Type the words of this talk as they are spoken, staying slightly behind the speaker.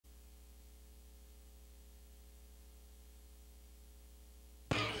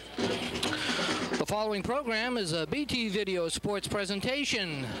following program is a BT Video Sports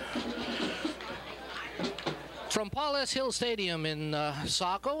presentation from Paul S. Hill Stadium in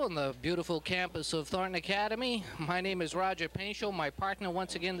Saco on the beautiful campus of Thornton Academy. My name is Roger Painchaud. My partner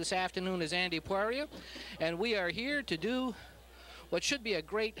once again this afternoon is Andy Poirier, and we are here to do what should be a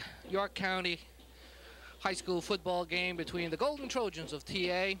great York County high school football game between the Golden Trojans of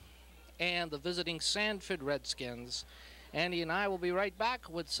TA and the visiting Sanford Redskins. Andy and I will be right back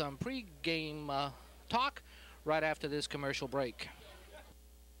with some pre-game talk right after this commercial break.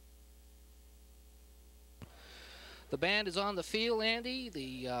 The band is on the field, Andy.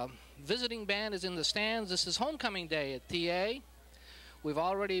 The visiting band is in the stands. This is homecoming day at TA. We've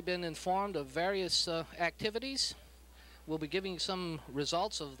already been informed of various activities. We'll be giving some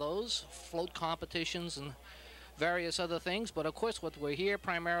results of those, float competitions and various other things. But of course, what we're here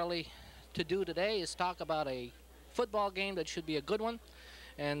primarily to do today is talk about a football game that should be a good one.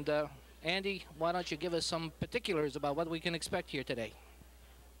 And Andy, why don't you give us some particulars about what we can expect here today?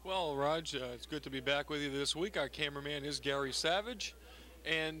 Well, Raj, it's good to be back with you this week. Our cameraman is Gary Savage.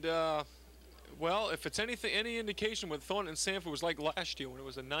 And, well, if it's any indication what Thornton and Sanford was like last year when it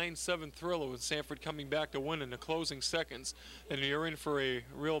was a 9-7 thriller with Sanford coming back to win in the closing seconds, then you're in for a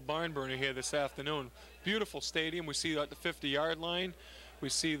real barn burner here this afternoon. Beautiful stadium. We see at the 50-yard line. We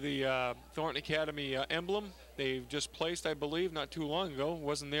see the Thornton Academy emblem. They've just placed, I believe, not too long ago.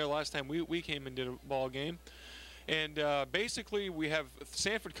 Wasn't there last time we came and did a ball game. And basically, we have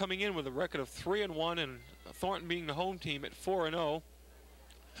Sanford coming in with a record of 3-1, and Thornton being the home team at 4-0.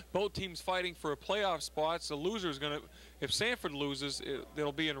 Both teams fighting for a playoff spot. So the loser is going to, if Sanford loses,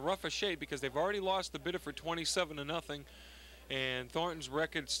 they'll be in rougher shape because they've already lost to Biddeford 27-0. And Thornton's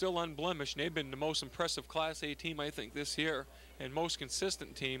record still unblemished. And they've been the most impressive Class A team, I think, this year, and most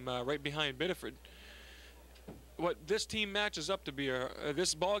consistent team right behind Biddeford. What this team matches up to be,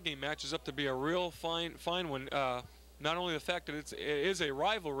 this ball game matches up to be a real fine one. Not only the fact that it is a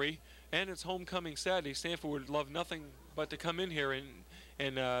rivalry and it's homecoming Saturday, Sanford would love nothing but to come in here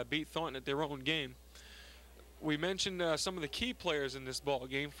and beat Thornton at their own game. We mentioned some of the key players in this ball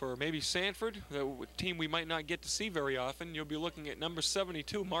game for maybe Sanford, the team we might not get to see very often. You'll be looking at number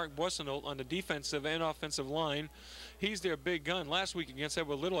 72, Mark Boissonneau, on the defensive and offensive line. He's their big gun. Last week against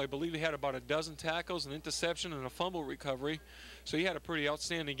Edward Little, I believe he had about a dozen tackles, an interception, and a fumble recovery. So he had a pretty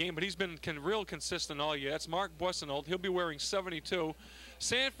outstanding game, but he's been real consistent all year. That's Mark Boissonneau. He'll be wearing 72.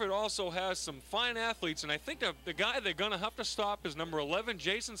 Sanford also has some fine athletes, and I think the guy they're going to have to stop is number 11,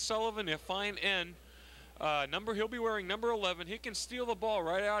 Jason Sullivan, their fine end. He'll be wearing number 11. He can steal the ball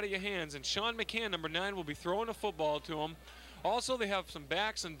right out of your hands. And Sean McCann, number 9, will be throwing the football to him. Also, they have some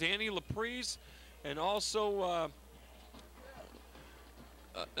backs, and Danny Laprise, and also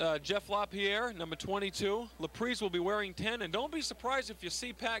Jeff LaPierre, number 22. Laprise will be wearing 10. And don't be surprised if you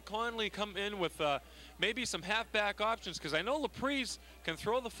see Pat Conley come in with maybe some halfback options, because I know Laprise can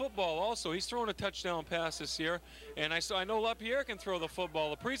throw the football also. He's thrown a touchdown pass this year. And I know LaPierre can throw the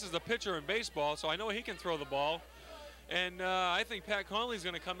football. Laprise is the pitcher in baseball, so I know he can throw the ball. And I think Pat Conley's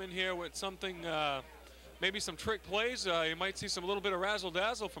going to come in here with something, maybe some trick plays. You might see some little bit of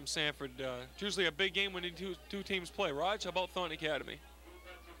razzle-dazzle from Sanford. It's usually a big game when two teams play. Raj, how about Thornton Academy?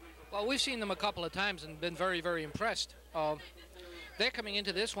 Well, we've seen them a couple of times and been very, very impressed. They're coming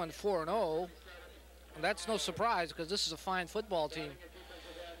into this one 4-0. That's no surprise because this is a fine football team.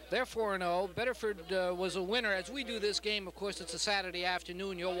 They're 4-0. Biddeford was a winner. As we do this game, of course, it's a Saturday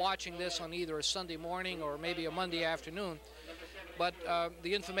afternoon. You're watching this on either a Sunday morning or maybe a Monday afternoon. But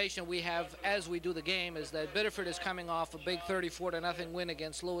the information we have as we do the game is that Biddeford is coming off a big 34-0 win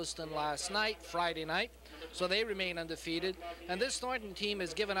against Lewiston last night, Friday night. So they remain undefeated. And this Thornton team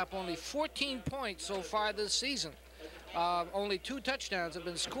has given up only 14 points so far this season. Only 2 touchdowns have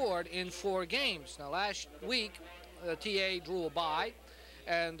been scored in 4 games. Now, last week, TA drew a bye.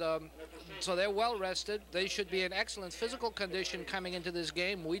 And so they're well rested. They should be in excellent physical condition coming into this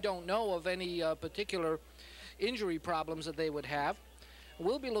game. We don't know of any particular injury problems that they would have.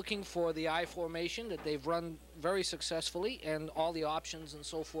 We'll be looking for the I formation that they've run very successfully and all the options and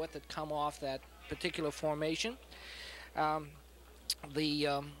so forth that come off that particular formation. One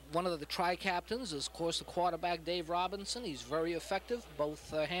of the tri-captains is, of course, the quarterback, Dave Robinson. He's very effective,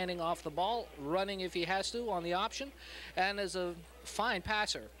 both handing off the ball, running if he has to on the option, and is a fine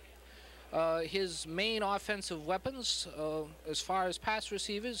passer. His main offensive weapons, as far as pass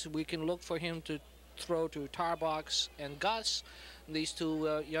receivers, we can look for him to throw to Tarbox and Gus. These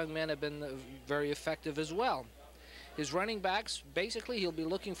two young men have been very effective as well. His running backs, basically, he'll be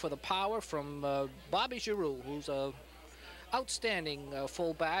looking for the power from Bob Giroux, who's a outstanding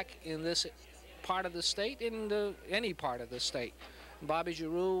fullback in this part of the state, in any part of the state. Bobby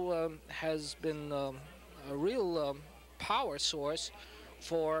Giroux has been a real power source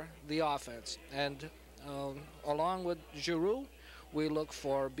for the offense. And along with Giroux, we look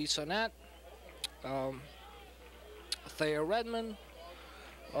for Bissonnette, Thayer Redmond.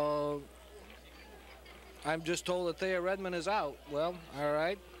 I'm just told that Thayer Redmond is out. Well, all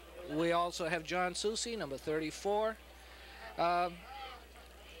right. We also have John Susi, number 34.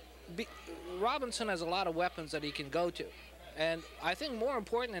 Robinson has a lot of weapons that he can go to. And I think more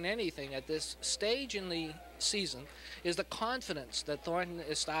important than anything at this stage in the season is the confidence that Thornton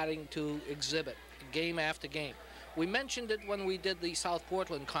is starting to exhibit game after game. We mentioned it when we did the South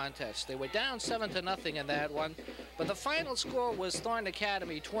Portland contest. They were down 7-0 in that one, but the final score was Thornton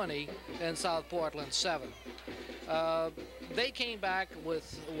Academy 20 and South Portland 7. They came back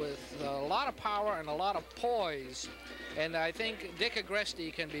with a lot of power and a lot of poise, and I think Dick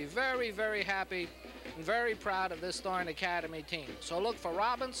Agresti can be very, very happy and very proud of this Thornton Academy team. So look for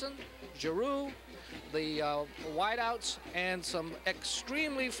Robinson, Giroux, the wideouts, and some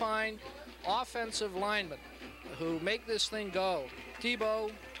extremely fine offensive linemen who make this thing go.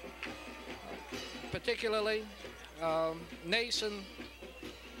 Tebow, particularly, Nason.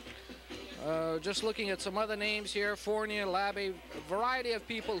 Just looking at some other names here, Fournier, Labby, a variety of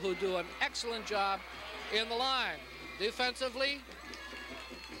people who do an excellent job in the line. Defensively,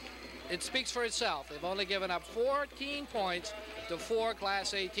 it speaks for itself. They've only given up 14 points to 4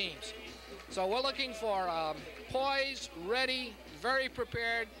 Class A teams. So we're looking for poised, ready, very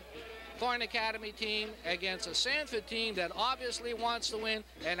prepared Thornton Academy team against a Sanford team that obviously wants to win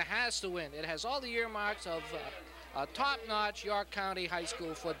and has to win. It has all the earmarks of a top-notch York County high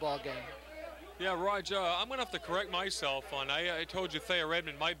school football game. Yeah, Raj, I'm going to have to correct myself on, I told you Thayer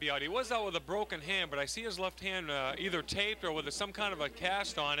Redmond might be out. He was out with a broken hand, but I see his left hand either taped or with some kind of a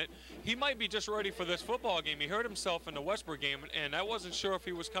cast on it. He might be just ready for this football game. He hurt himself in the Westbrook game, and I wasn't sure if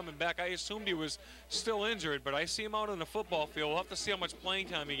he was coming back. I assumed he was still injured, but I see him out on the football field. We'll have to see how much playing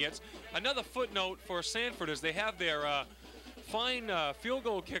time he gets. Another footnote for Sanford is they have their fine field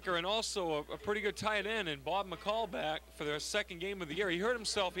goal kicker and also a pretty good tight end, and Bob McCall back for their second game of the year. He hurt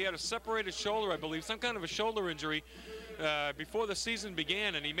himself. He had a separated shoulder, I believe, some kind of a shoulder injury before the season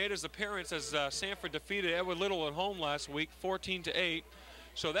began, and he made his appearance as Sanford defeated Edward Little at home last week, 14-8.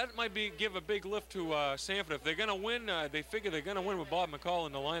 So that might give a big lift to Sanford. If they're going to win, they figure they're going to win with Bob McCall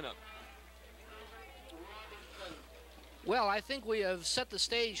in the lineup. Well, I think we have set the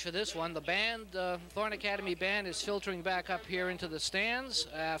stage for this one. The band, Thornton Academy band, is filtering back up here into the stands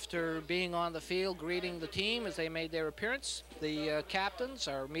after being on the field greeting the team as they made their appearance. The captains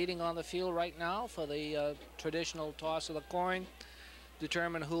are meeting on the field right now for the traditional toss of the coin,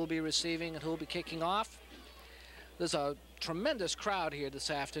 determine who will be receiving and who will be kicking off. There's a tremendous crowd here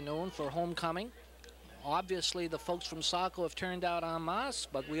this afternoon for homecoming. Obviously, the folks from Saco have turned out en masse,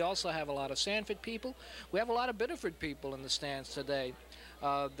 but we also have a lot of Sanford people. We have a lot of Biddeford people in the stands today.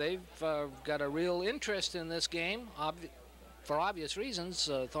 They've got a real interest in this game for obvious reasons.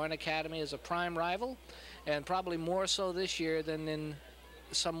 Thornton Academy is a prime rival, and probably more so this year than in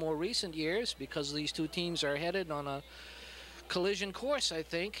some more recent years because these two teams are headed on a collision course, I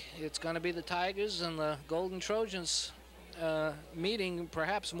think. It's going to be the Tigers and the Golden Trojans meeting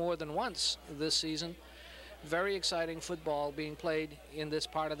perhaps more than once this season. Very exciting football being played in this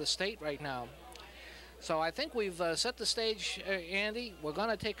part of the state right now. So I think we've set the stage, Andy. We're going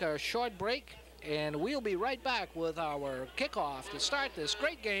to take a short break, and we'll be right back with our kickoff to start this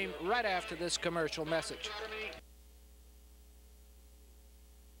great game right after this commercial message.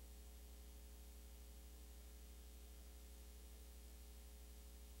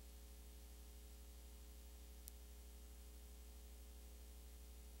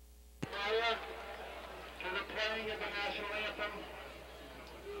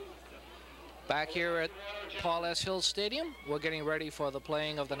 Back here at Paul S. Hill Stadium, we're getting ready for the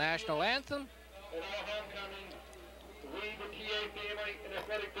playing of the national anthem.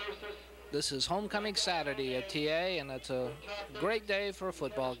 This is homecoming Saturday at TA, and it's a great day for a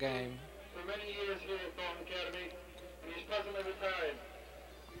football game. For many years here at Thornton Academy, and he's presently retired.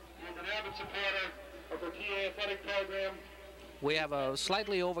 He's an avid supporter of the TA athletic program. We have a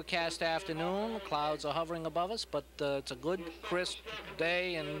slightly overcast afternoon. Clouds are hovering above us, but it's a good, crisp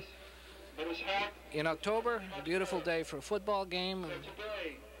day in October. A beautiful day for a football game,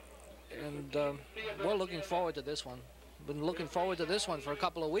 and we're looking forward to this one. Been looking forward to this one for a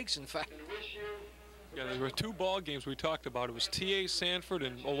couple of weeks, in fact. Yeah, there were two ball games we talked about. It was TA Sanford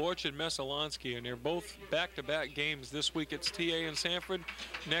and Old Orchard Messalonsky, and they're both back-to-back games. This week it's TA and Sanford.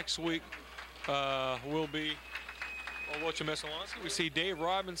 Next week will be Old Orchard Messalonsky. We see Dave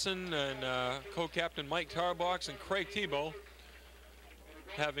Robinson and co-captain Mike Tarbox and Craig Tebow.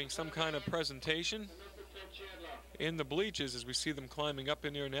 having some kind of presentation in the bleachers. As we see them climbing up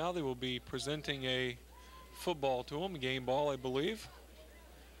in there now, they will be presenting a football to them, game ball, I believe.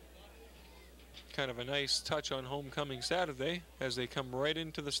 Kind of a nice touch on homecoming Saturday as they come right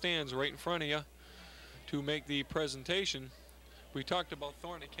into the stands right in front of you to make the presentation. We talked about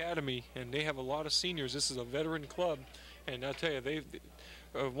Thornton Academy, and they have a lot of seniors. This is a veteran club, and I'll tell you,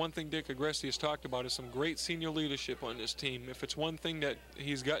 one thing Dick Agresti has talked about is some great senior leadership on this team. If it's one thing that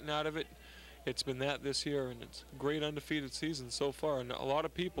he's gotten out of it, it's been that this year, and it's a great undefeated season so far. And a lot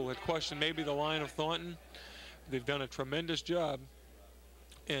of people had questioned maybe the line of Thornton. They've done a tremendous job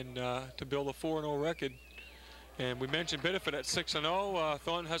and to build a 4-0 record. And we mentioned Biddeford at 6-0.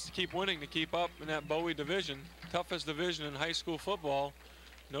 Thornton has to keep winning to keep up in that Bowie division. Toughest division in high school football,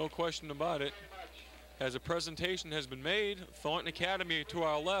 no question about it. As a presentation has been made, Thornton Academy to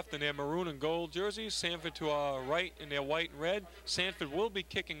our left in their maroon and gold jerseys, Sanford to our right in their white and red. Sanford will be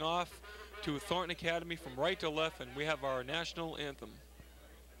kicking off to Thornton Academy from right to left, and we have our national anthem.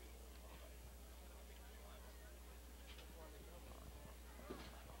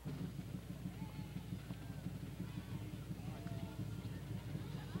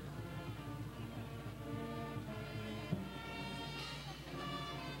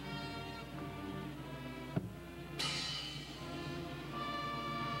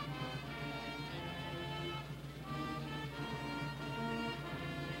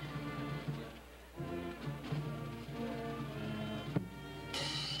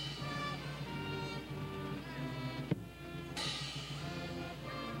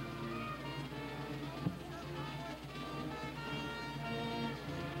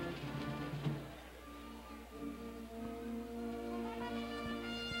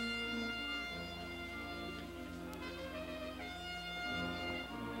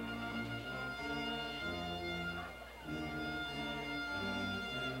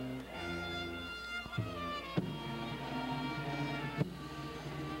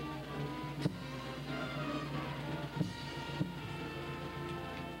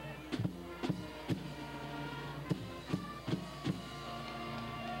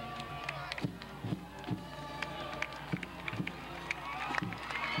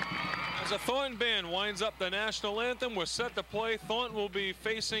 The Thornton band winds up the national anthem. We're set to play. Thornton will be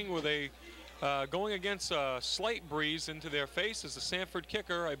facing with a going against a slight breeze into their face as the Sanford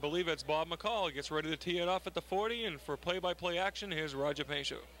kicker. I believe it's Bob McCall. Gets ready to tee it off at the 40, and for play-by-play action, here's Roger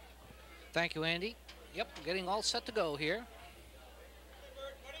Painchaud. Thank you, Andy. Yep, getting all set to go here.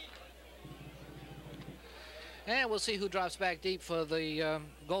 And we'll see who drops back deep for the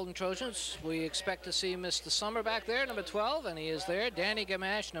Golden Trojans. We expect to see Mr. Summer back there, number 12, and he is there. Danny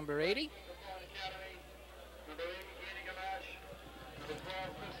Gamache, number 80.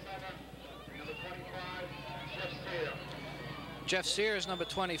 Jeff Sears, number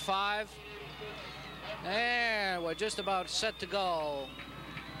 25. And we're just about set to go.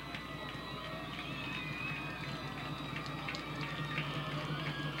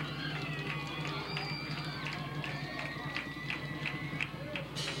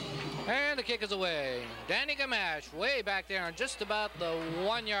 And the kick is away. Danny Gamache way back there on just about the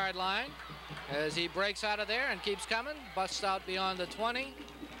 1-yard line as he breaks out of there and keeps coming. Busts out beyond the 20.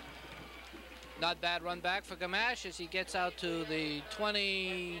 Not bad run back for Gamache as he gets out to the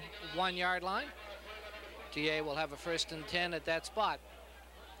 21-yard line. TA will have a 1st and 10 at that spot.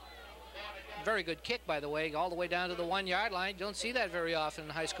 Very good kick, by the way, all the way down to the 1-yard line. You don't see that very often in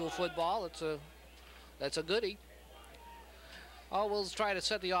high school football. That's a goodie. Oh, we'll try to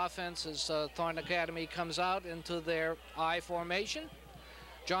set the offense as Thornton Academy comes out into their I formation.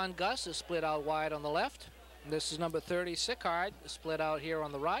 John Gus is split out wide on the left. This is number 30, Sickard, split out here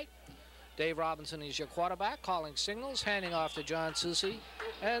on the right. Dave Robinson is your quarterback, calling signals, handing off to John Susi.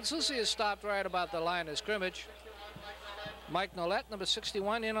 And Susi is stopped right about the line of scrimmage. Mike Nolet, number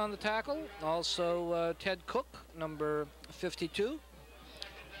 61, in on the tackle. Also Ted Cook, number 52.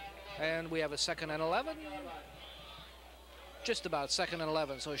 And we have a 2nd and 11. Just about 2nd and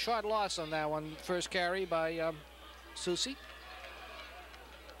 11. So a short loss on that one. First carry by Susi.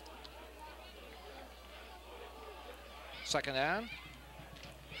 2nd down.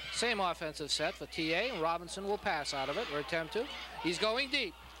 Same offensive set for TA. And Robinson will pass out of it, or attempt to. He's going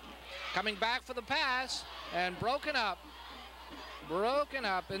deep. Coming back for the pass. And broken up. Broken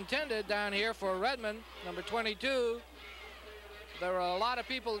up. Intended down here for Redmond, number 22. There were a lot of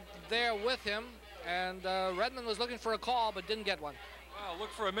people there with him. And Redmond was looking for a call, but didn't get one. Wow,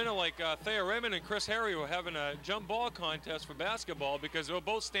 look for a minute like Thayer Redmond and Chris Harry were having a jump ball contest for basketball because they were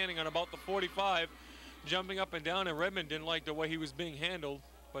both standing on about the 45, jumping up and down, and Redmond didn't like the way he was being handled.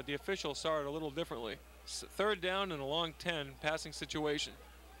 but the officials saw it a little differently. Third down and a long 10 passing situation.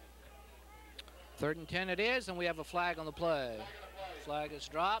 3rd and 10 it is, and we have a flag on the play. Flag is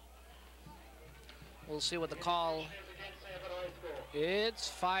dropped. We'll see what the call. It's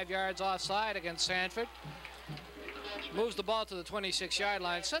 5 yards offside against Sanford. Moves the ball to the 26-yard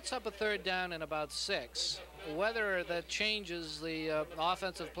line, sets up a 3rd down and about 6. Whether that changes the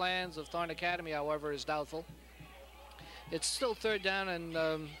offensive plans of Thornton Academy, however, is doubtful. It's still 3rd down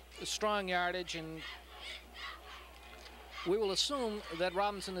and strong yardage, and we will assume that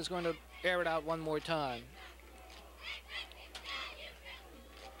Robinson is going to air it out one more time.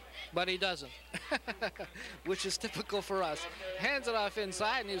 But he doesn't, which is typical for us. Hands it off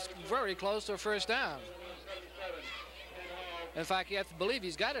inside, and he's very close to a 1st down. In fact, you have to believe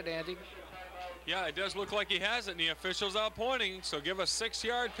he's got it, Andy. Yeah, it does look like he has it, and the officials are pointing, so give a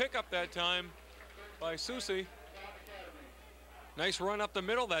 6-yard pickup that time by Susi. Nice run up the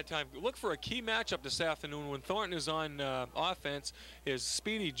middle that time. Look for a key matchup this afternoon when Thornton is on offense. Is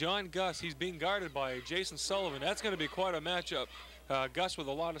speedy John Gus. He's being guarded by Jason Sullivan. That's going to be quite a matchup. Gus with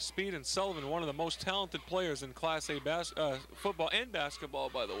a lot of speed, and Sullivan, one of the most talented players in Class A football and basketball,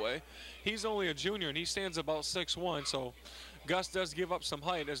 by the way. He's only a junior, and he stands about 6'1", so Gus does give up some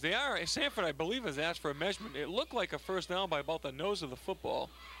height. As they are, Sanford, I believe, has asked for a measurement. It looked like a 1st down by about the nose of the football.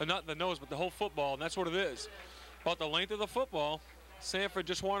 Not the nose, but the whole football, and that's what it is. About the length of the football. Sanford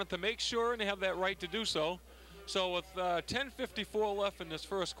just wanted to make sure, and they have that right to do so. So with 10:54 left in this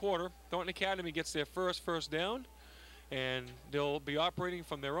 1st quarter, Thornton Academy gets their first down, and they'll be operating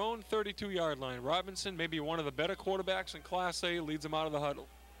from their own 32-yard line. Robinson, maybe one of the better quarterbacks in Class A, leads them out of the huddle.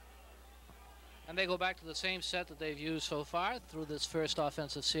 And they go back to the same set that they've used so far through this first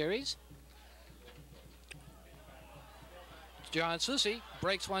offensive series. John Susi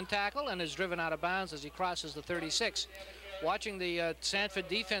breaks one tackle and is driven out of bounds as he crosses the 36. Watching the Sanford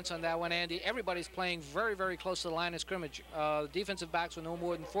defense on that one, Andy, everybody's playing very, very close to the line of scrimmage. Defensive backs were no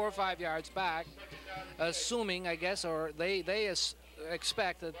more than 4 or 5 yards back, assuming, I guess, or they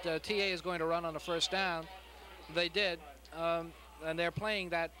expect that TA is going to run on the 1st down. They did, and they're playing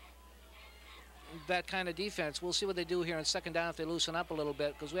that kind of defense. We'll see what they do here on 2nd down if they loosen up a little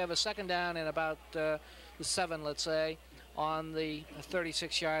bit, because we have a 2nd down and about the 7, let's say, on the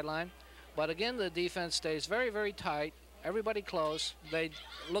 36-yard line. But again, the defense stays very, very tight. Everybody close. They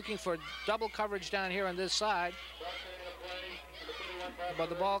looking for double coverage down here on this side. But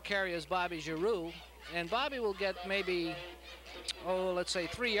the ball carrier is Bobby Giroux. And Bobby will get maybe, let's say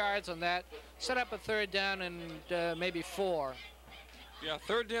 3 yards on that. Set up a 3rd down and maybe 4. Yeah,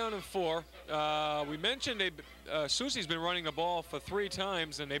 3rd down and 4. We mentioned Susi's been running the ball for 3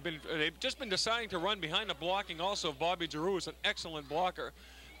 times, and they've just been deciding to run behind the blocking also of Bobby Giroux, who's an excellent blocker.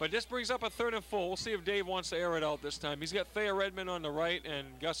 But this brings up a 3rd and 4. We'll see if Dave wants to air it out this time. He's got Thayer Redmond on the right and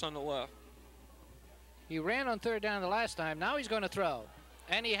Gus on the left. He ran on 3rd down the last time. Now he's going to throw.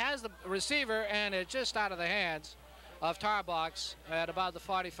 And he has the receiver, and it's just out of the hands of Tarbox at about the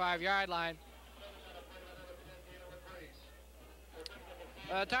 45-yard line.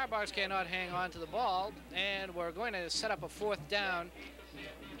 Tarbox cannot hang on to the ball, and we're going to set up a 4th down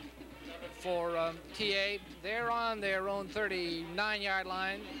for TA. They're on their own 39-yard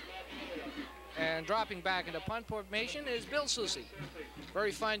line, and dropping back into punt formation is Bill Susi.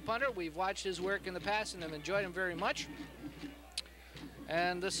 Very fine punter. We've watched his work in the past and have enjoyed him very much.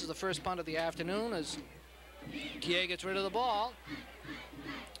 And this is the first punt of the afternoon as TA gets rid of the ball.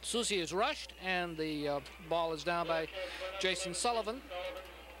 Susi is rushed, and the ball is down by Jason Sullivan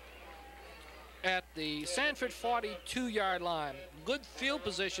at the Sanford 42-yard line. Good field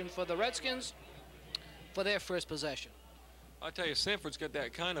position for the Redskins for their first possession. I'll tell you, Sanford's got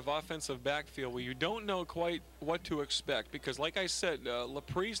that kind of offensive backfield where you don't know quite what to expect, because like I said,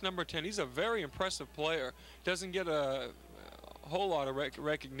 Laprise, number 10, he's a very impressive player. Doesn't get a whole lot of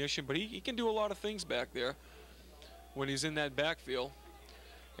recognition, but he can do a lot of things back there when he's in that backfield.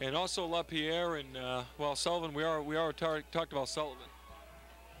 And also LaPierre and, well, Sullivan, we already talked about Sullivan.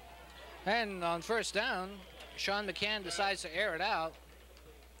 And on 1st down, Sean McCann decides to air it out.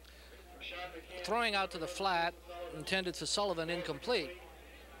 Throwing out to the flat, intended for Sullivan, incomplete.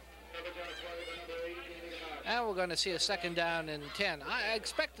 And we're going to see a 2nd down and 10. I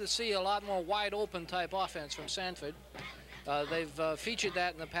expect to see a lot more wide open type offense from Sanford. They've featured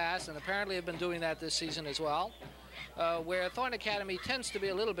that in the past, and apparently have been doing that this season as well. Where Thornton Academy tends to be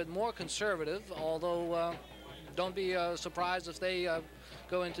a little bit more conservative, although don't be surprised if they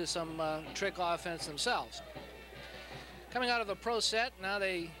go into some trick offense themselves. Coming out of a pro set, now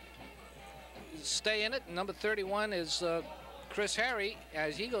they stay in it. Number 31 is Chris Harry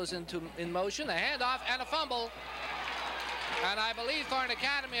as he goes in motion. A handoff and a fumble. And I believe Thornton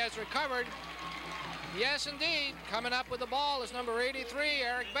Academy has recovered. Yes, indeed. Coming up with the ball is number 83,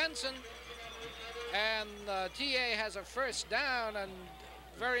 Eric Benson. And TA has a first down, and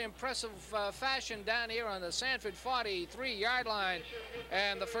very impressive fashion down here on the Sanford 43-yard line.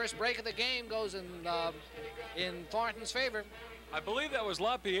 And the first break of the game goes in Thornton's favor. I believe that was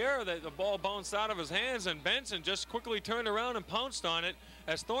LaPierre that the ball bounced out of his hands, and Benson just quickly turned around and pounced on it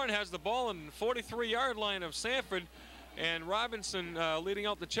as Thornton has the ball in the 43-yard line of Sanford. And Robinson leading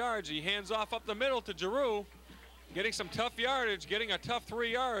out the charge. He hands off up the middle to Giroux, getting some tough yardage, getting a tough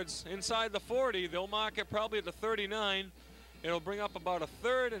 3 yards inside the 40. They'll mark it probably at the 39. It'll bring up about a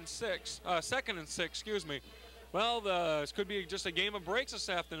second and six, excuse me. Well, this could be just a game of breaks this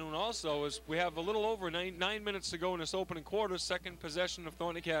afternoon also, as we have a little over 9 minutes to go in this opening quarter, second possession of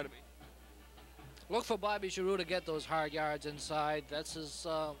Thornton Academy. Look for Bobby Giroux to get those hard yards inside. That's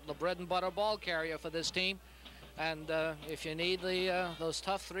the bread and butter ball carrier for this team. And if you need those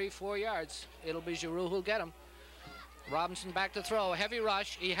tough 3-4 yards, it'll be Giroux who'll get them. Robinson back to throw, heavy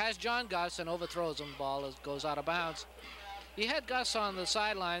rush. He has John Gus and overthrows him. Ball goes out of bounds. He had Gus on the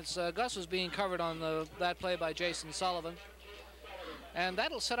sidelines. Gus was being covered on that play by Jason Sullivan. And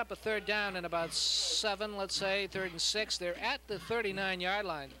that'll set up a third down in about 7, let's say, 3rd and 6. They're at the 39-yard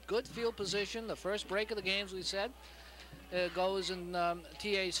line. Good field position. The first break of the games, we said, goes in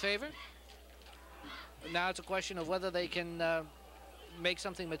TA's favor. Now it's a question of whether they can make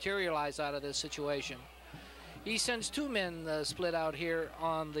something materialize out of this situation. He sends 2 men split out here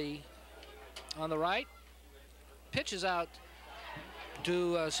on the right. Pitches out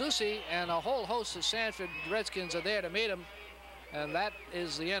to Susi, and a whole host of Sanford Redskins are there to meet him. And that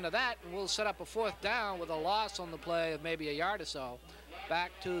is the end of that. And we'll set up a 4th down with a loss on the play of maybe a yard or so.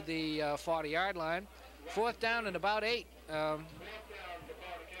 Back to the 40-yard line. 4th down and about 8.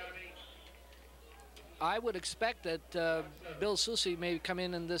 I would expect that Bill Susi may come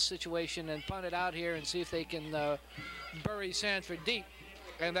in this situation and punt it out here and see if they can bury Sanford deep.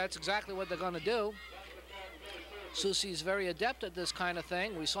 And that's exactly what they're going to do. Susi's very adept at this kind of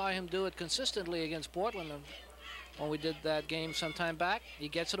thing. We saw him do it consistently against Portland when we did that game some time back. He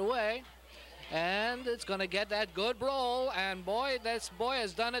gets it away, and it's going to get that good roll. And boy, this boy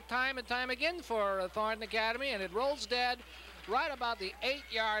has done it time and time again for Thornton Academy, and it rolls dead right about the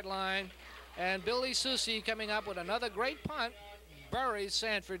 8-yard line. And Billy Susi coming up with another great punt, buries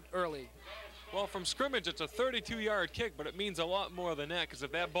Sanford early. Well, from scrimmage, it's a 32-yard kick, but it means a lot more than that, because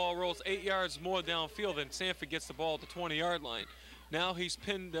if that ball rolls 8 yards more downfield, then Sanford gets the ball at the 20-yard line. Now he's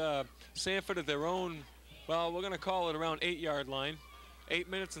pinned Sanford at their own, well, we're going to call it around 8-yard line. 8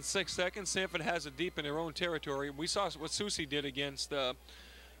 minutes and 6 seconds. Sanford has it deep in their own territory. We saw what Susi did against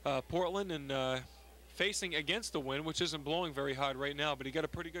Portland and facing against the wind, which isn't blowing very hard right now, but he got a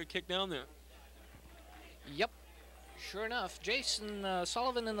pretty good kick down there. Yep. Sure enough, Jason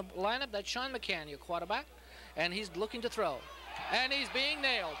Sullivan in the lineup. That's Sean McCann, your quarterback, and he's looking to throw. And he's being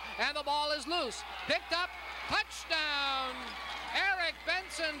nailed, and the ball is loose. Picked up, touchdown! Eric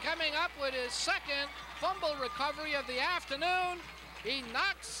Benson coming up with his 2nd fumble recovery of the afternoon. He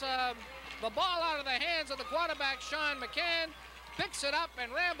knocks the ball out of the hands of the quarterback, Sean McCann, picks it up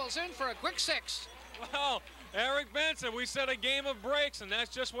and rambles in for a quick 6. Well, Eric Benson, we said a game of breaks, and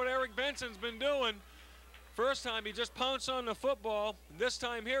that's just what Eric Benson's been doing. First time he just pounced on the football. This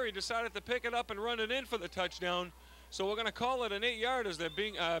time here he decided to pick it up and run it in for the touchdown. So we're going to call it an 8-yard as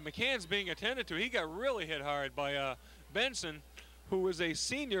McCann's being attended to. He got really hit hard by Benson, who is a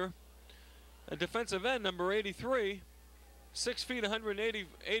senior, a defensive end, number 83, 6 feet,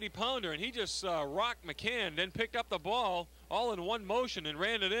 180-pounder, and he just rocked McCann, then picked up the ball all in one motion and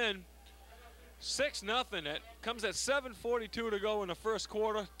ran it in. 6-0. It comes at 7:42 to go in the first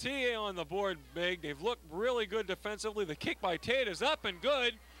quarter. TA on the board big. They've looked really good defensively. The kick by Tate is up and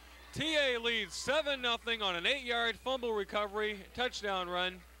good. TA leads 7-0 on an 8-yard fumble recovery touchdown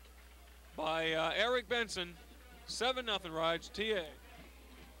run by Eric Benson. 7-0, Raj, TA.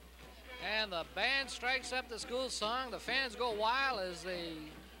 And the band strikes up the school song. The fans go wild, as they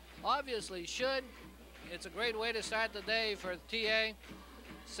obviously should. It's a great way to start the day for TA.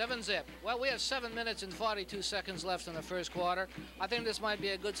 7-zip. Well, we have 7 minutes and 42 seconds left in the first quarter. I think this might be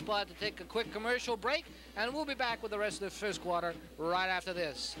a good spot to take a quick commercial break, and we'll be back with the rest of the first quarter right after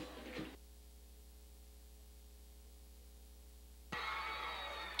this.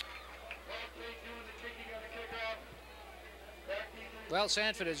 Well,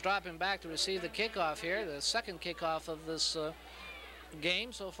 Sanford is dropping back to receive the kickoff here, the 2nd kickoff of this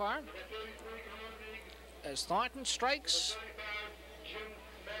game so far. As Thornton strikes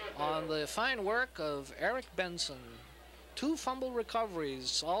on the fine work of Eric Benson. 2 fumble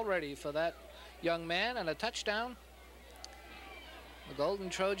recoveries already for that young man and a touchdown. The Golden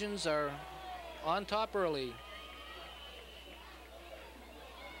Trojans are on top early.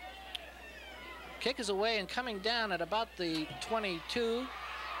 Kick is away and coming down at about the 22.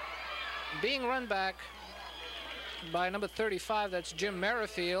 Being run back by number 35, that's Jim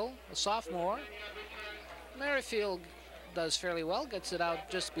Merrifield, a sophomore. Merrifield does fairly well, gets it out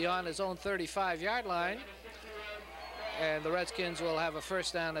just beyond his own 35-yard line. And the Redskins will have a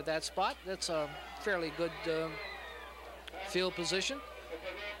first down at that spot. That's a fairly good field position.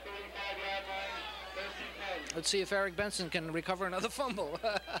 Let's see if Eric Benson can recover another fumble.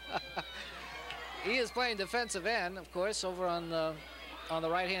 He is playing defensive end, of course, over on the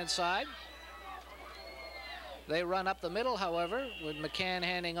right-hand side. They run up the middle, however, with McCann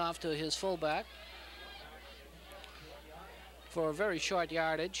handing off to his fullback for a very short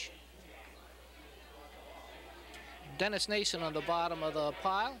yardage. Dennis Nason on the bottom of the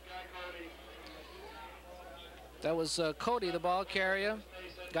pile. That was Cote, the ball carrier.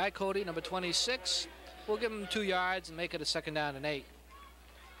 Guy Cote, number 26. We'll give him 2 yards and make it a 2nd down and 8.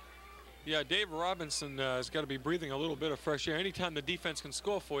 Yeah, Dave Robinson has got to be breathing a little bit of fresh air. Anytime the defense can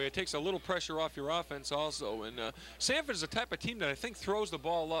score for you, it takes a little pressure off your offense also. And Sanford is the type of team that I think throws the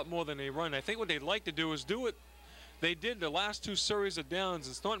ball a lot more than they run. I think what they'd like to do is do it. They did the last 2 series of downs,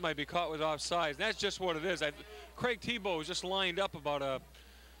 and Thornton might be caught with offsides. That's just what it is. Craig Tebow was just lined up about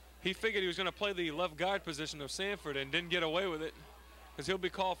he figured he was going to play the left guard position of Sanford and didn't get away with it because he'll be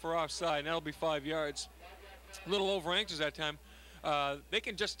called for offside, and that'll be 5 yards. A little over anxious that time. They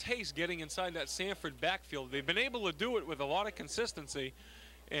can just taste getting inside that Sanford backfield. They've been able to do it with a lot of consistency.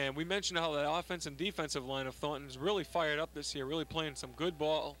 And we mentioned how the offense and defensive line of Thornton is really fired up this year, really playing some good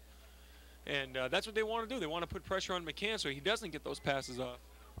ball. And that's what they want to do. They want to put pressure on McCann so he doesn't get those passes off.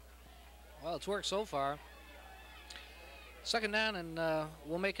 Well, it's worked so far. 2nd down, and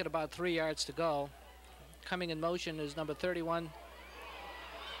we'll make it about 3 yards to go. Coming in motion is number 31.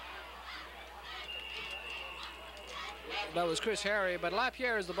 That was Chris Harry, but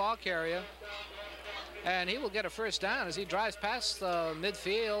LaPierre is the ball carrier. And he will get a first down as he drives past the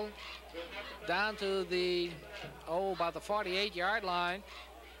midfield down to the, about the 48-yard line.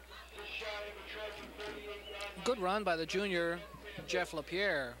 Good run by the junior, Jeff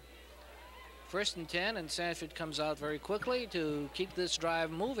LaPierre. 1st and 10, and Sanford comes out very quickly to keep this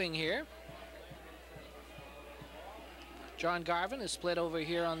drive moving here. John Garvin is split over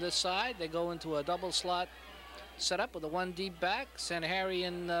here on this side. They go into a double slot set up with a 1 deep back. Send Harry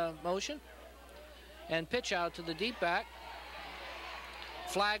in motion and pitch out to the deep back.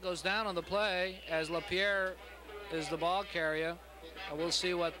 Flag goes down on the play as LaPierre is the ball carrier. We'll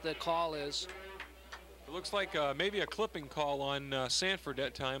see what the call is. It looks like maybe a clipping call on Sanford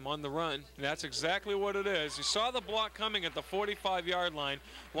that time on the run. And that's exactly what it is. You saw the block coming at the 45-yard line.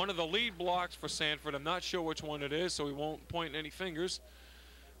 One of the lead blocks for Sanford. I'm not sure which one it is, so we won't point any fingers.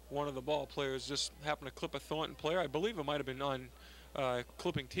 One of the ball players just happened to clip a Thornton player. I believe it might have been on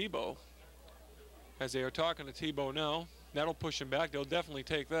clipping Tebow. As they are talking to Tebow now. That'll push him back. They'll definitely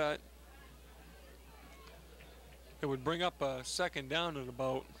take that. It would bring up a 2nd down at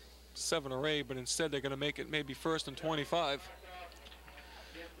about 7 or 8, but instead they're going to make it maybe 1st and 25.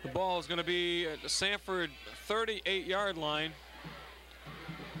 The ball is going to be at the Sanford 38-yard line.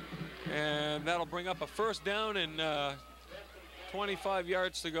 And that'll bring up a first down and 25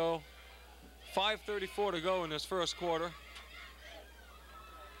 yards to go. 5:34 to go in this first quarter.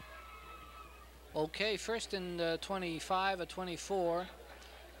 Okay, 1st and 25 or 24.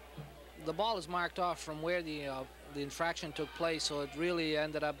 The ball is marked off from where the infraction took place, so it really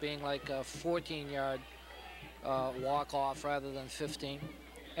ended up being like a 14-yard walk-off rather than 15.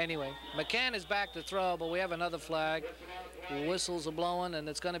 Anyway, McCann is back to throw, but we have another flag. The whistles are blowing, and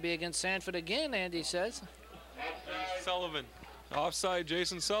it's going to be against Sanford again, Andy says. Sullivan. Offside,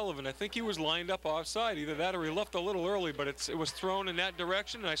 Jason Sullivan. I think he was lined up offside. Either that or he left a little early, but it was thrown in that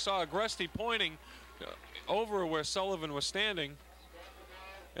direction. And I saw Agresti pointing over where Sullivan was standing.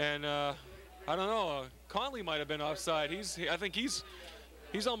 And I don't know, Conley might have been offside. I think he's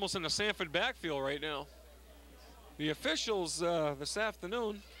almost in the Sanford backfield right now. The officials this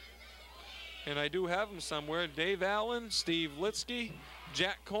afternoon, and I do have them somewhere, Dave Allen, Steve Litsky,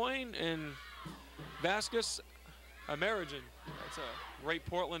 Jack Coyne, and Vasquez Amerigen. That's a great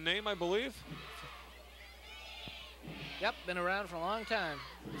Portland name, I believe. Yep, been around for a long time.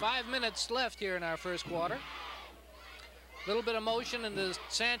 5 minutes left here in our first quarter. Little bit of motion in the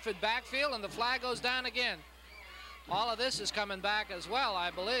Sanford backfield, and the flag goes down again. All of this is coming back as well,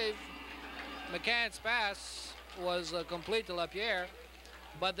 I believe. McCann's pass was complete to LaPierre,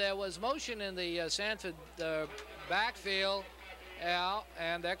 but there was motion in the Sanford backfield,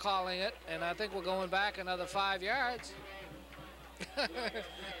 and they're calling it, and I think we're going back another 5 yards.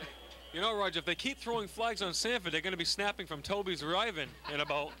 You know, Roger, if they keep throwing flags on Sanford, they're going to be snapping from Toby's arriving in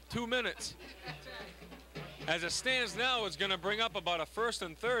about 2 minutes. As it stands now, it's going to bring up about a 1st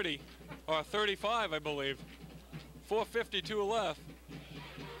and 30, or 35, I believe. 4:52 left.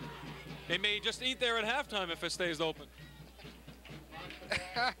 They may just eat there at halftime if it stays open.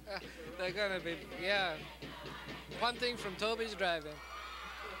 They're going to be, yeah, punting from Toby's driving.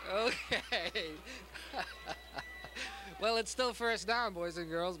 Okay. Well, it's still first down, boys and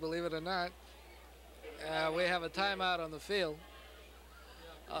girls, believe it or not. We have a timeout on the field.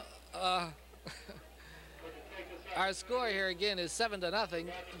 Our score here again is 7-0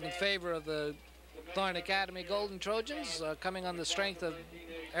 in favor of the Thornton Academy Golden Trojans, coming on the strength of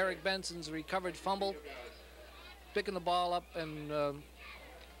Eric Benson's recovered fumble, picking the ball up and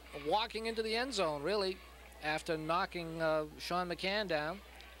walking into the end zone, really, after knocking Sean McCann down.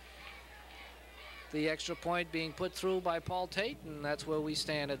 The extra point being put through by Paul Tate, and that's where we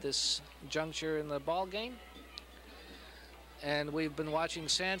stand at this juncture in the ball game. And we've been watching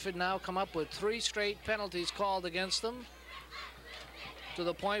Sanford now come up with 3 straight penalties called against them, to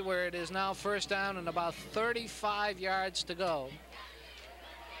the point where it is now first down and about 35 yards to go.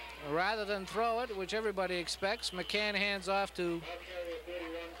 Rather than throw it, which everybody expects, McCann hands off to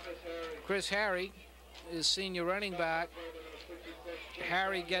Chris Harry, his senior running back.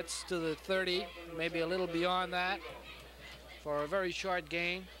 Harry gets to the 30, maybe a little beyond that, for a very short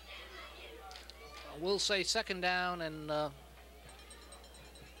gain. We'll say second down and,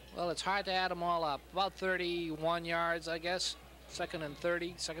 well, it's hard to add them all up. About 31 yards, I guess. Second and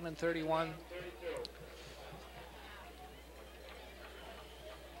 30, second and 31.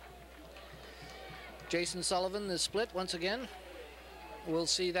 Jason Sullivan is split once again. We'll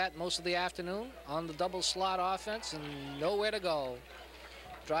see that most of the afternoon on the double slot offense, and nowhere to go.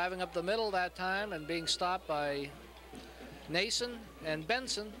 Driving up the middle that time and being stopped by Nason and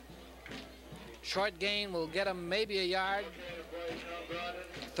Benson. Short gain will get him maybe a yard.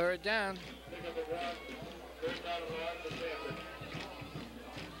 Third down.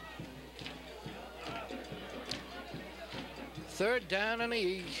 Third down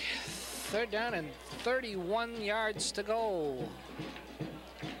and 31 yards to go.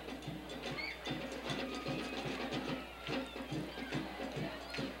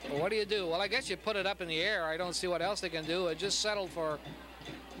 Well, what do you do? Well, I guess you put it up in the air. I don't see what else they can do. It just settled for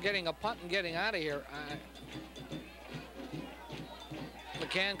getting a punt and getting out of here.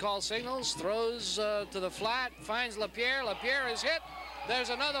 McCann calls signals, throws to the flat, finds LaPierre. LaPierre is hit. There's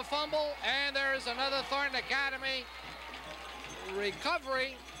another fumble, and there's another Thornton Academy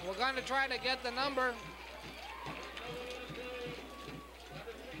recovery. We're going to try to get the number.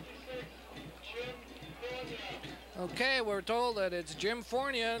 Okay, we're told that it's Jim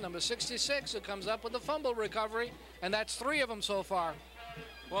Fournier, number 66, who comes up with the fumble recovery, and that's 3 of them so far.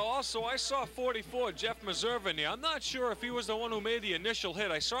 Well, also, I saw 44, Jeff Meservin there. I'm not sure if he was the one who made the initial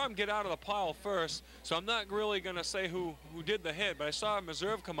hit. I saw him get out of the pile first, so I'm not really going to say who did the hit, but I saw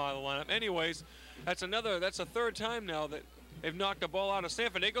Meserve come out of the lineup. Anyways, that's a third time now that they've knocked the ball out of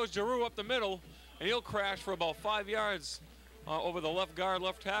Sanford. There goes Giroux up the middle, and he'll crash for about 5 yards over the left guard,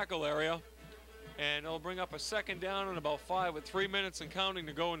 left tackle area. And it'll bring up a second down and about 5 with 3 minutes and counting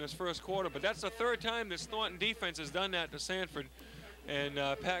to go in this first quarter. But that's the third time this Thornton defense has done that to Sanford. And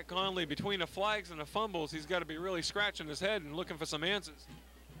Pat Conley, between the flags and the fumbles, he's got to be really scratching his head and looking for some answers.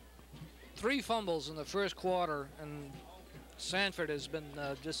 3 fumbles in the first quarter, and Sanford has been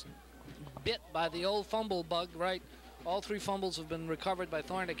just bit by the old fumble bug, right? All 3 fumbles have been recovered by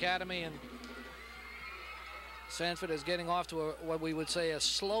Thornton Academy, and Sanford is getting off to what we would say a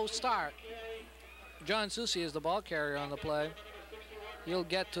slow start. John Susi is the ball carrier on the play. He'll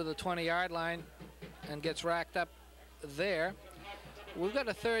get to the 20-yard line and gets racked up there. We've got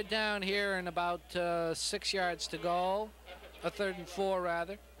a third down here and about 6 yards to go. A 3rd and 4,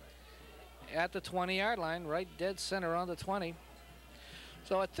 rather. At the 20-yard line, right dead center on the 20.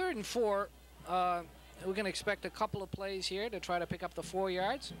 So at 3rd and 4, we can expect a couple of plays here to try to pick up the 4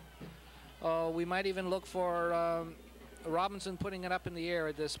 yards. We might even look for Robinson putting it up in the air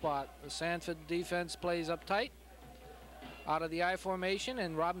at this spot. The Sanford defense plays up tight out of the I formation,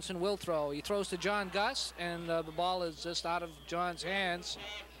 and Robinson will throw. He throws to John Gus, and the ball is just out of John's hands.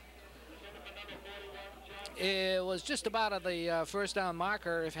 It was just about at the first down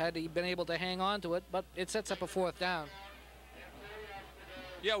marker if had he been able to hang on to it, but it sets up a 4th down.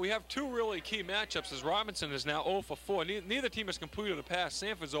 Yeah, we have 2 really key matchups as Robinson is now 0 for 4. Neither team has completed a pass.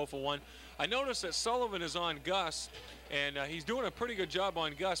 Sanford's 0 for 1. I noticed that Sullivan is on Gus, and he's doing a pretty good job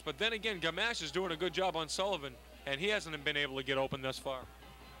on Gus, but then again, Gamache is doing a good job on Sullivan, and he hasn't been able to get open thus far.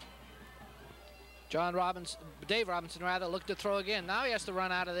 Dave Robinson rather, looked to throw again. Now he has to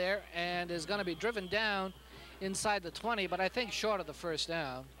run out of there and is going to be driven down inside the 20, but I think short of the first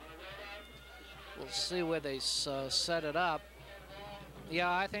down. We'll see where they set it up.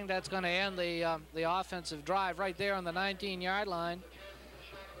 Yeah, I think that's going to end the offensive drive right there on the 19-yard line.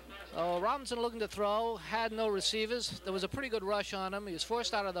 Robinson looking to throw, had no receivers. There was a pretty good rush on him. He was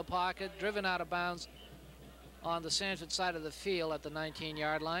forced out of the pocket, driven out of bounds on the Sanford side of the field at the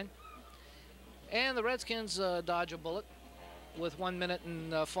 19-yard line. And the Redskins dodge a bullet with 1 minute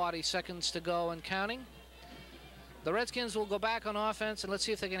and 40 seconds to go and counting. The Redskins will go back on offense, and let's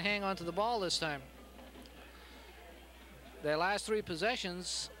see if they can hang on to the ball this time. Their last 3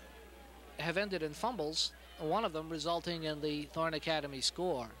 possessions have ended in fumbles, one of them resulting in the Thornton Academy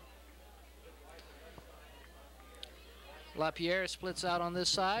score. LaPierre splits out on this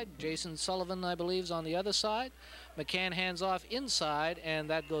side. Jason Sullivan, I believe, is on the other side. McCann hands off inside, and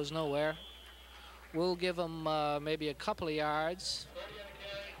that goes nowhere. We'll give him maybe a couple of yards.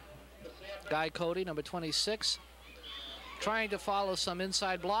 Guy Cote, number 26, trying to follow some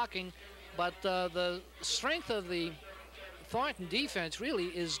inside blocking, but the strength of the Thornton defense really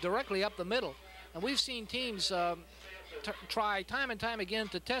is directly up the middle. And we've seen teams try time and time again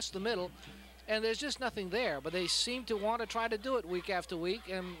to test the middle, and there's just nothing there. But they seem to want to try to do it week after week,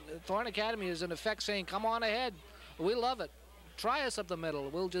 and Thornton Academy is in effect saying, come on ahead, we love it. Try us up the middle,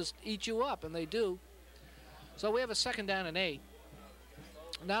 we'll just eat you up, and they do. So we have a 2nd down and 8.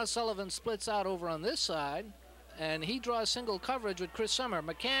 Now Sullivan splits out over on this side, and he draws single coverage with Chris Summer.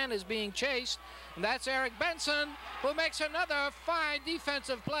 McCann is being chased, and that's Eric Benson, who makes another fine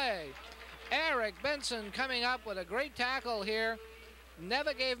defensive play. Eric Benson coming up with a great tackle here.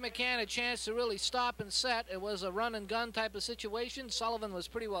 Never gave McCann a chance to really stop and set. It was a run and gun type of situation. Sullivan was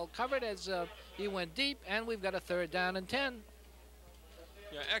pretty well covered as he went deep, and we've got a 3rd down and 10.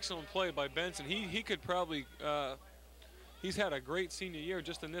 Yeah, excellent play by Benson. He could probably, he's had a great senior year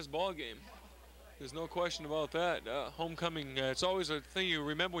just in this ball game. There's no question about that. Homecoming, it's always a thing you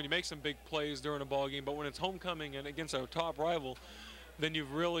remember when you make some big plays during a ball game, but when it's homecoming and against a top rival, then you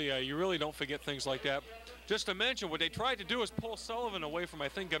really don't forget things like that. Just to mention, what they tried to do is pull Sullivan away from, I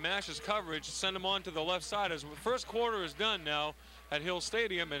think, Gamash's coverage, send him on to the left side. As the first quarter is done now at Hill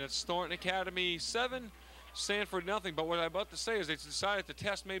Stadium, and it's Thornton Academy 7, Sanford nothing. But what I'm about to say is they decided to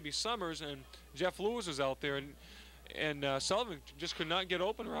test maybe Summers, and Jeff Lewis was out there, and Sullivan just could not get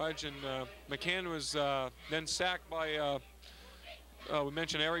open, Raj, and McCann was then sacked by, we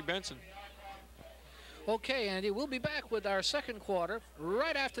mentioned Eric Benson. Okay, Andy, we'll be back with our 2nd quarter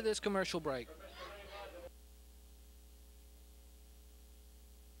right after this commercial break.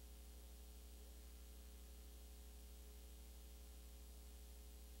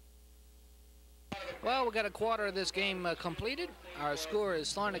 Well, we got a quarter of this game completed. Our score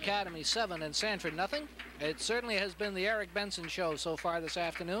is Thornton Academy 7 and Sanford nothing. It certainly has been the Eric Benson show so far this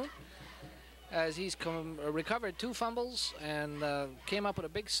afternoon, as he's recovered 2 fumbles and came up with a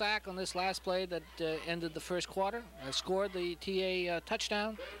big sack on this last play that ended the first quarter. Scored the TA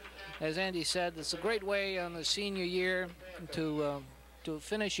touchdown. As Andy said, it's a great way on the senior year to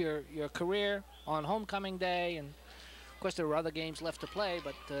finish your career on homecoming day. And of course, there were other games left to play,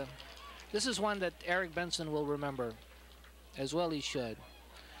 but this is one that Eric Benson will remember, as well he should.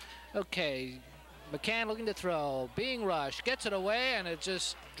 Okay, McCann looking to throw, being rushed, gets it away, and it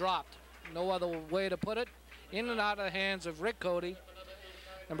just dropped. No other way to put it. In and out of the hands of Rick Cote,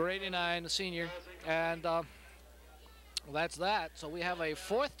 number 89, the senior. And that's that. So we have a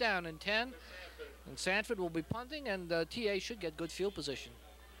 4th down and 10. And Sanford will be punting, and TA should get good field position.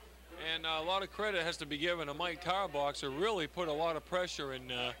 And a lot of credit has to be given to Mike Tarbox, who really put a lot of pressure in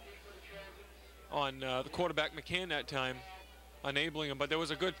on the quarterback McCann that time, enabling him. But there was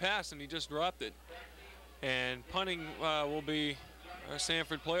a good pass, and he just dropped it. And punting will be a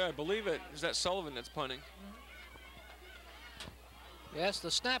Sanford player. I believe it is that Sullivan that's punting. Yes, the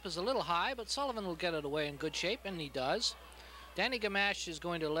snap is a little high, but Sullivan will get it away in good shape, and he does. Danny Gamache is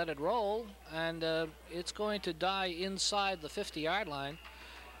going to let it roll, and it's going to die inside the 50-yard line.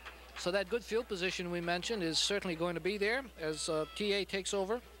 So that good field position we mentioned is certainly going to be there as TA takes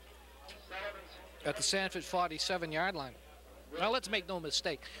over at the Sanford 47-yard line. Now, let's make no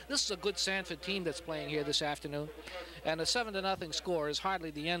mistake. This is a good Sanford team that's playing here this afternoon, and a 7-0 score is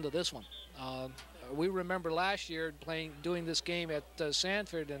hardly the end of this one. We remember last year doing this game at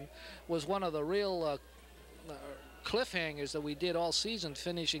Sanford, and was one of the real cliffhangers that we did all season,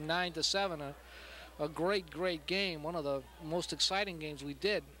 finishing 9-7. A great game, one of the most exciting games we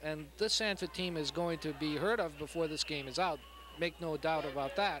did. And this Sanford team is going to be heard of before this game is out. Make no doubt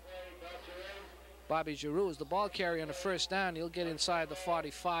about that. Bobby Giroux is the ball carrier on the first down. He'll get inside the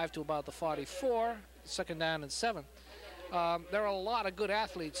 45 to about the 44. Second down and 7. There are a lot of good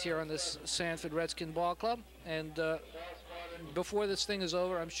athletes here on this Sanford Redskin ball club, and before this thing is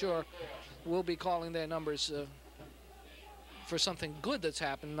over, I'm sure we'll be calling their numbers for something good that's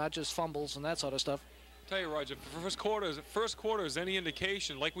happened, not just fumbles and that sort of stuff. Tell you, Roger, first quarter is any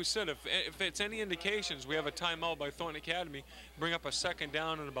indication, like we said, if it's any indications, we have a timeout by Thornton Academy, bring up a second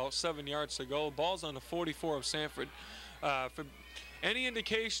down and about 7 yards to go. Ball's on the 44 of Sanford. For any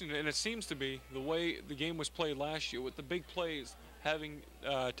indication, and it seems to be the way the game was played last year with the big plays having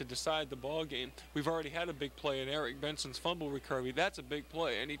to decide the ball game. We've already had a big play in Eric Benson's fumble recovery. That's a big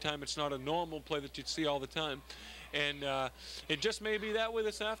play anytime it's not a normal play that you'd see all the time. And it just may be that way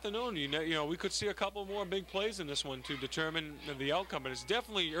this afternoon. You know, we could see a couple more big plays in this one to determine the outcome. But it's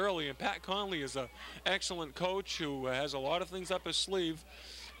definitely early, and Pat Conley is an excellent coach who has a lot of things up his sleeve.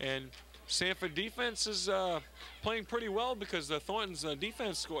 And Sanford defense is playing pretty well because Thornton's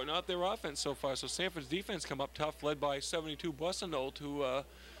defense scored, not their offense so far. So Sanford's defense come up tough, led by 72 Bossinolt,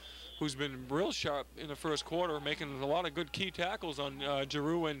 who's been real sharp in the first quarter, making a lot of good key tackles on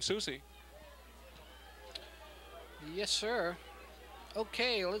Giroux and Susie. Yes, sir.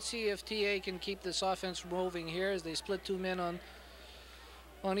 Okay, let's see if TA can keep this offense moving here as they split 2 men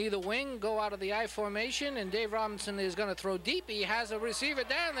on either wing, go out of the I formation, and Dave Robinson is going to throw deep. He has a receiver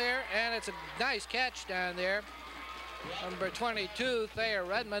down there, and it's a nice catch down there. Number 22, Thayer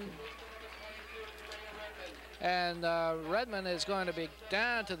Redmond. And Redmond is going to be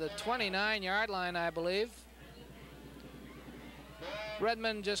down to the 29-yard line, I believe.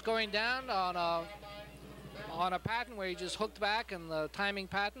 Redmond just going down on a pattern where he just hooked back, and the timing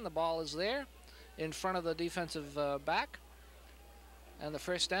pattern, the ball is there in front of the defensive back, and the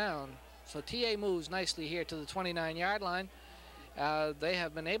first down. So TA moves nicely here to the 29-yard line. They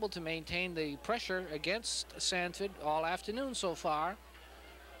have been able to maintain the pressure against Sanford all afternoon so far,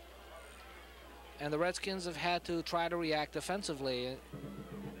 and the Redskins have had to try to react offensively.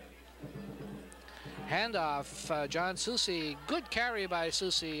 Handoff, John Susie, good carry by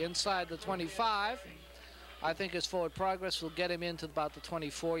Susie inside the 25. I think his forward progress will get him into about the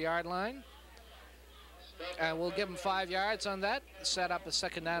 24-yard line. And we'll give him 5 yards on that, set up a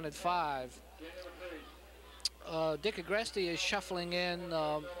second down at 5. Dick Agresti is shuffling in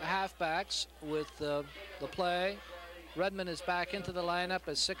halfbacks with the play. Redmond is back into the lineup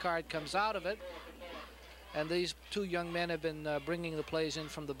as Sickard comes out of it. And these two young men have been bringing the plays in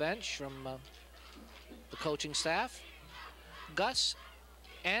from the bench, from the coaching staff. Gus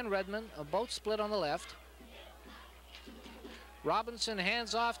and Redmond are both split on the left. Robinson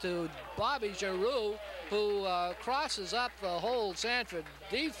hands off to Bobby Giroux, who crosses up the whole Sanford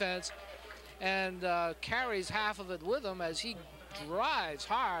defense and carries half of it with him as he drives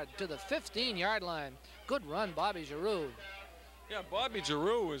hard to the 15-yard line. Good run, Bobby Giroux. Yeah, Bobby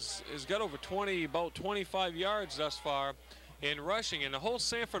Giroux has got over about 25 yards thus far in rushing, and the whole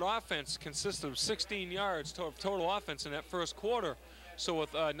Sanford offense consists of 16 yards of total offense in that first quarter. So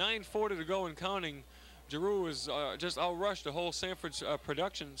with 9:40 to go and counting, Giroux has just outrushed the whole Sanford's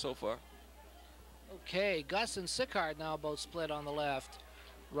production so far. Okay, Gus and Sickard now both split on the left.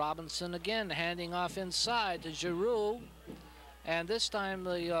 Robinson again handing off inside to Giroux. And this time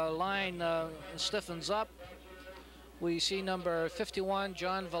the line stiffens up. We see number 51,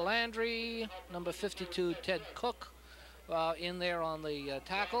 John Valandry, number 52, Ted Cook, in there on the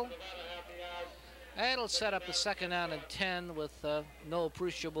tackle. It'll set up a second down and 10 with no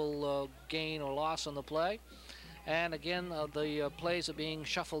appreciable gain or loss on the play. And again, the plays are being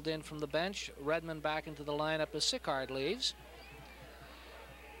shuffled in from the bench. Redmond back into the lineup as Sickard leaves.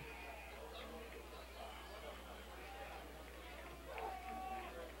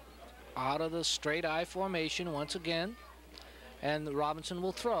 Out of the straight I formation once again. And Robinson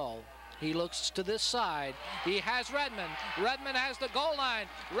will throw. He looks to this side. He has Redmond. Redmond has the goal line.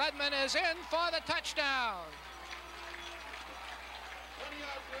 Redmond is in for the touchdown.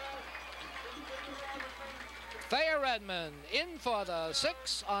 Thayer Redmond in for the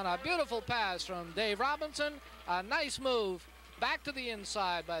 6 on a beautiful pass from Dave Robinson. A nice move back to the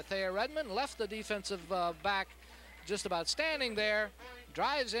inside by Thayer Redmond. Left the defensive back just about standing there.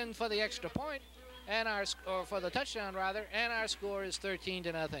 Drives in for the extra point, and or for the touchdown rather, and our score is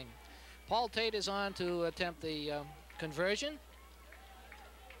 13-0. Paul Tate is on to attempt the conversion.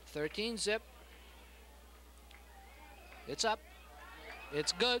 13-zip. It's up.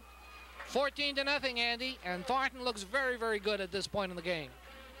 It's good. 14-0, Andy, and Thornton looks very, very good at this point in the game.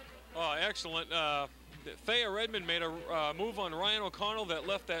 Oh, excellent. Thea Redmond made a move on Ryan O'Connell that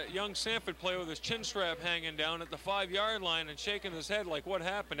left that young Sanford player with his chin strap hanging down at the 5-yard line and shaking his head like what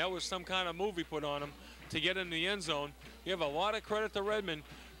happened. That was some kind of move he put on him to get in the end zone. You have a lot of credit to Redmond.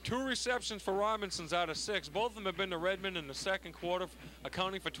 2 receptions for Robinson's out of 6. Both of them have been to Redmond in the second quarter,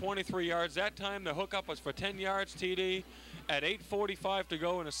 accounting for 23 yards. That time the hookup was for 10 yards TD at 8:45 to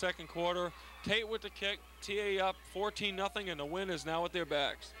go in the second quarter. Tate with the kick, TA up 14-0, and the win is now at their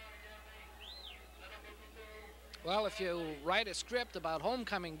backs. Well, if you write a script about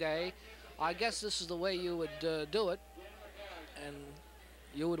homecoming day, I guess this is the way you would do it. And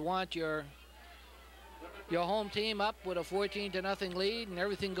you would want your home team up with a 14-0 lead and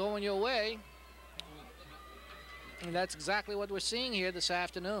everything going your way. And that's exactly what we're seeing here this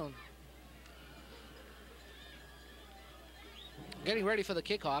afternoon. Getting ready for the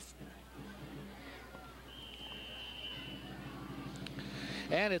kickoff.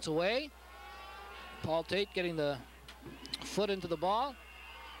 And it's away. Paul Tate getting the foot into the ball.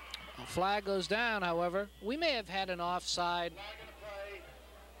 A flag goes down, however. We may have had an offside.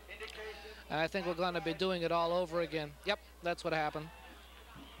 I think we're going to be doing it all over again. Yep, that's what happened.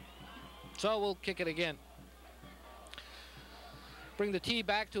 So we'll kick it again. Bring the tee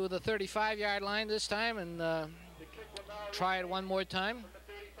back to the 35-yard line this time and try it one more time.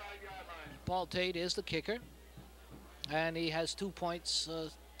 Paul Tate is the kicker. And he has 2 points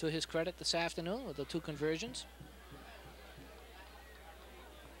to his credit this afternoon with the 2 conversions.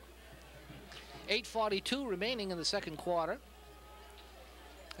 8:42 remaining in the second quarter.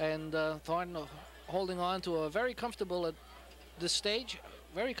 And Thornton holding on to a very comfortable, at this stage,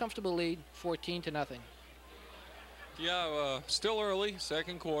 very comfortable lead, 14-0. Yeah, still early,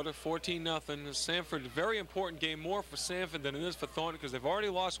 second quarter, 14-0. Sanford, very important game, more for Sanford than it is for Thornton, because they've already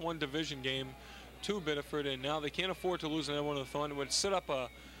lost 1 division game to Biddeford, and now they can't afford to lose another one to Thornton. It would set up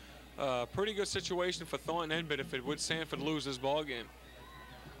a pretty good situation for Thornton and Biddeford would Sanford lose this ball game.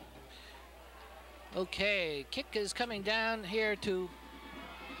 Okay, kick is coming down here to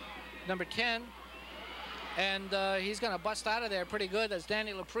number 10, and he's going to bust out of there pretty good. That's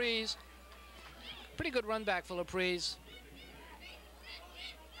Danny Laprise. Pretty good run back for Laprise.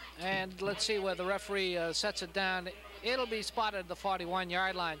 And let's see where the referee sets it down. It'll be spotted at the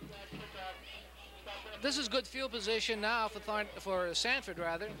 41-yard line. This is good field position now for Sanford,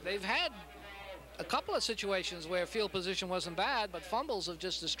 rather. They've had a couple of situations where field position wasn't bad, but fumbles have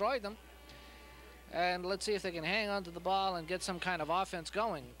just destroyed them. And let's see if they can hang on to the ball and get some kind of offense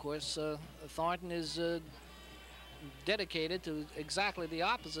going. Of course, Thornton is dedicated to exactly the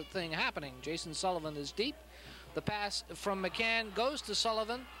opposite thing happening. Jason Sullivan is deep. The pass from McCann goes to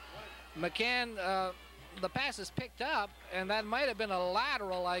Sullivan. McCann, the pass is picked up, and that might have been a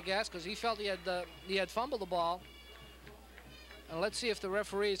lateral, I guess, because he felt he had fumbled the ball. And let's see if the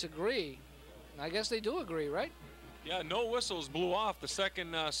referees agree. I guess they do agree, right? Yeah, no whistles blew off. The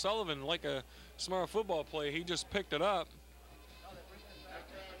second Sullivan, like a smart football play, he just picked it up.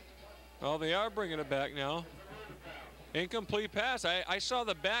 Well, they are bringing it back now. Incomplete pass. I saw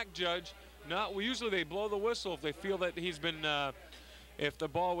the back judge. Usually they blow the whistle if they feel that he's been, if the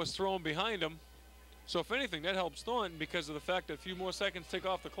ball was thrown behind him. So if anything, that helps Thornton because of the fact that a few more seconds tick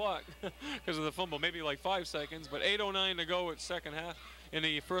off the clock because of the fumble, maybe like 5 seconds. But 8:09 to go at second half in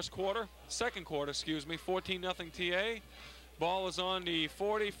the second quarter, excuse me, 14-0 TA. Ball is on the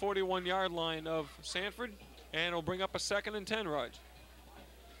 41-yard line of Sanford, and it'll bring up a 2nd and 10, Raj.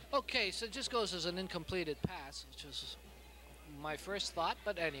 Okay, so it just goes as an incompleted pass, which is my first thought,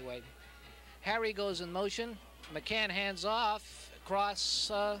 but anyway. Harry goes in motion. McCann hands off,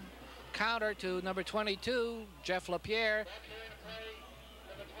 cross counter to number 22, Jeff LaPierre.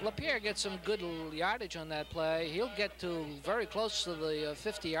 LaPierre gets some good yardage on that play. He'll get to very close to the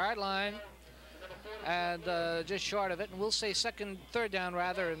 50-yard line and just short of it. And we'll say third down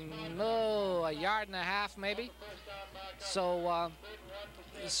rather, and a yard and a half maybe. So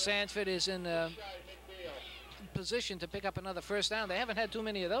Sanford is in position to pick up another first down. They haven't had too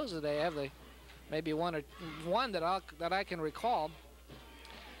many of those today, have they? Maybe one that I can recall.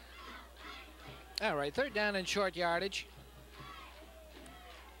 All right, third down and short yardage.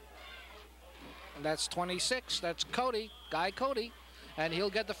 And that's 26. That's Guy Cote. And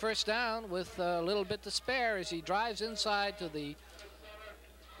he'll get the first down with a little bit to spare as he drives inside to the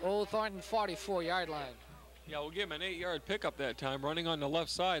Old Thornton 44-yard line. Yeah, we'll give him an 8-yard pickup that time, running on the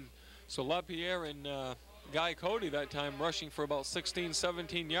left side. So LaPierre and Guy Cote that time rushing for about 16,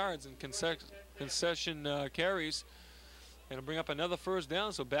 17 yards in concession carries. And it'll bring up another first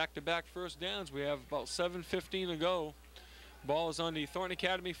down, so back-to-back first downs. We have about 7:15 to go. Ball is on the Thornton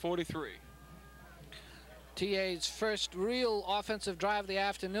Academy 43. TA's first real offensive drive of the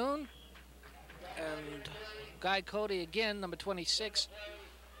afternoon. And Guy Cote again, number 26.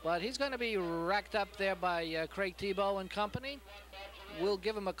 But he's going to be racked up there by Craig Tebow and company. We'll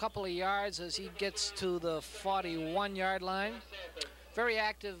give him a couple of yards as he gets to the 41-yard line. Very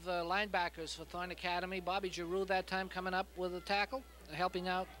active linebackers for Thornton Academy. Bobby Giroux that time coming up with a tackle, helping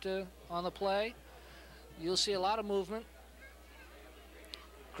out on the play. You'll see a lot of movement.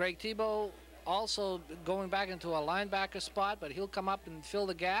 Craig Tebow also going back into a linebacker spot, but he'll come up and fill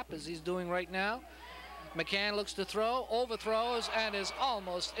the gap as he's doing right now. McCann looks to throw, overthrows, and is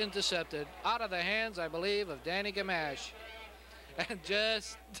almost intercepted. Out of the hands, I believe, of Danny Gamache. And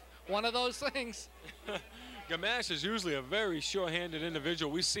just one of those things. Gamache is usually a very sure-handed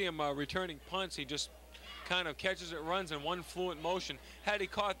individual. We see him returning punts. He just kind of catches it, runs in one fluent motion. Had he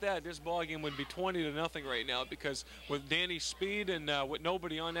caught that, this ball game would be 20-0 right now, because with Danny's speed and with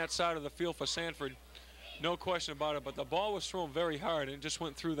nobody on that side of the field for Sanford, no question about it. But the ball was thrown very hard and just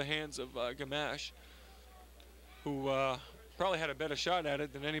went through the hands of Gamache, who probably had a better shot at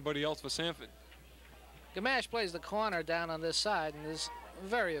it than anybody else for Sanford. Gamache plays the corner down on this side and is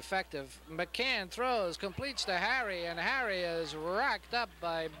very effective. McCann throws, completes to Harry, and Harry is racked up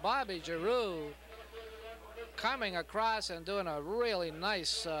by Bobby Giroux, coming across and doing a really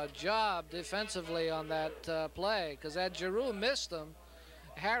nice job defensively on that play, because that Giroux missed him.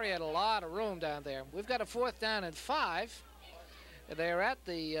 Harry had a lot of room down there. We've got a 4th down and 5. They're at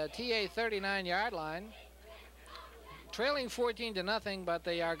the TA 39-yard line, trailing 14-0, but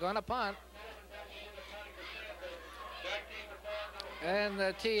they are going to punt. And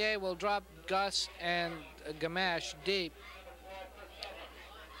the TA will drop Gus and Gamache deep.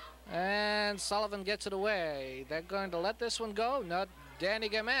 And Sullivan gets it away. They're going to let this one go. Not Danny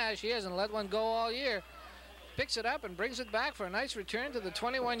Gamache. He hasn't let one go all year. Picks it up and brings it back for a nice return to the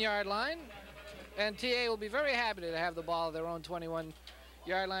 21-yard line. And TA will be very happy to have the ball at their own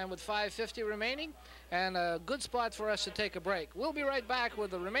 21-yard line with 5:50 remaining. And a good spot for us to take a break. We'll be right back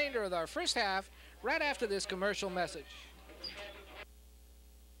with the remainder of our first half right after this commercial message.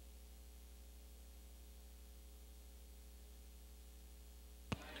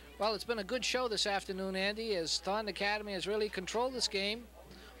 Well, it's been a good show this afternoon, Andy, as Thornton Academy has really controlled this game,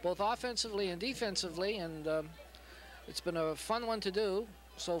 both offensively and defensively, and it's been a fun one to do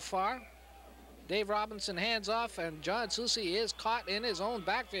so far. Dave Robinson hands off, and John Susi is caught in his own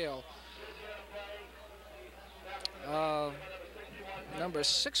backfield. Number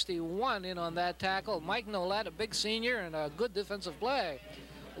 61 in on that tackle. Mike Nolet, a big senior, and a good defensive play.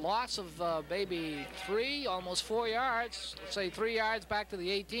 Loss of maybe 3, almost 4 yards, say 3 yards back to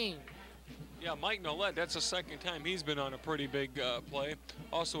the 18. Yeah, Mike Nolet, that's the second time he's been on a pretty big play.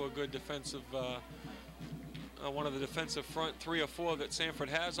 Also a good defensive, one of the defensive front 3 or 4 that Sanford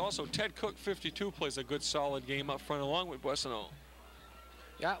has. Also, Ted Cook, 52, plays a good solid game up front along with Boissonneau.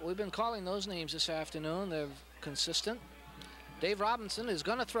 Yeah, we've been calling those names this afternoon. They're consistent. Dave Robinson is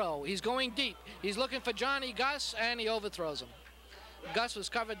going to throw. He's going deep. He's looking for Johnny Gus, and he overthrows him. Gus was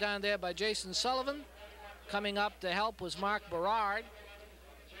covered down there by Jason Sullivan. Coming up to help was Mark Berard.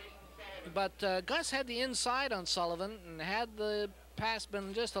 But Gus had the inside on Sullivan, and had the pass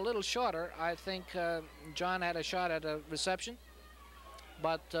been just a little shorter, I think John had a shot at a reception.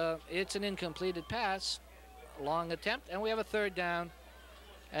 But it's an incompleted pass, long attempt, and we have a 3rd down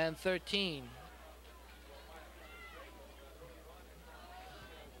and 13.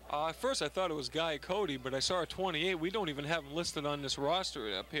 At first I thought it was Guy Cote, but I saw a 28. We don't even have him listed on this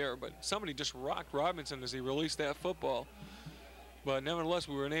roster up here, but somebody just rocked Robinson as he released that football. But nevertheless,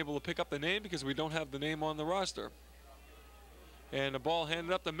 we were unable to pick up the name because we don't have the name on the roster. And the ball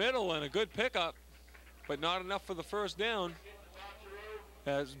handed up the middle, and a good pickup, but not enough for the 1st down.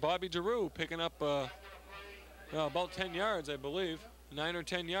 As Bobby Giroux picking up about 10 yards, I believe. 9 or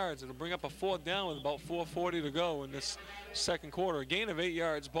 10 yards. It'll bring up a 4th down with about 4:40 to go in this second quarter. A gain of 8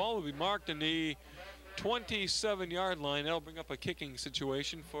 yards. Ball will be marked in the 27-yard line. That'll bring up a kicking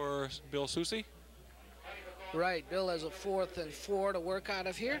situation for Bill Susi. Right, Bill has a 4th and 4 to work out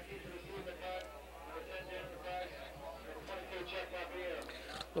of here.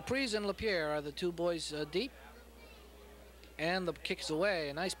 Laprise and Lapierre are the 2 boys deep. And the kick's away.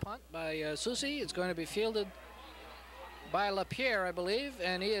 A nice punt by Susi. It's going to be fielded by Lapierre, I believe,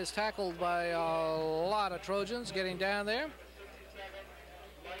 and he is tackled by a lot of Trojans getting down there.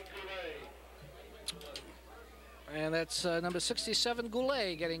 And that's number 67,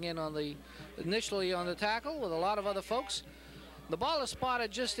 Goulet, getting in on the initially on the tackle with a lot of other folks. The ball is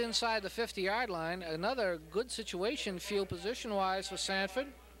spotted just inside the 50-yard line. Another good situation field position-wise for Sanford.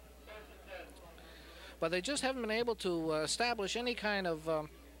 But they just haven't been able to establish any kind of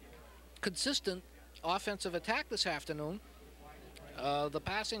consistent offensive attack this afternoon. The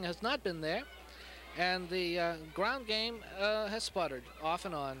passing has not been there. And the ground game has sputtered off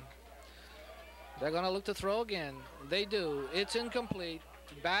and on. They're going to look to throw again. They do. It's incomplete.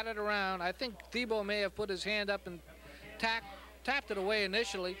 Batted around. I think Thibault may have put his hand up and tapped it away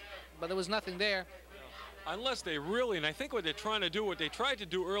initially, but there was nothing there. Unless they really, and I think what they're trying to do, what they tried to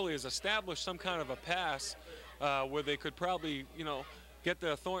do early is establish some kind of a pass where they could probably, you know, get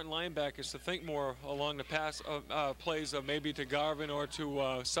the Thornton linebackers to think more along the pass plays of maybe to Garvin or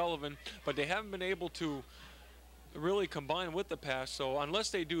to Sullivan, but they haven't been able to really combine with the pass. So unless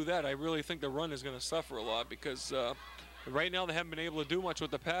they do that, I really think the run is going to suffer a lot, because right now they haven't been able to do much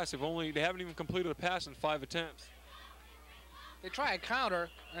with the pass. They haven't even completed a pass in 5 attempts. They try a counter,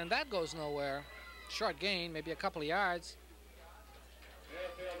 and that goes nowhere. Short gain, maybe a couple of yards.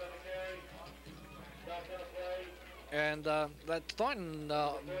 And that Thornton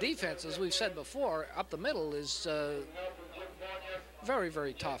defense, as we've said before, up the middle is very,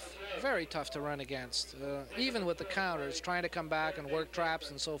 very tough. Very tough to run against. Even with the counters, trying to come back and work traps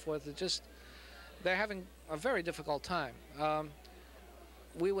and so forth, they're having a very difficult time.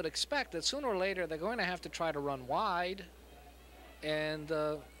 We would expect that sooner or later they're going to have to try to run wide and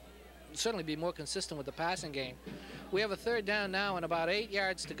certainly be more consistent with the passing game. We have a third down now and about 8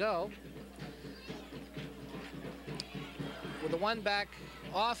 yards to go. With a one-back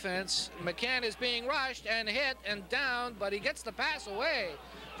offense, McCann is being rushed and hit and down, but he gets the pass away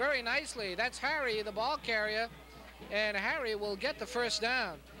very nicely. That's Harry, the ball carrier, and Harry will get the first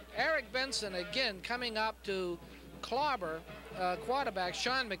down. Eric Benson again coming up to clobber quarterback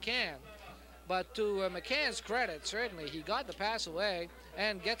Sean McCann. But to McCann's credit, certainly, he got the pass away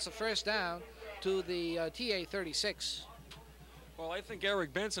and gets the first down to the TA 36. Well, I think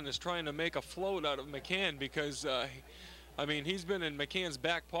Eric Benson is trying to make a float out of McCann, because I mean, he's been in McCann's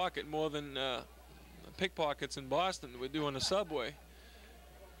back pocket more than pickpockets in Boston would do on the subway.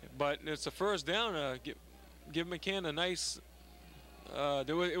 But it's a first down. Give McCann a nice.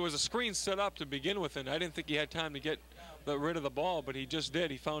 It was a screen set up to begin with, and I didn't think he had time to get rid of the ball, but he just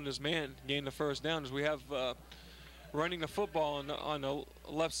did. He found his man, gained the first down. As we have running the football on the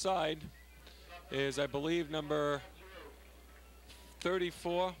left side is, I believe, number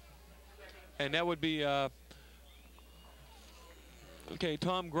 34, and that would be. Okay,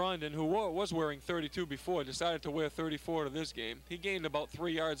 Tom Grondin, who was wearing 32 before, decided to wear 34 to this game. He gained about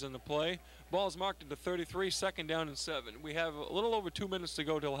 3 yards in the play. Ball's marked at the 33, second down and 7. We have a little over 2 minutes to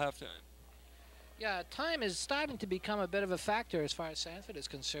go till halftime. Yeah, time is starting to become a bit of a factor as far as Sanford is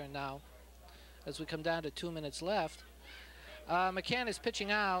concerned now, as we come down to 2 minutes left. McCann is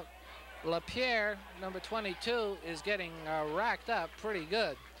pitching out. LaPierre, number 22, is getting racked up pretty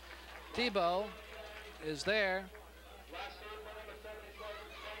good. Thibault is there.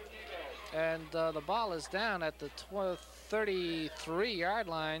 And the ball is down at the 33-yard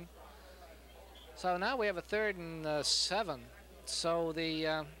line. So now we have a 3rd and 7. So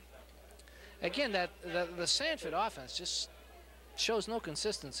the again, the Sanford offense just shows no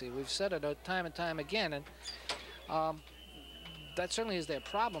consistency. We've said it time and time again, and that certainly is their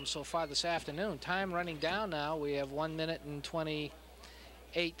problem so far this afternoon. Time running down now. We have 1 minute and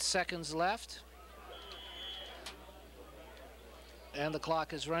 28 seconds left, and the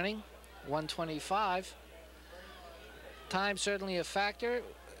clock is running. 1:25. Time certainly a factor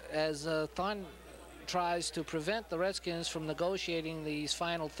as Thornton tries to prevent the Redskins from negotiating these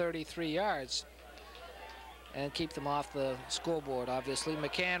final 33 yards and keep them off the scoreboard, obviously.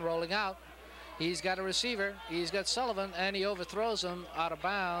 McCann rolling out. He's got a receiver. He's got Sullivan, and he overthrows him out of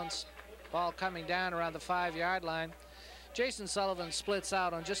bounds. Ball coming down around the 5-yard line. Jason Sullivan splits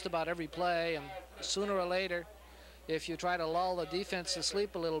out on just about every play, and sooner or later, if you try to lull the defense to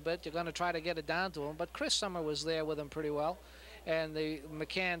sleep a little bit, you're going to try to get it down to him. But Chris Summer was there with him pretty well, and the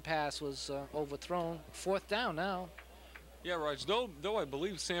McCann pass was overthrown. 4th down now. Yeah, Raj, though I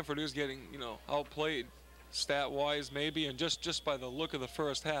believe Sanford is getting, you know, outplayed stat-wise maybe, and just by the look of the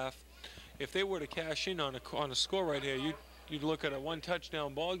first half, if they were to cash in on a score right here, you'd look at a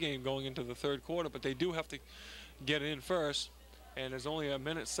 1-touchdown ball game going into the 3rd quarter, but they do have to get it in first, and there's only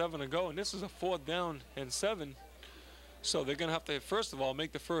 1:07 to go, and this is a 4th down and 7. So they're going to have to, first of all,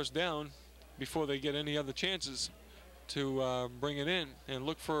 make the first down before they get any other chances to bring it in, and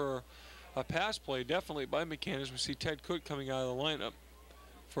look for a pass play definitely by McCann, as we see Ted Cook coming out of the lineup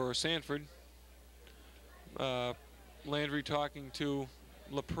for Sanford. Landry talking to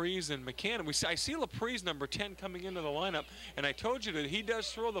Laprise and McCann. I see Laprise, number 10, coming into the lineup, and I told you that he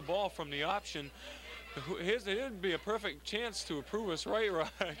does throw the ball from the option. It'd be a perfect chance to prove us right, Raj.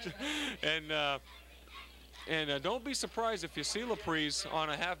 And don't be surprised if you see Laprise on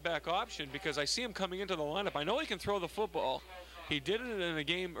a halfback option, because I see him coming into the lineup. I know he can throw the football, He did it in a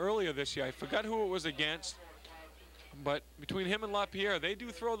game earlier this year. I forgot who it was against. But between him and LaPierre, they do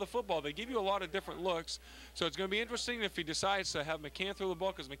throw the football. They give you a lot of different looks. So it's going to be interesting if he decides to have McCann throw the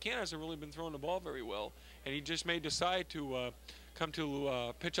ball, because McCann hasn't really been throwing the ball very well. And he just may decide to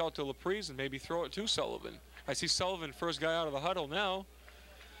pitch out to Laprise and maybe throw it to Sullivan. I see Sullivan, first guy out of the huddle now.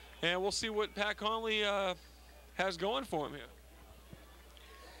 And we'll see what Pat Conley has going for him here.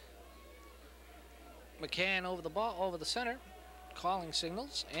 McCann over the ball, over the center, calling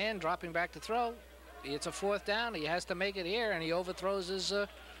signals and dropping back to throw. It's a 4th down. He has to make it here, and he overthrows his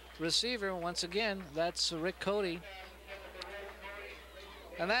receiver once again. That's Rick Cote.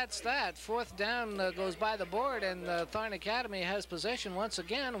 And that's that. 4th down goes by the board, and Thornton Academy has possession once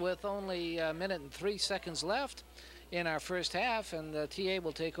again with only a minute and 3 seconds left in our first half, and TA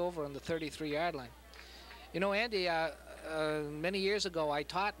will take over on the 33-yard line. You know, Andy, many years ago I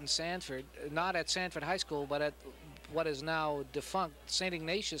taught in Sanford, not at Sanford High School, but at what is now defunct St.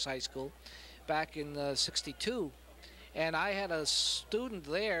 Ignatius High School, back in '62, and I had a student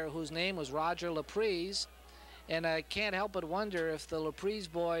there whose name was Roger Laprise, and I can't help but wonder if the Laprise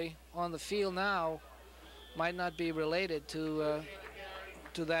boy on the field now might not be related to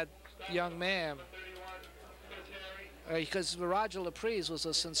that young man, because Roger Laprise was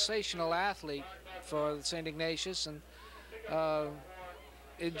a sensational athlete for St. Ignatius, and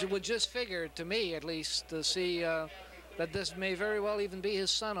it would just figure, to me at least, to see that this may very well even be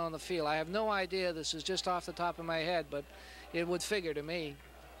his son on the field. I have no idea. This is just off the top of my head, but it would figure to me.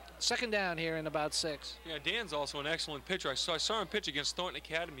 2nd down here in about 6. Yeah, Dan's also an excellent pitcher. I saw him pitch against Thornton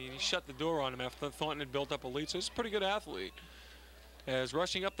Academy, and he shut the door on him after Thornton had built up a lead. So he's a pretty good athlete. As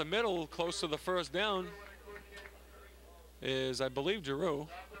rushing up the middle, close to the 1st down, is, I believe, Giroux.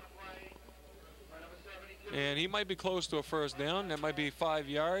 And he might be close to a 1st down. That might be 5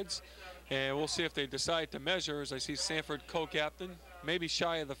 yards. And we'll see if they decide to measure, as I see Sanford co-captain, maybe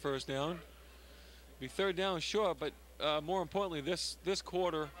shy of the 1st down. Be 3rd down short, but more importantly, this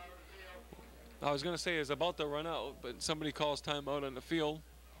quarter, I was going to say, is about to run out, but somebody calls timeout on the field.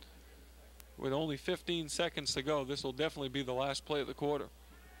 With only 15 seconds to go, this will definitely be the last play of the quarter.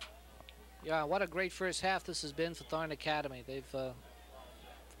 Yeah, what a great first half this has been for Thornton Academy. They've,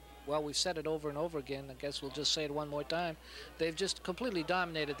 well, we've said it over and over again. I guess we'll just say it one more time. They've just completely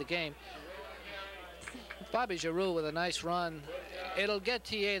dominated the game. Bobby Giroux with a nice run. It'll get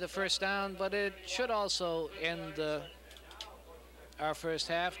TA the 1st down, but it should also end our first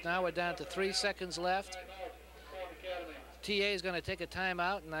half. Now we're down to 3 seconds left. TA is going to take a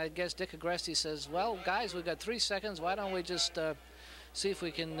timeout, and I guess Dick Agresti says, well, guys, we've got 3 seconds. Why don't we just see if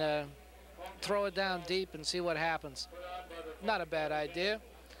we can throw it down deep and see what happens. Not a bad idea.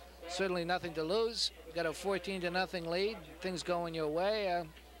 Certainly nothing to lose. Got a 14-0 lead. Things going your way.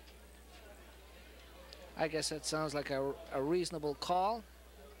 I guess that sounds like a reasonable call.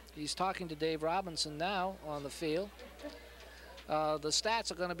 He's talking to Dave Robinson now on the field. The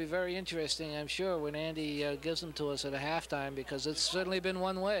stats are going to be very interesting, I'm sure, when Andy gives them to us at a halftime, because it's certainly been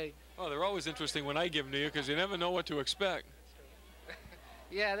one way. Oh, they're always interesting when I give them to you, because you never know what to expect.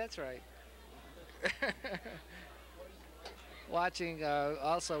 Yeah, that's right. Watching,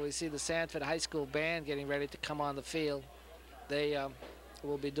 also, we see the Sanford High School band getting ready to come on the field. They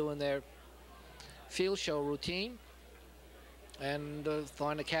will be doing their field show routine, and the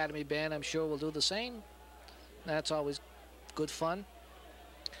Thornton Academy band, I'm sure, will do the same. That's always good fun.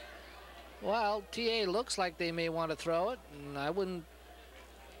 Well, TA looks like they may want to throw it, and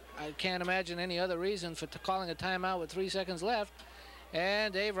I can't imagine any other reason for calling a timeout with 3 seconds left.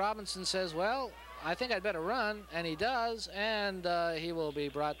 And Dave Robinson says, well, I think I'd better run, and he does, and he will be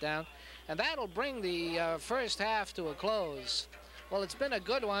brought down. And that'll bring the first half to a close. Well, it's been a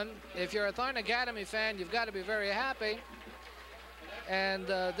good one. If you're a Thornton Academy fan, you've got to be very happy. And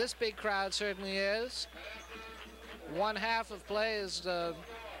this big crowd certainly is. One half of play is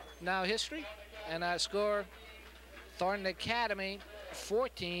now history. And our score, Thornton Academy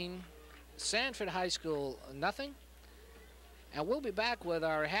 14, Sanford High School nothing. And we'll be back with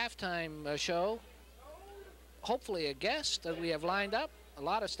our halftime show. Hopefully a guest that we have lined up, a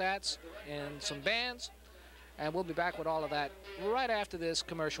lot of stats and some bands. And we'll be back with all of that right after this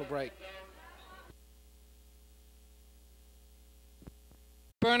commercial break.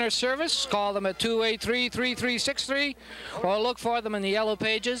 Burner service, call them at 283-3363 or look for them in the yellow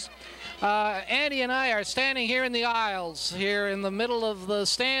pages. Andy and I are standing here in the aisles, here in the middle of the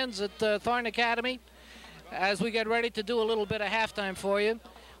stands at Thornton Academy, as we get ready to do a little bit of halftime for you.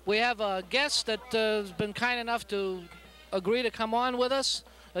 We have a guest that has been kind enough to agree to come on with us,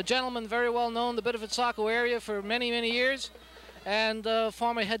 a gentleman very well known in the Biddeford Saco area for many, many years, and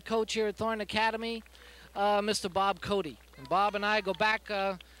former head coach here at Thornton Academy, Mr. Bob Cote. Bob and I go back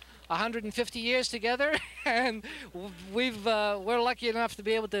 150 years together, and we're lucky enough to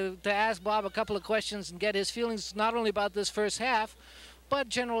be able to ask Bob a couple of questions and get his feelings not only about this first half, but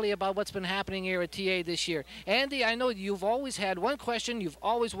generally about what's been happening here at TA this year. Andy, I know you've always had one question you've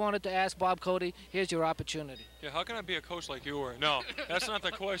always wanted to ask Bob Cote. Here's your opportunity. Yeah, how can I be a coach like you were? No, that's not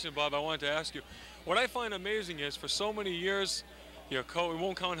the question, Bob. I wanted to ask you. What I find amazing is for so many years, your coach, we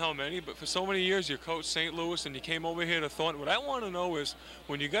won't count how many, but for so many years you coached St. Louis and you came over here to Thornton. What I want to know is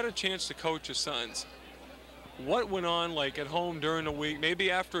when you got a chance to coach your sons, what went on like at home during the week,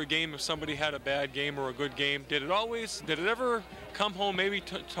 maybe after a game if somebody had a bad game or a good game? Did it ever come home, maybe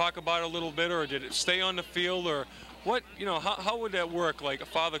talk about it a little bit, or did it stay on the field, or what, how would that work, like a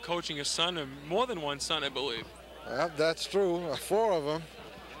father coaching his son, and more than one son, I believe? Yeah, that's true, 4 of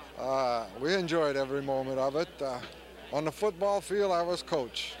them. We enjoyed every moment of it. On the football field, I was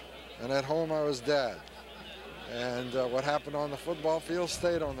coach, and at home, I was dad. And what happened on the football field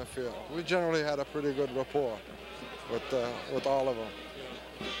stayed on the field. We generally had a pretty good rapport with all of them,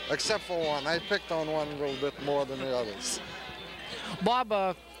 except for one. I picked on one a little bit more than the others.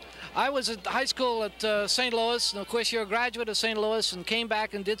 Bob, I was at high school at St. Louis, and of course you're a graduate of St. Louis, and came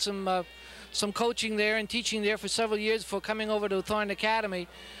back and did some coaching there and teaching there for several years before coming over to Thornton Academy.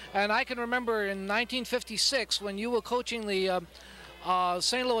 And I can remember in 1956 when you were coaching the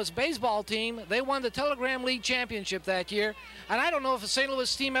St. Louis baseball team. They won the Telegram League championship that year, and I don't know if the St.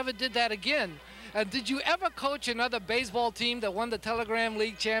 Louis team ever did that again. Did you ever coach another baseball team that won the Telegram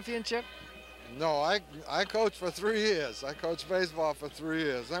League championship? No, I coached for 3 years. I coached baseball for 3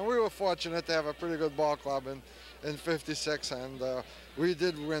 years, and we were fortunate to have a pretty good ball club in '56, and we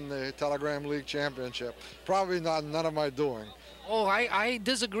did win the Telegram League championship. Probably none of my doing. Oh, I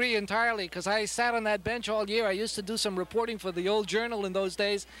disagree entirely, because I sat on that bench all year. I used to do some reporting for the old Journal in those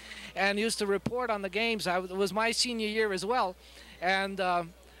days and used to report on the games. It was my senior year as well. And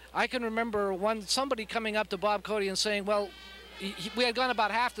I can remember somebody coming up to Bob Cote and saying, well, we had gone about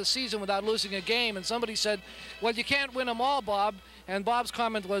half the season without losing a game, and somebody said, well, you can't win them all, Bob. And Bob's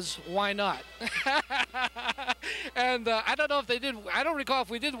comment was, why not? And I don't know if they did. I don't recall if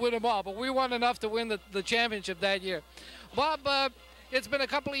we did win them all, but we won enough to win the championship that year. Bob, it's been a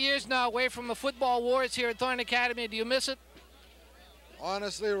couple of years now away from the football wars here at Thornton Academy. Do you miss it?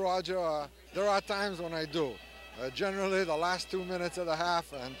 Honestly, Roger, there are times when I do. Generally, the last 2 minutes of the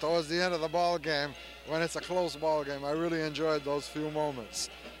half and towards the end of the ball game, when it's a close ball game, I really enjoyed those few moments.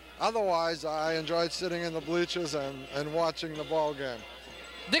 Otherwise, I enjoyed sitting in the bleachers and watching the ball game.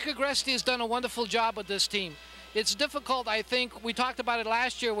 Dick Agresti has done a wonderful job with this team. It's difficult, I think, we talked about it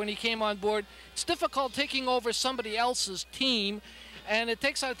last year when he came on board. It's difficult taking over somebody else's team, and it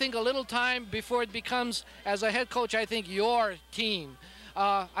takes, I think, a little time before it becomes, as a head coach, I think, your team.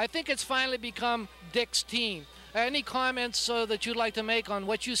 I think it's finally become Dick's team. Any comments that you'd like to make on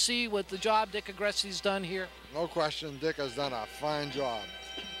what you see with the job Dick Agresti's done here? No question, Dick has done a fine job.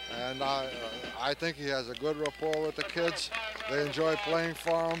 And I think he has a good rapport with the kids. They enjoy playing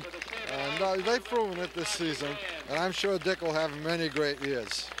for him. And they've proven it this season. And I'm sure Dick will have many great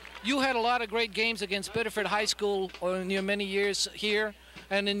years. You had a lot of great games against Biddeford High School in your many years here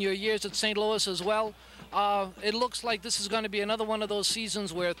and in your years at St. Louis as well. It looks like this is going to be another one of those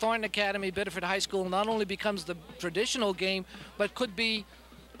seasons where Thornton Academy, Biddeford High School not only becomes the traditional game, but could be,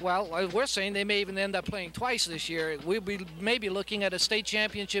 well, we're saying they may even end up playing twice this year. We'll be maybe looking at a state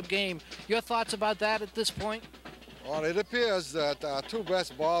championship game. Your thoughts about that at this point? Well, it appears that our two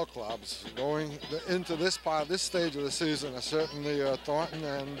best ball clubs going into this stage of the season are certainly Thornton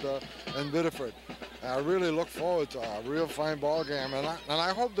and Biddeford. I really look forward to a real fine ball game, and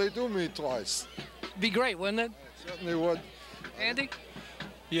I hope they do meet twice. Be great, wouldn't it? It certainly would. Andy?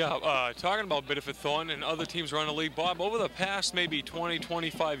 Yeah, talking about Biddeford, Thornton, and other teams around the league, Bob, over the past maybe 20,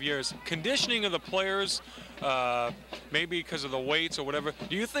 25 years, conditioning of the players, maybe because of the weights or whatever,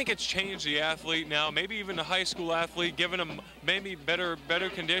 do you think it's changed the athlete now, maybe even the high school athlete, giving them maybe better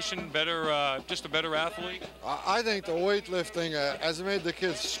condition, just a better athlete? I think the weightlifting has made the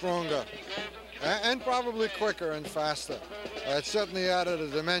kids stronger and probably quicker and faster. It certainly added a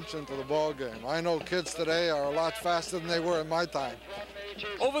dimension to the ball game. I know kids today are a lot faster than they were in my time.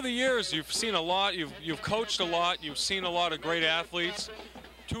 Over the years, you've seen a lot, you've coached a lot, you've seen a lot of great athletes.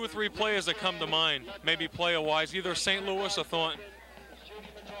 2 or 3 players that come to mind, maybe player-wise, either St. Louis or Thornton?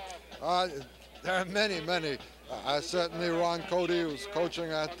 There are many. Certainly Ron Cote, who's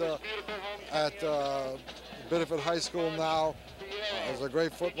coaching at Biddeford High School now, is a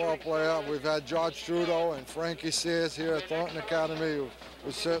great football player. We've had George Trudeau and Frankie Sears here at Thornton Academy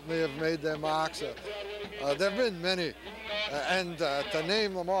who certainly have made their marks. There have been many and to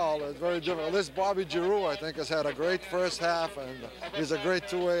name them all is very difficult. This Bobby Giroux, I think, has had a great first half, and he's a great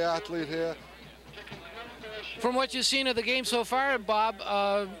two-way athlete here. From what you've seen of the game so far,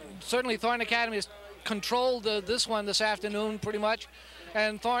 Bob, certainly Thornton Academy has controlled this one this afternoon pretty much,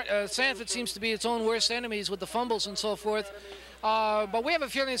 and Sanford seems to be its own worst enemies with the fumbles and so forth. But we have a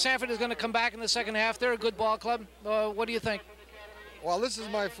feeling Sanford is going to come back in the second half. They're a good ball club. What do you think? Well, this is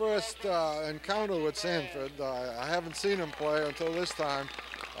my first encounter with Sanford. I haven't seen him play until this time.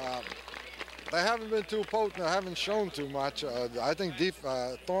 They haven't been too potent. They haven't shown too much. I think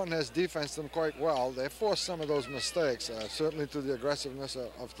Thornton has defensed them quite well. They forced some of those mistakes, certainly to the aggressiveness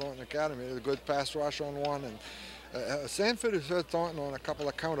of Thornton Academy. A good pass rush on one. And Sanford has hurt Thornton on a couple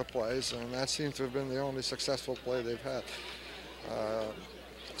of counter plays, and that seems to have been the only successful play they've had.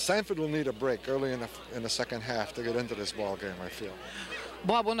 Sanford will need a break early in the second half to get into this ball game, I feel.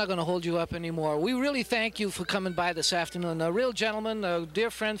 Bob, we're not going to hold you up anymore. We really thank you for coming by this afternoon. A real gentleman, a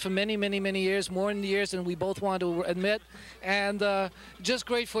dear friend for many, many, many years, more years than we both want to admit. And just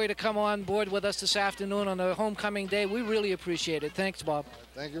great for you to come on board with us this afternoon on a homecoming day. We really appreciate it. Thanks, Bob.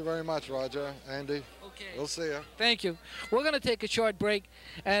 Thank you very much, Roger. Andy. Okay. We'll see you. Thank you. We're going to take a short break,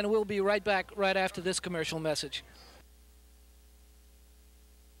 and we'll be right back right after this commercial message.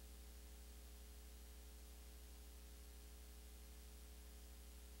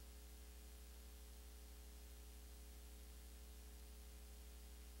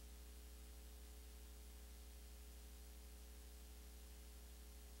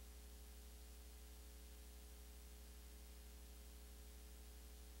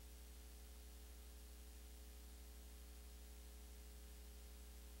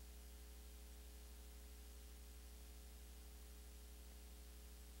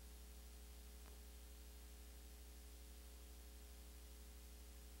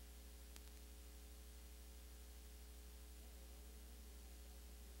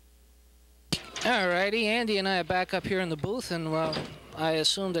 All righty, Andy and I are back up here in the booth, and I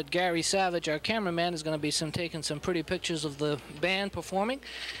assume that Gary Savage, our cameraman, is going to be taking some pretty pictures of the band performing.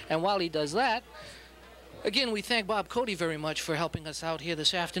 And while he does that, again, we thank Bob Cote very much for helping us out here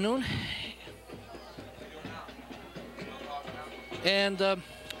this afternoon. And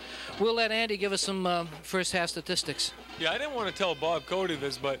we'll let Andy give us some first half statistics. Yeah, I didn't want to tell Bob Cote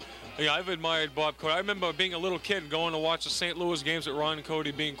this, but yeah, I've admired Bob Cote. I remember being a little kid and going to watch the St. Louis games with Ron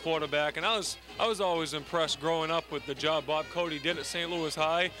Cote being quarterback, and I was always impressed growing up with the job Bob Cote did at St. Louis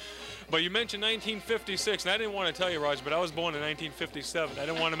High. But you mentioned 1956, and I didn't want to tell you, Raj, but I was born in 1957. I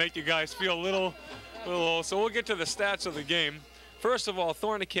didn't want to make you guys feel a little old. So we'll get to the stats of the game. First of all,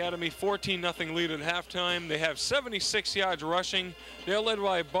 Thornton Academy, 14-0 lead at halftime. They have 76 yards rushing. They're led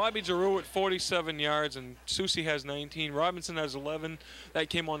by Bobby Giroux at 47 yards, and Susie has 19. Robinson has 11.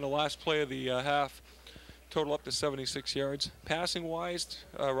 That came on the last play of the half. Total up to 76 yards. Passing-wise,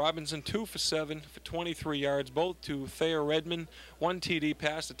 Robinson 2 for 7 for 23 yards, both to Thayer Redmond. 1 TD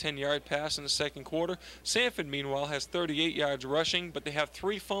pass, a 10-yard pass in the second quarter. Sanford, meanwhile, has 38 yards rushing, but they have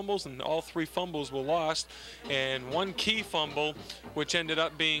 3 fumbles, and all 3 fumbles were lost. And 1 key fumble, which ended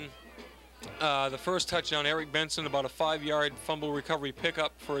up being the first touchdown, Eric Benson, about a 5-yard fumble recovery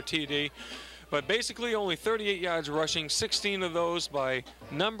pickup for a TD. But basically only 38 yards rushing, 16 of those by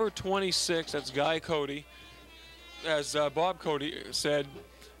number 26, that's Guy Cote. As Bob Cote said,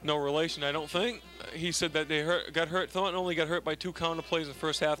 no relation, I don't think. He said that they got hurt. Thornton only got hurt by 2 counter plays in the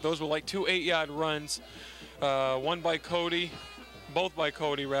first half. Those were like 2 8-yard runs, one by Cote, both by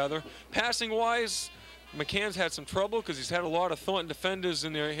Cote rather. Passing-wise, McCann's had some trouble because he's had a lot of Thornton defenders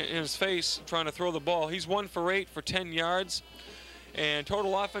in his face trying to throw the ball. He's 1 for 8 for 10 yards. And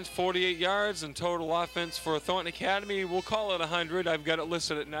total offense, 48 yards, and total offense for Thornton Academy, we'll call it 100. I've got it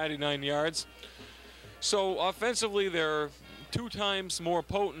listed at 99 yards. So offensively, they're 2 times more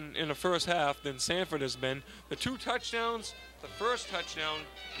potent in the first half than Sanford has been. The 2 touchdowns, the first touchdown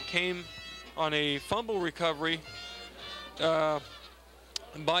came on a fumble recovery by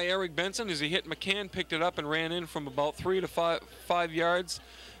Eric Benson as he hit McCann, picked it up, and ran in from about 3 to 5 yards.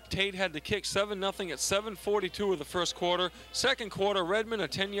 Tate had the kick 7-0 at 7:42 of the first quarter. Second quarter, Redmond, a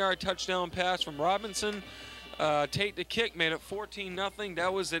 10-yard touchdown pass from Robinson. Tate the kick made it 14-0.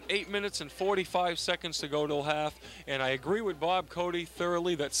 That was at 8 minutes and 45 seconds to go till half. And I agree with Bob Cote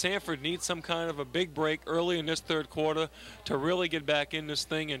thoroughly that Sanford needs some kind of a big break early in this third quarter to really get back in this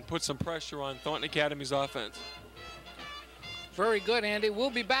thing and put some pressure on Thornton Academy's offense. Very good, Andy. We'll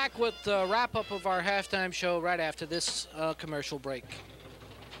be back with the wrap-up of our halftime show right after this commercial break.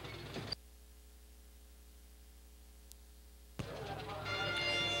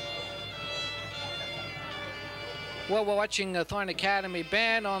 Well, we're watching Thornton Academy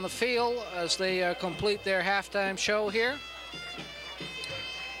band on the field as they complete their halftime show here.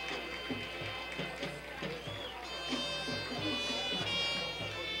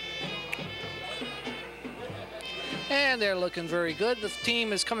 And they're looking very good. The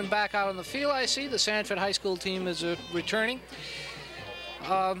team is coming back out on the field, I see. The Sanford High School team is returning.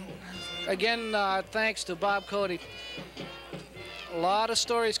 Again, thanks to Bob Cote. A lot of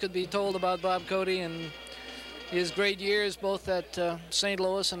stories could be told about Bob Cote and his great years both at St.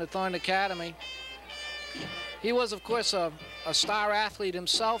 Louis and at Thornton Academy. He was, of course, a star athlete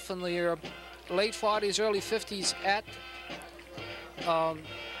himself in the late 40s, early 50s at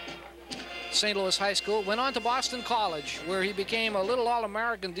St. Louis High School. Went on to Boston College, where he became a little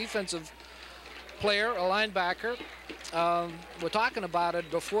All-American defensive player, a linebacker. We're talking about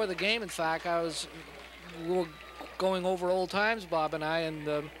it before the game, in fact. We were going over old times, Bob and I,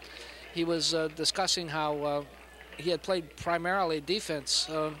 and he was discussing how he had played primarily defense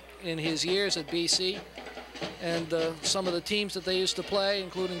in his years at BC, and some of the teams that they used to play,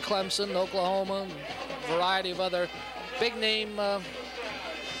 including Clemson, Oklahoma, and a variety of other big-name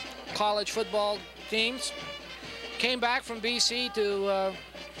college football teams. Came back from BC to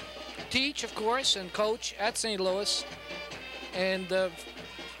teach, of course, and coach at St. Louis. And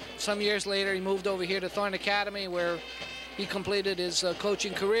some years later, he moved over here to Thornton Academy, where he completed his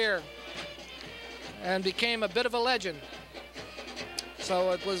coaching career and became a bit of a legend.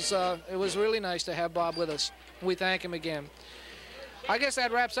 So it was really nice to have Bob with us. We thank him again. I guess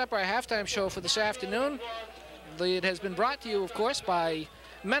that wraps up our halftime show for this afternoon. It has been brought to you, of course, by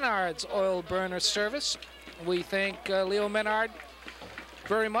Menard's Oil Burner Service. We thank Leo Menard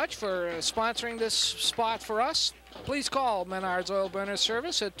very much for sponsoring this spot for us. Please call Menard's Oil Burner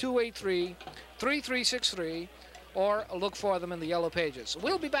Service at 283-3363 or look for them in the yellow pages.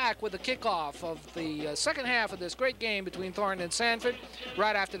 We'll be back with the kickoff of the second half of this great game between Thornton and Sanford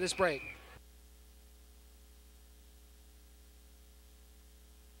right after this break.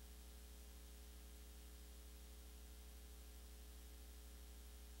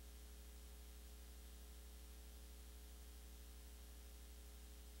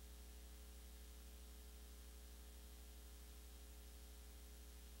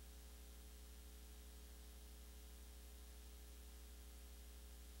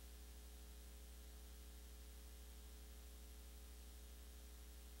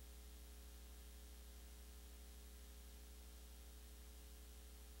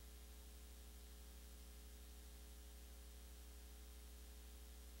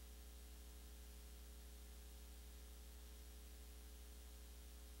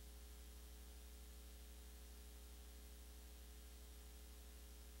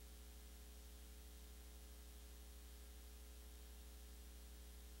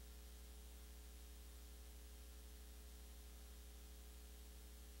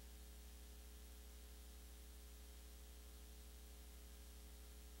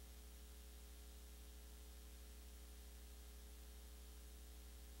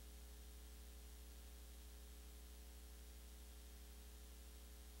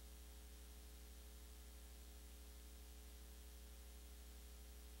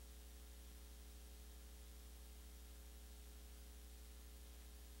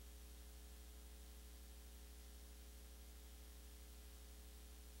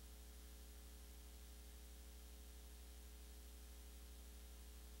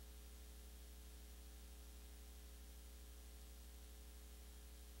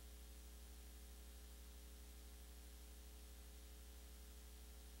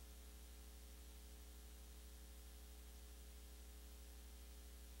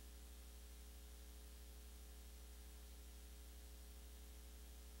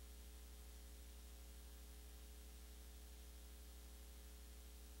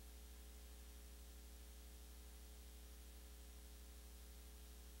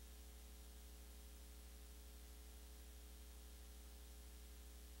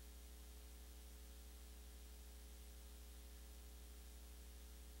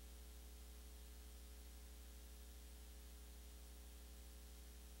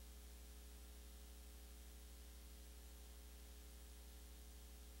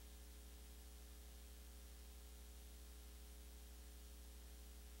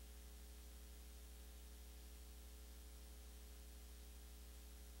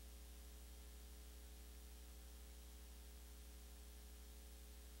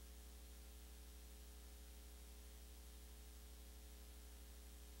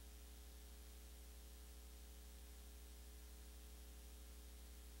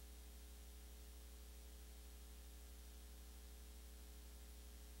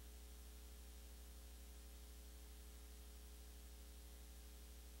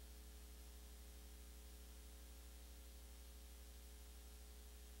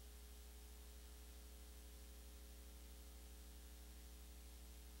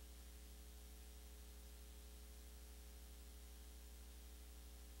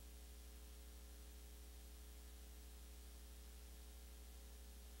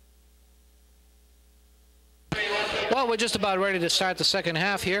 Well, we're just about ready to start the second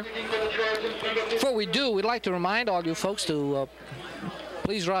half here. Before we do, we'd like to remind all you folks to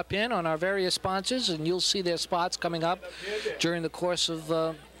please drop in on our various sponsors, and you'll see their spots coming up during the course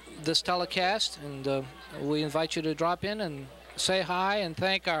of this telecast. And we invite you to drop in and say hi and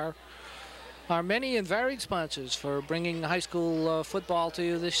thank our many and varied sponsors for bringing high school football to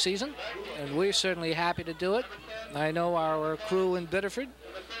you this season. And we're certainly happy to do it. I know our crew in Biddeford,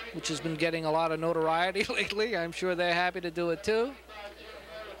 which has been getting a lot of notoriety lately, I'm sure they're happy to do it too.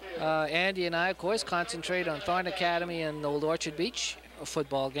 Andy and I, of course, concentrate on Thornton Academy and Old Orchard Beach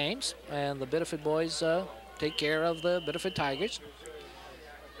football games, and the Biddeford boys take care of the Biddeford Tigers.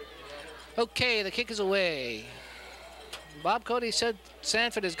 Okay, the kick is away. Bob Cote said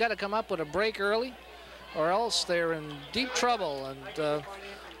Sanford has got to come up with a break early, or else they're in deep trouble, and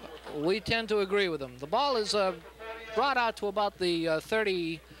we tend to agree with them. The ball is brought out to about the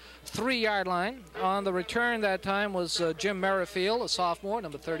 33-yard line. On the return that time was Jim Merrifield, a sophomore,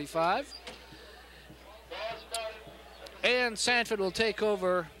 number 35. And Sanford will take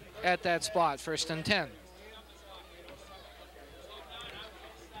over at that spot, 1st and 10.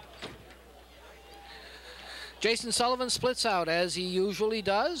 Jason Sullivan splits out as he usually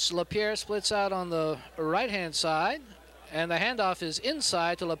does. LaPierre splits out on the right-hand side, and the handoff is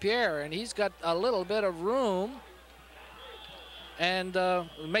inside to LaPierre, and he's got a little bit of room. And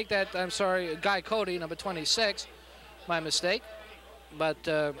make that, I'm sorry, Guy Cote, number 26, my mistake. But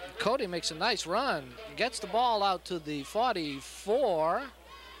Cote makes a nice run, gets the ball out to the 44.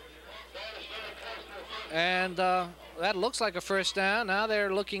 And that looks like a first down. Now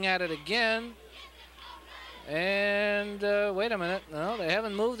they're looking at it again. And wait a minute, no, they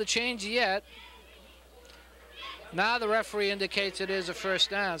haven't moved the chains yet. Now the referee indicates it is a first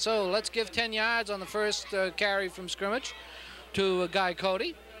down. So let's give 10 yards on the first carry from scrimmage to Guy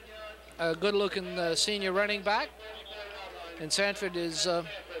Cote, a good-looking senior running back. And Sanford is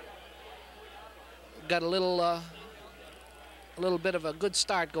got a little bit of a good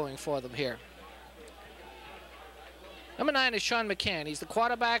start going for them here. Number 9 is Sean McCann. He's the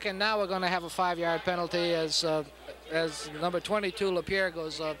quarterback, and now we're going to have a 5-yard penalty as number 22 LaPierre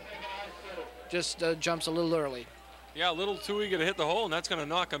goes up, just jumps a little early. Yeah, a little too eager to hit the hole, and that's going to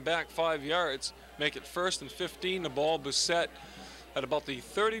knock him back 5 yards. Make it 1st and 15. The ball was set at about the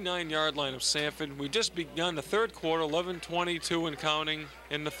 39-yard line of Sanford. We just begun the third quarter, 11:22 and counting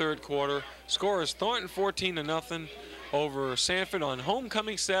in the third quarter. Score is Thornton 14-0 over Sanford on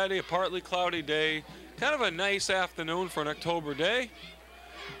homecoming Saturday, a partly cloudy day. Kind of a nice afternoon for an October day.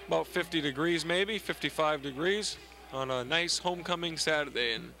 About 50 degrees maybe, 55 degrees on a nice homecoming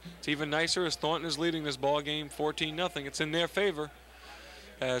Saturday. And it's even nicer as Thornton is leading this ball game 14-0. It's in their favor.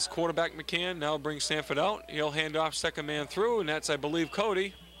 As quarterback McCann now brings Sanford out. He'll hand off second man through, and that's, I believe,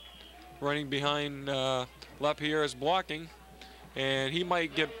 Cote running behind LaPierre's blocking. And he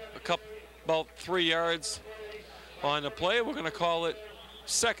might get about 3 yards on the play. We're going to call it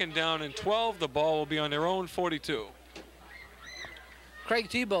 2nd down and 12. The ball will be on their own 42. Craig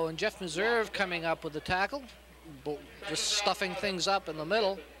Tebow and Jeff Meserve coming up with the tackle, just stuffing things up in the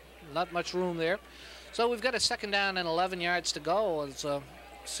middle. Not much room there. So we've got a 2nd down and 11 yards to go as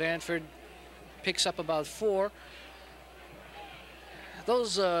Sanford picks up about 4.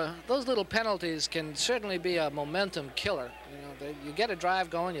 Those little penalties can certainly be a momentum killer. You know, you get a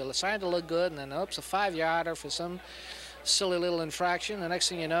drive going, you're starting to look good, and then oops, a 5-yarder for some silly little infraction. The next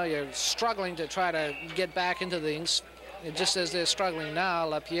thing you know, you're struggling to try to get back into things. And just as they're struggling now,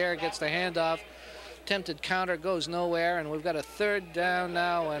 LaPierre gets the handoff. Attempted counter goes nowhere, and we've got a 3rd down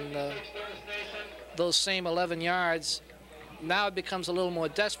now, and those same 11 yards. Now it becomes a little more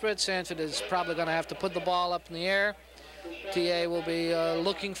desperate. Sanford is probably going to have to put the ball up in the air. TA will be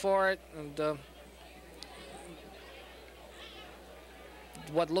looking for it, and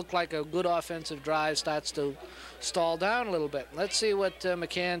what looked like a good offensive drive starts to stall down a little bit. Let's see what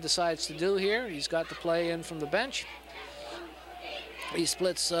McCann decides to do here. He's got the play in from the bench. He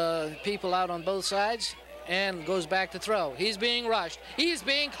splits people out on both sides and goes back to throw. He's being rushed. He's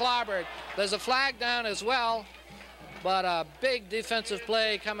being clobbered. There's a flag down as well, but a big defensive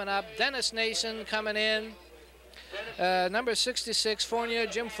play coming up. Dennis Nason coming in. Number 66, Fournier,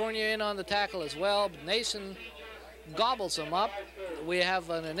 Jim Fournier in on the tackle as well. Nason gobbles him up. We have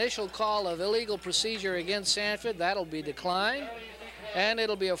an initial call of illegal procedure against Sanford. That'll be declined. And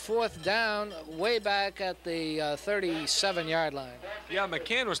it'll be a 4th down way back at the 37-yard line. Yeah,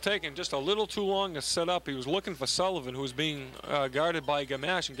 McCann was taking just a little too long to set up. He was looking for Sullivan, who was being guarded by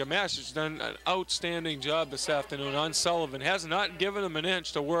Gamache. And Gamache has done an outstanding job this afternoon on Sullivan. Has not given him an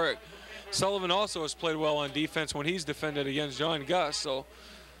inch to work. Sullivan also has played well on defense when he's defended against John Gus. So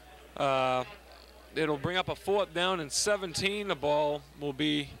it'll bring up a 4th down and 17. The ball will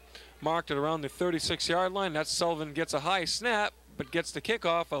be marked at around the 36-yard line. That's Sullivan gets a high snap, but gets the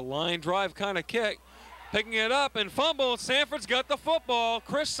kickoff, a line drive kind of kick. Picking it up and fumble. Sanford's got the football.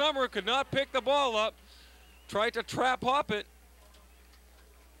 Chris Summer could not pick the ball up. Tried to trap hop it.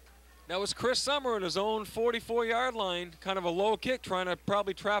 That was Chris Summer at his own 44-yard line. Kind of a low kick, trying to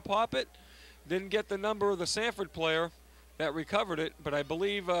probably trap hop it. Didn't get the number of the Sanford player that recovered it, but I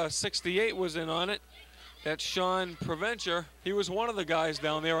believe 68 was in on it. That's Sean Preventure. He was one of the guys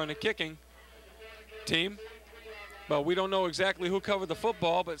down there on the kicking team. But we don't know exactly who covered the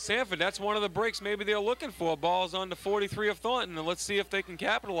football. But Sanford, that's one of the breaks maybe they're looking for. Ball's on the 43 of Thornton, and let's see if they can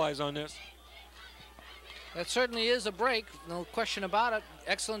capitalize on this. That certainly is a break, no question about it.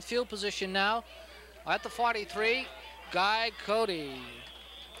 Excellent field position now. At the 43, Guy Cody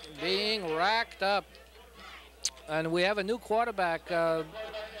being racked up. And we have a new quarterback.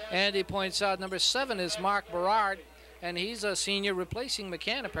 Andy points out number 7 is Mark Berard, and he's a senior replacing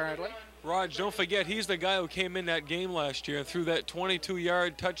McCann apparently. Raj, don't forget, he's the guy who came in that game last year and threw that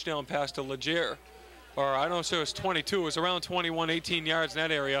 22-yard touchdown pass to Leger. Or I don't know if it was 22, it was around 21, 18 yards in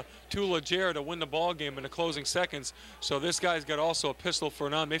that area, to Leger to win the ball game in the closing seconds. So this guy's got also a pistol for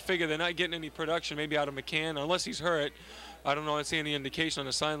an arm. They figure they're not getting any production maybe out of McCann, unless he's hurt. I don't know, I don't see any indication on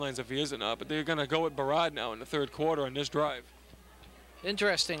the sidelines if he is or not, but they're going to go with Barad now in the 3rd quarter on this drive.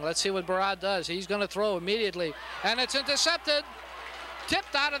 Interesting. Let's see what Barad does. He's going to throw immediately, and it's intercepted.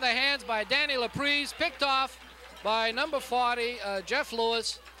 Tipped out of the hands by Danny Laprise, picked off by number 40, Jeff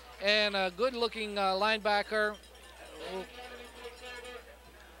Lewis, and a good-looking linebacker.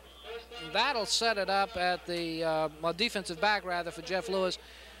 That'll set it up at the defensive back, rather, for Jeff Lewis.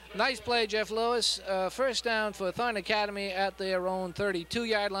 Nice play, Jeff Lewis. 1st down for Thornton Academy at their own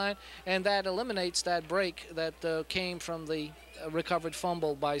 32-yard line, and that eliminates that break that came from the recovered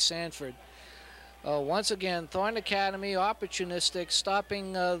fumble by Sanford. Once again, Thornton Academy opportunistic,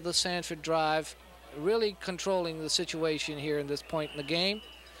 stopping the Sanford drive, really controlling the situation here in this point in the game.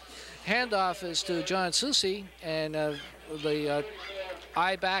 Handoff is to John Susi, and the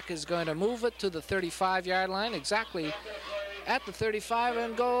I-back is going to move it to the 35-yard line, exactly at the 35,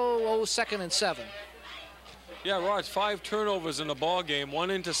 and go 2nd and 7. Yeah, Raj, 5 turnovers in the ball game, 1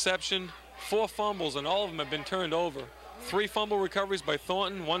 interception, 4 fumbles, and all of them have been turned over. 3 fumble recoveries by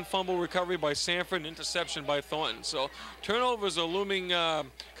Thornton, 1 fumble recovery by Sanford, an interception by Thornton. So turnovers are looming kind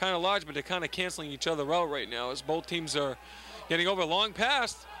of large, but they're kind of canceling each other out right now as both teams are getting over. Long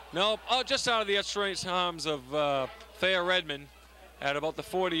pass. No, just out of the extra arms of Thayer Redmond at about the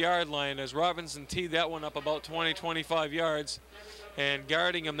 40-yard line as Robinson teed that one up about 20, 25 yards. And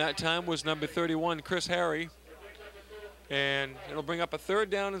guarding him that time was number 31, Chris Harry. And it'll bring up a 3rd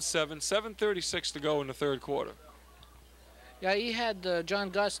down and 7, 7:36 to go in the 3rd quarter. Yeah, he had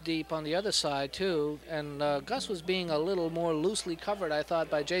John Gus deep on the other side, too, and Gus was being a little more loosely covered, I thought,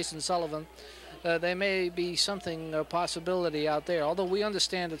 by Jason Sullivan. There may be something, a possibility out there, although we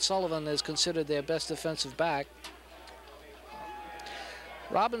understand that Sullivan is considered their best defensive back.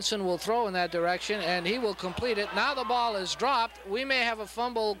 Robinson will throw in that direction, and he will complete it. Now the ball is dropped. We may have a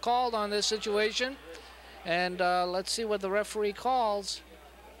fumble called on this situation, and let's see what the referee calls.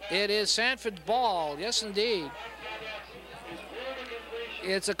 It is Sanford's ball. Yes, indeed.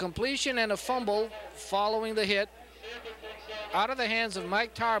 It's a completion and a fumble following the hit out of the hands of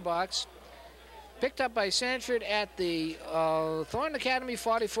Mike Tarbox, picked up by Sanford at the Thornton Academy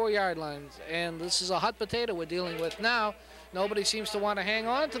 44-yard line. And this is a hot potato we're dealing with now. Nobody seems to want to hang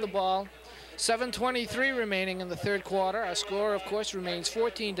on to the ball. 7:23 remaining in the 3rd quarter. Our score, of course, remains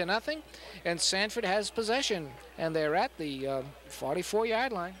 14-0, and Sanford has possession, and they're at the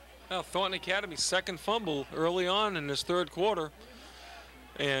 44-yard line. Now, Thornton Academy's 2nd fumble early on in this 3rd quarter.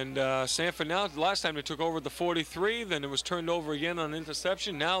 And Sanford now, last time they took over the 43, then it was turned over again on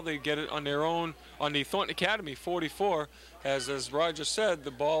interception. Now they get it on their own, on the Thornton Academy 44. As Roger said,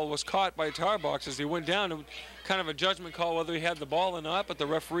 the ball was caught by Tarbox as he went down. It was kind of a judgment call whether he had the ball or not, but the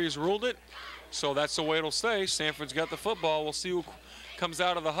referees ruled it. So that's the way it'll stay. Sanford's got the football. We'll see who comes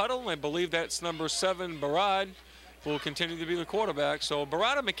out of the huddle. I believe that's number 7, Barad, will continue to be the quarterback. So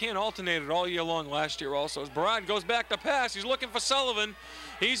Barad and McCann alternated all year long last year also. As Barad goes back to pass, he's looking for Sullivan.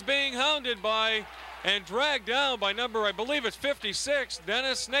 He's being hounded by and dragged down by number, I believe it's 56,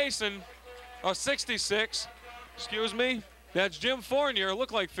 Dennis Nason, or 66, excuse me. That's Jim Fournier,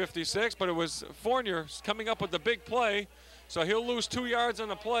 looked like 56, but it was Fournier coming up with the big play. So he'll lose 2 yards on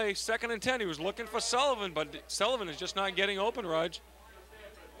the play. 2nd and 10, he was looking for Sullivan, but Sullivan is just not getting open, Raj.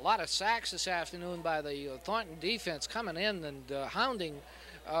 A lot of sacks this afternoon by the Thornton defense coming in and hounding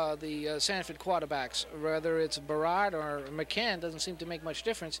the Sanford quarterbacks. Whether it's Barard or McCann, doesn't seem to make much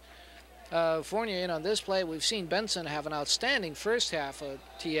difference. Fournier in on this play. We've seen Benson have an outstanding first half of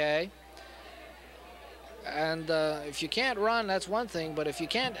TA. And if you can't run, that's one thing. But if you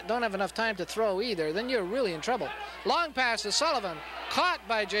don't have enough time to throw either, then you're really in trouble. Long pass to Sullivan. Caught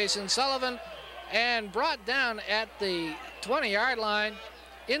by Jason Sullivan and brought down at the 20-yard line.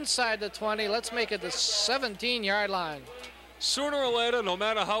 Inside the 20. Let's make it the 17-yard line. Sooner or later, no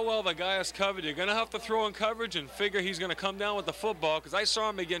matter how well the guy is covered, you're going to have to throw in coverage and figure he's going to come down with the football. Because I saw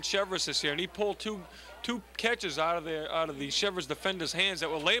him against Chevrolet this year, and he pulled two catches out of the Chevrolet defender's hands that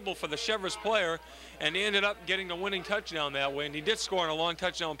were labeled for the Chevrolet player, and he ended up getting the winning touchdown that way. And he did score on a long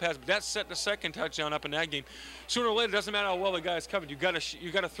touchdown pass, but that set the second touchdown up in that game. Sooner or later, it doesn't matter how well the guy is covered. You got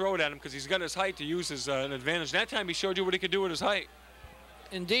to throw it at him because he's got his height to use as an advantage. That time he showed you what he could do with his height.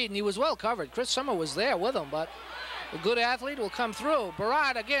 Indeed, and he was well covered. Chris Summer was there with him, but a good athlete will come through.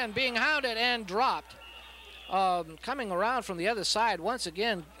 Barad again being hounded and dropped. Coming around from the other side, once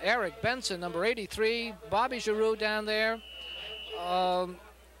again, Eric Benson, number 83, Bobby Giroux down there.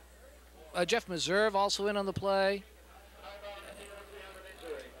 Jeff Meserve also in on the play.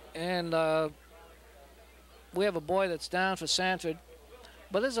 And we have a boy that's down for Sanford.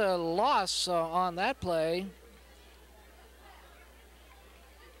 But there's a loss on that play.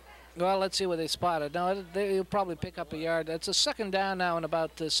 Well, let's see what they spotted. No, they'll probably pick up a yard. It's a second down now and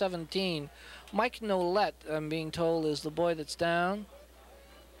about 17. Mike Nolette, I'm being told, is the boy that's down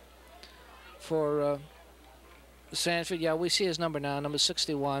for Sanford. Yeah, we see his number now, number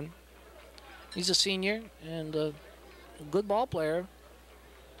 61. He's a senior and a good ball player.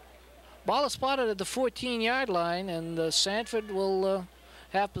 Ball is spotted at the 14-yard line, and Sanford will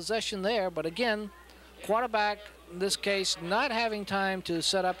have possession there. But again, quarterback, in this case, not having time to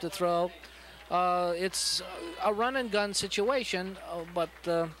set up to throw. It's a run-and-gun situation, but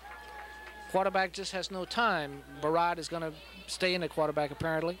quarterback just has no time. Barad is going to stay in at quarterback,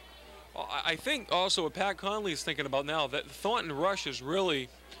 apparently. I think also what Pat Conley is thinking about now, that Thornton rush is really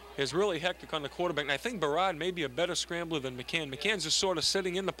hectic on the quarterback. And I think Barad may be a better scrambler than McCann. McCann's just sort of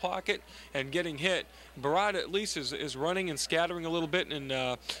sitting in the pocket and getting hit. Barad at least is running and scattering a little bit,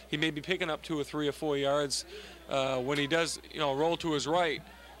 and he may be picking up 2 or 3 or 4 yards when he does, roll to his right.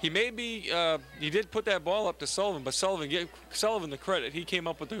 He may be, he did put that ball up to Sullivan, but give Sullivan the credit. He came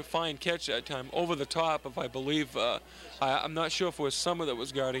up with a fine catch that time over the top of, I believe, I'm not sure if it was Summer that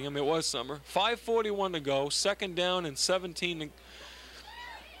was guarding him. It was Summer. 5:41 to go, second down and 17.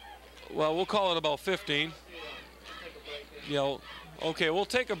 Well, we'll call it about 15. Okay, we'll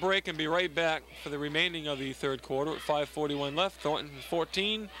take a break and be right back for the remaining of the third quarter at 5:41 left. Thornton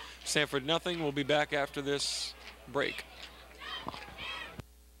 14, Sanford nothing. We'll be back after this break.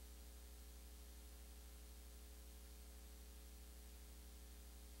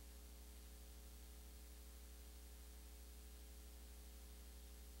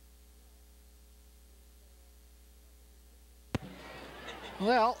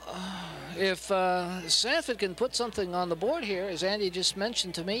 Well, if Sanford can put something on the board here, as Andy just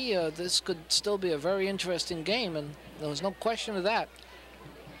mentioned to me, this could still be a very interesting game, and there was no question of that.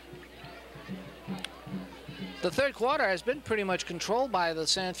 The third quarter has been pretty much controlled by the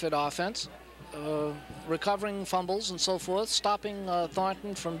Sanford offense, recovering fumbles and so forth, stopping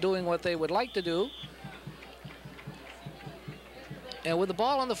Thornton from doing what they would like to do. And with the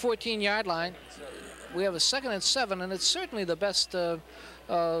ball on the 14-yard line, we have a 2nd and 7, and it's certainly the best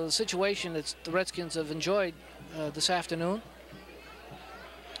situation that the Redskins have enjoyed this afternoon.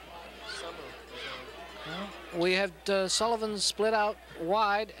 We have Sullivan split out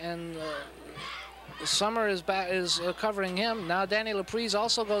wide, and Summer is covering him. Now Danny Laprise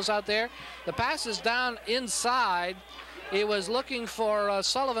also goes out there. The pass is down inside. He was looking for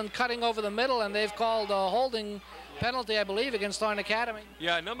Sullivan cutting over the middle, and they've called a holding penalty, I believe, against Thornton Academy.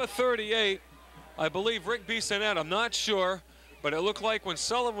 Yeah, number 38, I believe Rick Bissonette, I'm not sure, but it looked like when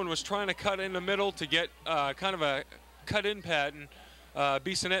Sullivan was trying to cut in the middle to get kind of a cut-in pattern,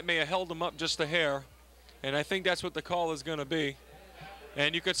 Bissonette may have held him up just a hair, and I think that's what the call is going to be.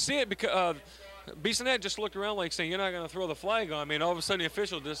 And you could see it because Bissonette just looked around like saying, you're not going to throw the flag on me, and all of a sudden the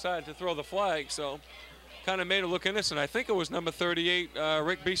official decided to throw the flag, so kind of made it look innocent. I think it was number 38,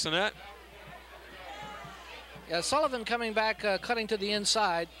 Rick Bissonette. Yeah, Sullivan coming back, cutting to the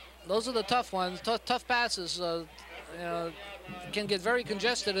inside. Those are the tough ones. Tough passes can get very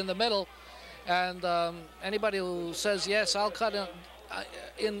congested in the middle, and anybody who says yes, I'll cut down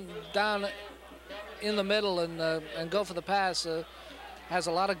in the middle and go for the pass has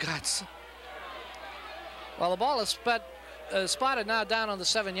a lot of guts. Well, the ball is spotted now down on the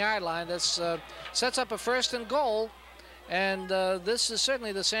 7-yard line. This sets up a 1st and goal, and this is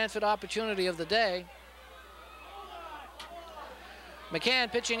certainly the Sanford opportunity of the day.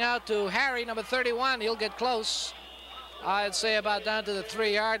 McCann pitching out to Harry, number 31. He'll get close. I'd say about down to the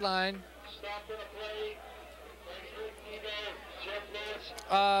 3-yard line.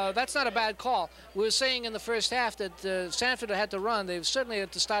 That's not a bad call. We were saying in the first half that Sanford had to run. They certainly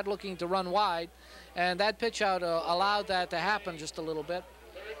had to start looking to run wide, and that pitch out allowed that to happen just a little bit.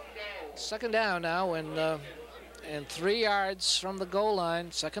 Second down now, and 3 yards from the goal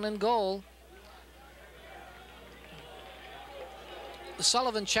line. Second and goal.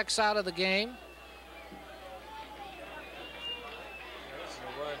 Sullivan checks out of the game.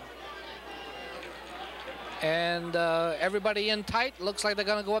 And everybody in tight. Looks like they're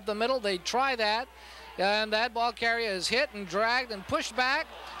going to go up the middle. They try that. And that ball carrier is hit and dragged and pushed back.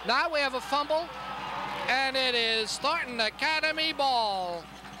 Now we have a fumble. And it is Thornton Academy ball.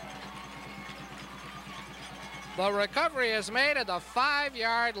 The recovery is made at the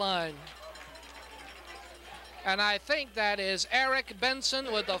 5-yard line. And I think that is Eric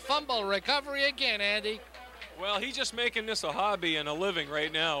Benson with the fumble recovery again, Andy. Well, he's just making this a hobby and a living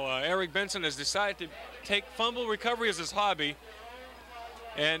right now. Eric Benson has decided to take fumble recovery as his hobby.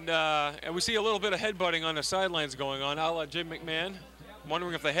 And we see a little bit of headbutting on the sidelines going on, a la Jim McMahon. I'm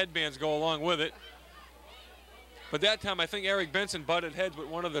wondering if the headbands go along with it. But that time, I think Eric Benson butted heads with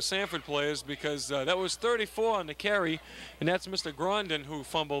one of the Sanford players because that was 34 on the carry, and that's Mr. Grondin who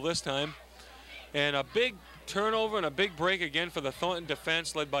fumbled this time. And a big turnover and a big break again for the Thornton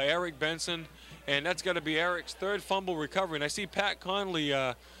defense led by Eric Benson. And that's got to be Eric's 3rd fumble recovery. And I see Pat Conley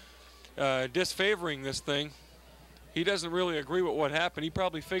disfavoring this thing. He doesn't really agree with what happened. He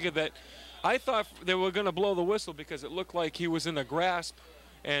probably figured that I thought they were going to blow the whistle because it looked like he was in a grasp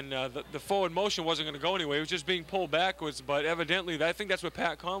and the forward motion wasn't going to go anywhere. He was just being pulled backwards. But evidently, I think that's what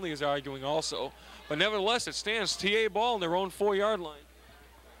Pat Conley is arguing also. But nevertheless, it stands TA ball in their own 4-yard line.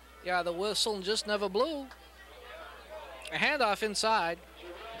 Yeah, the whistle just never blew. A handoff inside.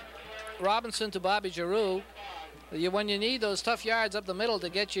 Robinson to Bobby Giroux. When you need those tough yards up the middle to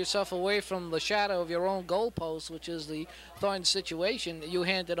get yourself away from the shadow of your own goalpost, which is the Thornton situation, you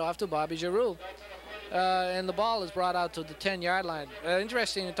hand it off to Bobby Giroux. And the ball is brought out to the 10-yard line.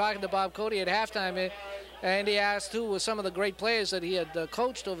 Interesting, talking to Bob Cote at halftime, and he asked who were some of the great players that he had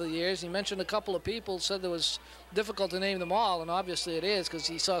coached over the years. He mentioned a couple of people, said it was difficult to name them all, and obviously it is because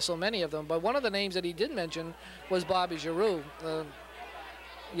he saw so many of them. But one of the names that he did mention was Bobby Giroux, a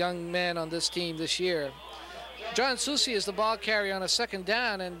young man on this team this year. John Susi is the ball carrier on a 2nd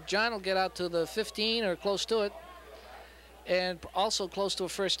down, and John will get out to the 15 or close to it, and also close to a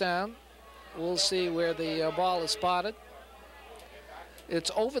 1st down. We'll see where the ball is spotted. It's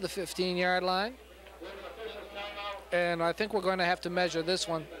over the 15-yard line. And I think we're going to have to measure this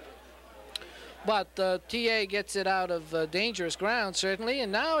one. But TA gets it out of dangerous ground, certainly,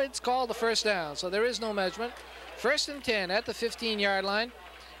 and now it's called the 1st down. So there is no measurement. 1st and 10 at the 15-yard line.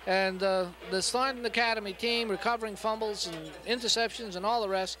 And the Thornton Academy team recovering fumbles and interceptions and all the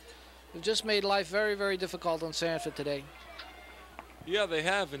rest have just made life very, very difficult on Sanford today. Yeah, they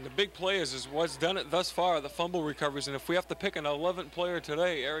have, and the big players is what's done it thus far, the fumble recoveries. And if we have to pick an 11th player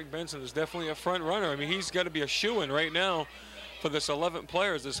today, Eric Benson is definitely a front runner. I mean, he's got to be a shoo-in right now for this 11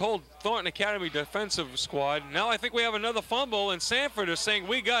 players. This whole Thornton Academy defensive squad. Now I think we have another fumble, and Sanford is saying,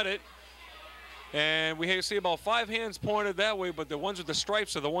 we got it. And we see about 5 hands pointed that way, but the ones with the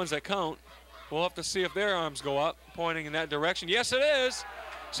stripes are the ones that count. We'll have to see if their arms go up, pointing in that direction. Yes, it is.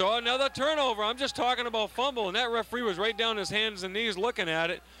 So another turnover. I'm just talking about fumble, and that referee was right down his hands and knees looking at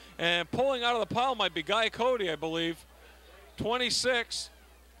it. And pulling out of the pile might be Guy Cote, I believe. 26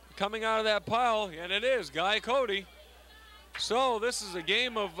 coming out of that pile, and it is Guy Cote. So this is a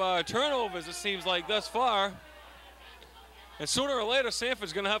game of turnovers, it seems like, thus far. And sooner or later,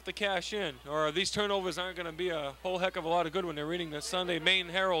 Sanford's going to have to cash in, or these turnovers aren't going to be a whole heck of a lot of good when they're reading the Sunday Maine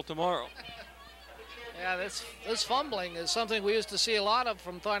Herald tomorrow. Yeah, this fumbling is something we used to see a lot of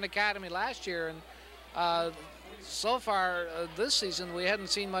from Thornton Academy last year, and so far this season we hadn't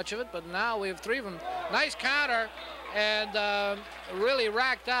seen much of it, but now we have 3 of them. Nice counter, and really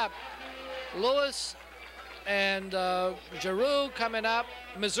racked up. Lewis and Giroux coming up,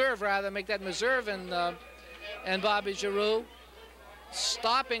 Meserve rather, make that Meserve, and Bobby Giroux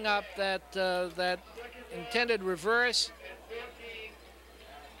stopping up that intended reverse.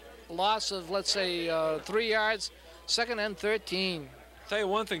 Loss of, let's say, 3 yards, 2nd and 13. Tell you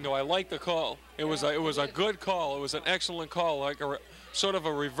one thing, though, I like the call. It was a good call. It was an excellent call, like sort of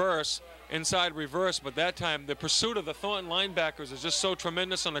a reverse, inside reverse. But that time, the pursuit of the Thornton linebackers is just so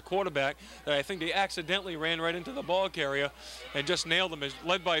tremendous on the quarterback that I think they accidentally ran right into the ball carrier and just nailed them,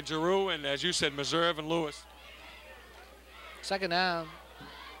 led by Giroux and, as you said, Meserve and Lewis. 2nd down.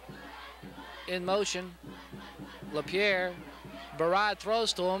 In motion. LaPierre. Barad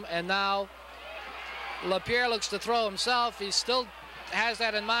throws to him, and now LaPierre looks to throw himself. He still has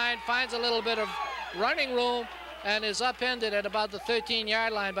that in mind, finds a little bit of running room, and is upended at about the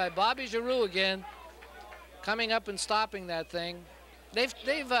 13-yard line by Bobby Giroux again, coming up and stopping that thing. They've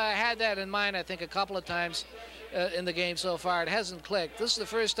had that in mind, I think, a couple of times in the game so far. It hasn't clicked. This is the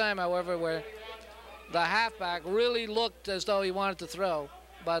first time, however, where the halfback really looked as though he wanted to throw,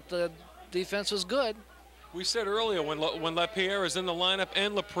 but the defense was good. We said earlier when LaPierre is in the lineup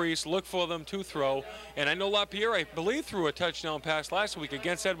and LaPriest, look for them to throw. And I know LaPierre, I believe, threw a touchdown pass last week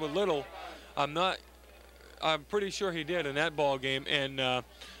against Edward Little. I'm pretty sure he did in that ball game. And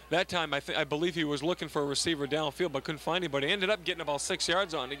that time, I believe he was looking for a receiver downfield, but couldn't find anybody. Ended up getting about 6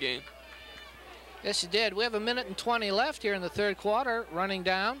 yards on the game. Yes, he did. We have 1:20 left here in the third quarter, running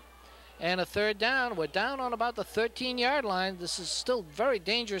down. And a third down. We're down on about the 13-yard line. This is still very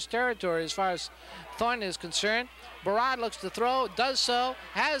dangerous territory as far as Thornton is concerned. Barad looks to throw, does so,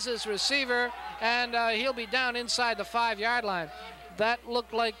 has his receiver, and he'll be down inside the 5-yard line. That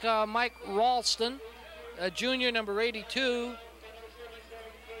looked like Mike Ralston, a junior, number 82.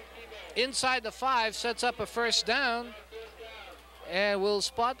 Inside the 5, sets up a first down. And we'll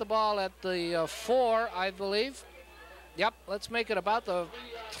spot the ball at the 4, I believe. Yep, let's make it about the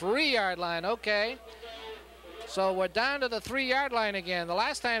 3-yard line. Okay. So we're down to the 3-yard line again. The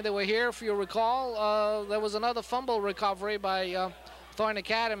last time they were here, if you recall, there was another fumble recovery by Thornton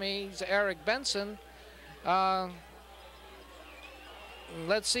Academy's Eric Benson.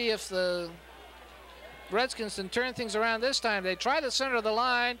 Let's see if the Redskins can turn things around this time. They try the center of the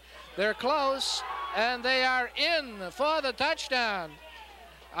line. They're close, and they are in for the touchdown.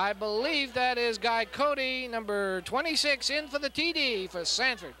 I believe that is Guy Cote, number 26, in for the TD for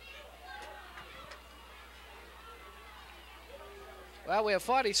Sanford. Well, we have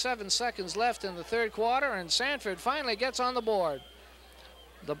 47 seconds left in the third quarter, and Sanford finally gets on the board.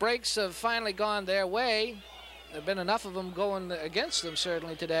 The breaks have finally gone their way. There have been enough of them going against them,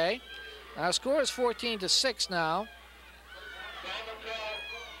 certainly, today. Our score is 14-6 now.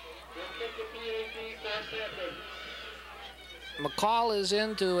 McCall is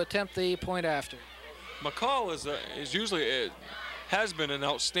in to attempt the point after. McCall is usually has been an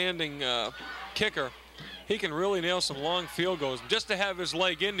outstanding kicker. He can really nail some long field goals. Just to have his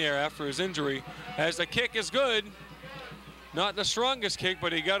leg in there after his injury, as the kick is good. Not the strongest kick,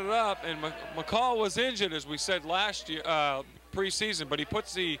 but he got it up. And McCall was injured, as we said last year, preseason, but he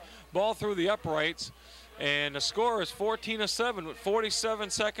puts the ball through the uprights. And the score is 14-7 with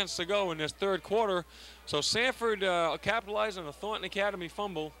 47 seconds to go in this third quarter. So Sanford capitalized on a Thornton Academy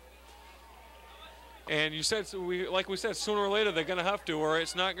fumble. And you said, like we said, sooner or later they're going to have to, or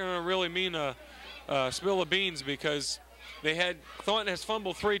it's not going to really mean a spill of beans, because Thornton has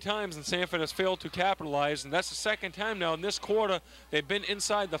fumbled 3 times and Sanford has failed to capitalize. And that's the second time now in this quarter they've been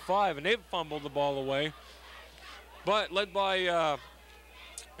inside the 5 and they've fumbled the ball away. But led by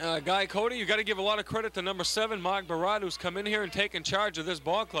Guy Cote, you got to give a lot of credit to number 7, Mark Barad, who's come in here and taken charge of this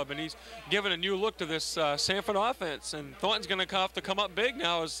ball club, and he's given a new look to this Sanford offense. And Thornton's going to have to come up big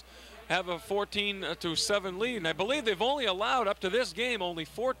now, have a 14-7 lead. And I believe they've only allowed up to this game only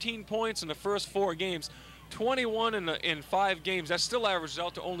 14 points in the first 4 games, 21 in 5 games. That still averages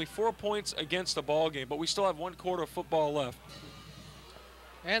out to only 4 points against the ball game. But we still have 1 quarter of football left.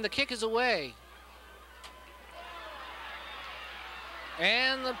 And the kick is away.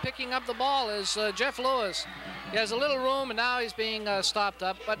 And picking up the ball is Jeff Lewis. He has a little room, and now he's being stopped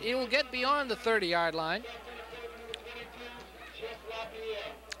up, but he will get beyond the 30-yard line.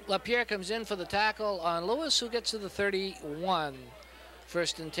 LaPierre comes in for the tackle on Lewis, who gets to the 31.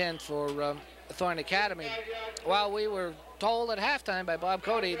 1st and 10 for Thornton Academy. Well, we were told at halftime by Bob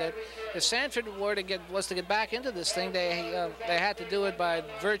Cote that if Sanford was to get back into this thing, they had to do it by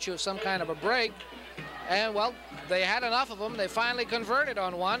virtue of some kind of a break. And, well, they had enough of them. They finally converted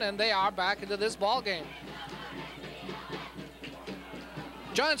on one, and they are back into this ball game.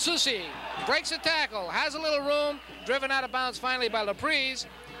 John Susi breaks a tackle, has a little room, driven out of bounds finally by LaPriest.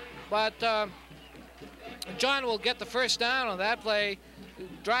 But John will get the first down on that play,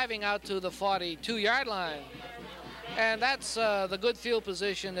 driving out to the 42-yard line. And that's the good field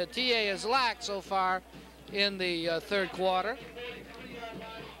position that TA has lacked so far in the third quarter.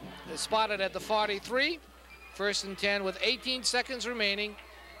 Spotted at the 43, 1st and 10 with 18 seconds remaining,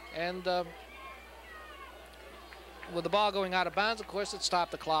 and with the ball going out of bounds, of course, it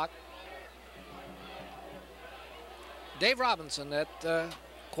stopped the clock. Dave Robinson at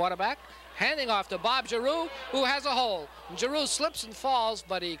quarterback, handing off to Bob Giroux, who has a hole. Giroux slips and falls,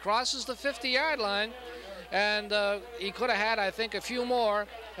 but he crosses the 50-yard line, and he could have had, I think, a few more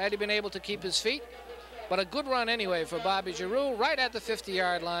had he been able to keep his feet. But a good run anyway for Bobby Giroux, right at the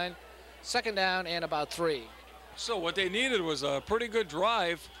 50-yard line. Second down and about 3. So what they needed was a pretty good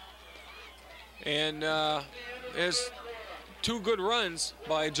drive. And there's 2 good runs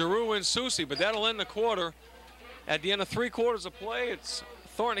by Giroux and Susi, but that'll end the quarter. At the end of 3 quarters of play, it's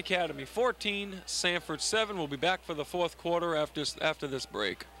Thornton Academy 14, Sanford 7. We'll be back for the 4th quarter after this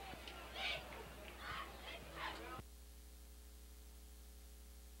break.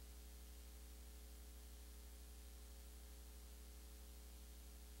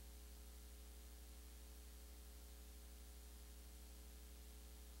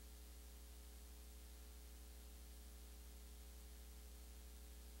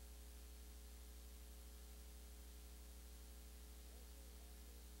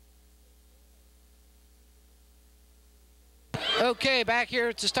 Okay, back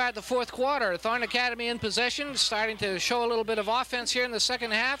here to start the 4th quarter. Thornton Academy in possession, starting to show a little bit of offense here in the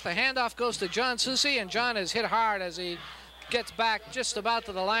second half. The handoff goes to John Susi, and John is hit hard as he gets back just about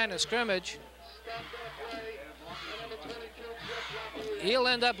to the line of scrimmage. He'll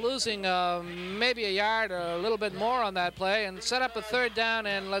end up losing maybe a yard or a little bit more on that play and set up a 3rd down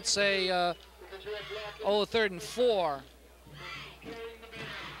and let's say, 3rd and 4.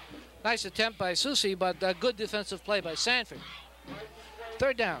 Nice attempt by Susi, but a good defensive play by Sanford.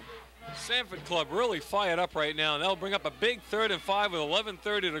 3rd down. Sanford club really fired up right now, and that'll bring up a big 3rd and 5 with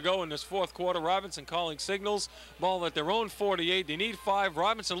 11:30 to go in this 4th quarter. Robinson calling signals. Ball at their own 48. They need 5.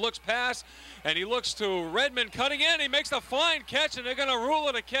 Robinson looks past, and he looks to Redmond cutting in. He makes a fine catch, and they're going to rule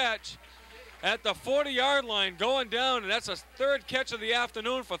it a catch at the 40-yard line going down, and that's a 3rd catch of the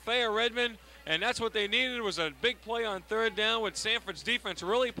afternoon for Thayer Redmond, and that's what they needed was a big play on 3rd down with Sanford's defense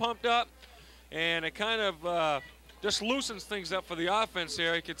really pumped up, and it kind of just loosens things up for the offense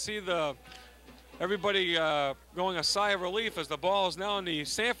here. You could see everybody going a sigh of relief as the ball is now on the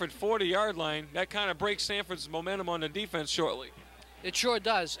Sanford 40-yard line. That kind of breaks Sanford's momentum on the defense shortly. It sure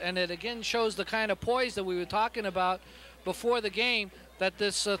does, and it again shows the kind of poise that we were talking about before the game that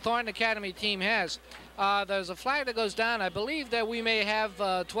this Thornton Academy team has. There's a flag that goes down. I believe that we may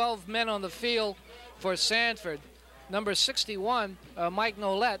have 12 men on the field for Sanford. Number 61, Mike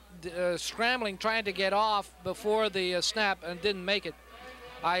Nolette, scrambling, trying to get off before the snap and didn't make it.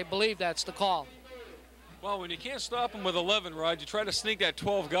 I believe that's the call. Well, when you can't stop him with 11, Rod, you try to sneak that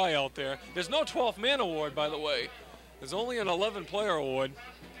 12 guy out there. There's no 12th man award, by the way. There's only an 11-player award,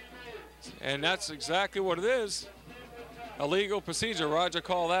 and that's exactly what it is. Illegal procedure, Roger,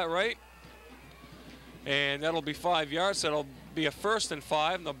 call that right. And that'll be 5 yards, so that'll be a 1st and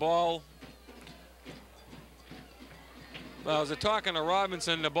 5, and the ball, well, as they're talking to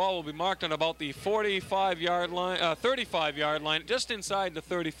Robinson, the ball will be marked on about the 45-yard line, 35-yard line, just inside the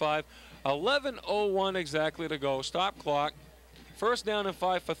 35. 11:01 exactly to go. Stop clock. 1st down and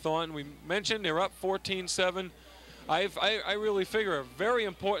 5 for Thornton. We mentioned they're up 14-7. I really figure a very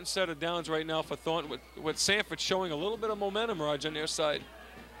important set of downs right now for Thornton with Sanford showing a little bit of momentum, Raj, on their side.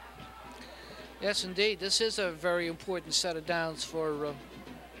 Yes, indeed. This is a very important set of downs for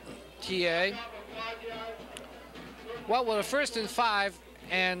TA. Well, with a 1st and 5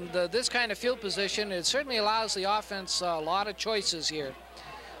 and this kind of field position, it certainly allows the offense a lot of choices here.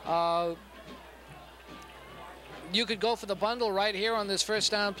 You could go for the bundle right here on this 1st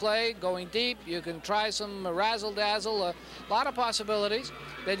down play, going deep. You can try some razzle-dazzle, a lot of possibilities.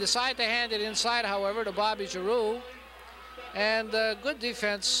 They decide to hand it inside, however, to Bobby Giroux. And good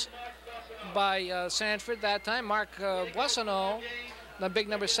defense by Sanford that time. Mark Boissonneau, the big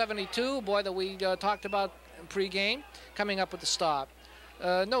number 72, boy that we talked about pre-game, coming up with the stop.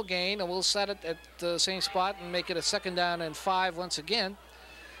 No gain, and we'll set it at the same spot and make it a 2nd down and 5 once again.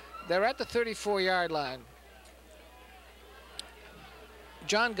 They're at the 34-yard line.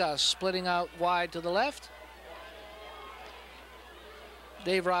 John Gus splitting out wide to the left.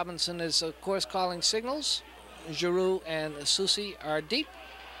 Dave Robinson is, of course, calling signals. Giroux and Susi are deep.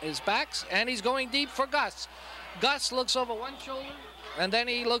 His backs, and he's going deep for Gus. Gus looks over one shoulder, and then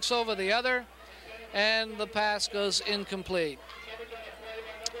he looks over the other, and the pass goes incomplete.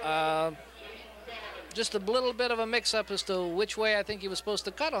 Just a little bit of a mix-up as to which way I think he was supposed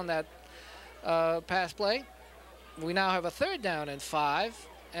to cut on that pass play. We now have a 3rd down and 5,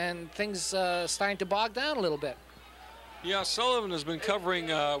 and things starting to bog down a little bit. Yeah, Sullivan has been covering,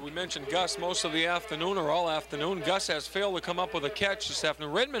 we mentioned Gus most of the afternoon or all afternoon. Gus has failed to come up with a catch this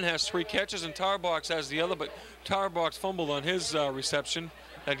afternoon. Redmond has 3 catches and Tarbox has the other, but Tarbox fumbled on his reception.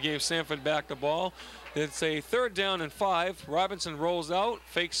 That gave Sanford back the ball. It's a 3rd down and 5. Robinson rolls out,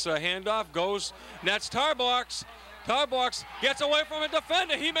 fakes a handoff, goes, and that's Tarbox. Tarbox gets away from a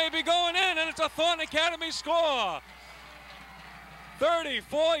defender. He may be going in, and it's a Thornton Academy score.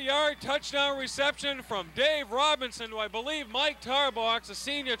 34-yard touchdown reception from Dave Robinson to, I believe, Mike Tarbox, a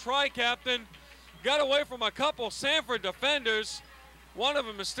senior tri-captain. Got away from a couple Sanford defenders. One of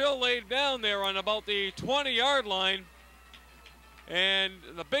them is still laid down there on about the 20-yard line. And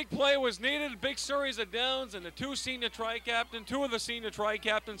the big play was needed, big series of downs, and the two of the senior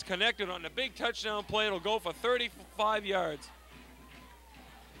tri-captains connected on the big touchdown play. It'll go for 35 yards.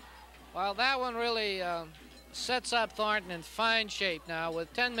 Well, that one really sets up Thornton in fine shape now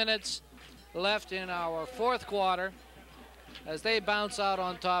with 10 minutes left in our fourth quarter as they bounce out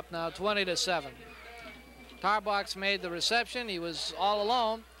on top now 20-7. Tarbox made the reception. He was all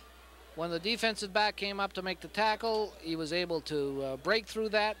alone. When the defensive back came up to make the tackle, he was able to break through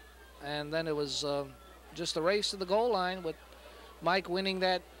that, and then it was just a race to the goal line with Mike winning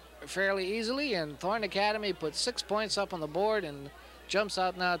that fairly easily, and Thornton Academy put 6 points up on the board and jumps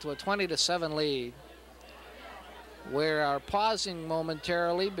out now to a 20-7 lead. We are pausing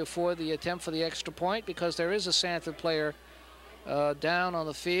momentarily before the attempt for the extra point because there is a Sanford player down on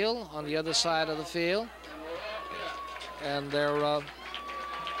the field, on the other side of the field, and they're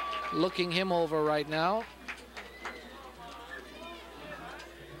looking him over right now.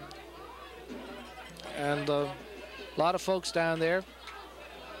 And a lot of folks down there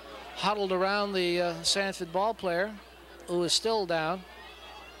huddled around the Sanford ball player who is still down.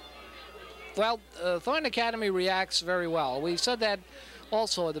 Well, Thornton Academy reacts very well. We said that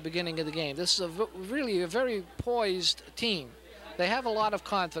also at the beginning of the game. This is really a very poised team. They have a lot of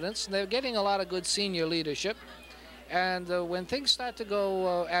confidence. They're getting a lot of good senior leadership. And when things start to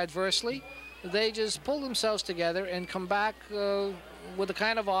go adversely, they just pull themselves together and come back with the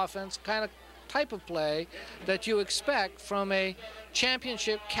kind of offense, kind of type of play that you expect from a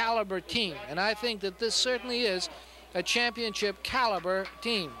championship caliber team. And I think that this certainly is a championship caliber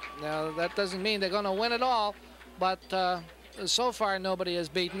team. Now, that doesn't mean they're going to win it all, but so far nobody has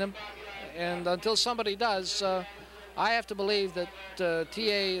beaten them. And until somebody does, I have to believe that TA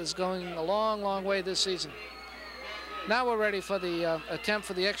is going a long, long way this season. Now we're ready for the attempt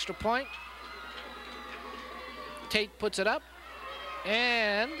for the extra point. Tate puts it up,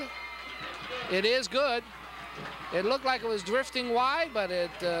 and it is good. It looked like it was drifting wide, but it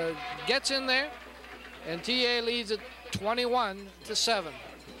gets in there, and TA leads it 21-7.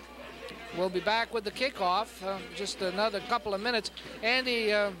 We'll be back with the kickoff, just another couple of minutes.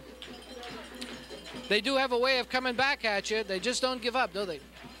 Andy, they do have a way of coming back at you. They just don't give up, do they?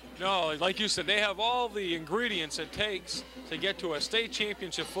 No, like you said, they have all the ingredients it takes to get to a state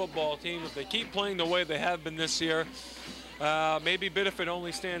championship football team. If they keep playing the way they have been this year, maybe Biddeford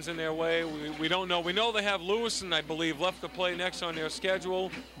only stands in their way. We don't know. We know they have Lewiston, I believe, left to play next on their schedule,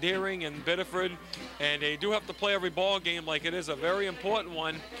 Deering and Biddeford, and they do have to play every ball game like it is a very important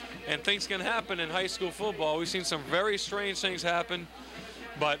one, and things can happen in high school football. We've seen some very strange things happen.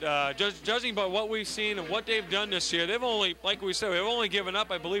 But judging by what we've seen and what they've done this year, they've only, like we said, they've only given up,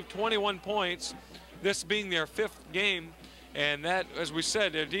 I believe, 21 points, this being their 5th game. And that, as we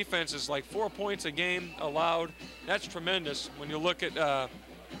said, their defense is like 4 points a game allowed. That's tremendous when you look at,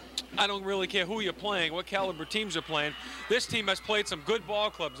 I don't really care who you're playing, what caliber teams you're playing. This team has played some good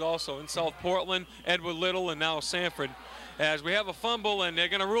ball clubs also in South Portland, Edward Little, and now Sanford. As we have a fumble, and they're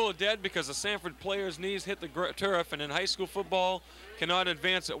going to rule it dead because the Sanford players' knees hit the turf, and in high school football, cannot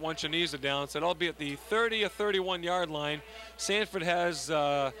advance it once your knees are down. So that'll be at the 30 or 31-yard line. Sanford has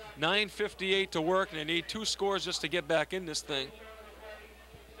 9:58 to work, and they need 2 scores just to get back in this thing.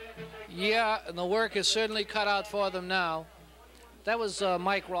 Yeah, and the work is certainly cut out for them now. That was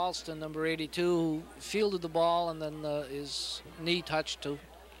Mike Ralston, number 82, who fielded the ball and then his knee touched to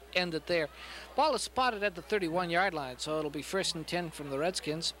end it there. Ball is spotted at the 31-yard line, so it'll be 1st and 10 from the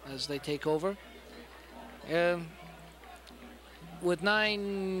Redskins as they take over. With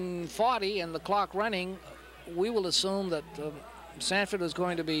 9:40 and the clock running, we will assume that Sanford is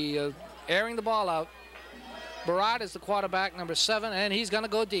going to be airing the ball out. Barad is the quarterback, number 7, and he's going to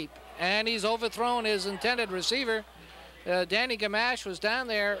go deep. And he's overthrown his intended receiver. Danny Gamache was down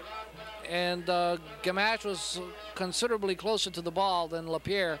there, and Gamache was considerably closer to the ball than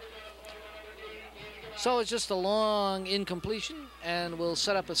LaPierre. So it's just a long incompletion, and we'll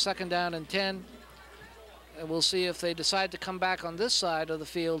set up a 2nd down and 10. And we'll see if they decide to come back on this side of the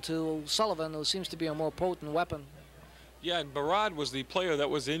field to Sullivan, who seems to be a more potent weapon. Yeah, and Barad was the player that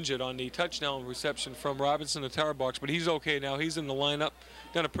was injured on the touchdown reception from Robinson to Tarbox, but he's okay now. He's in the lineup.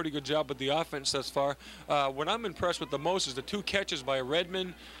 Done a pretty good job with the offense thus far. What I'm impressed with the most is the 2 catches by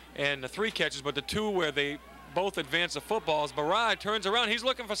Redmond and the 3 catches, but the 2 where they both advance the football. As Barad turns around, he's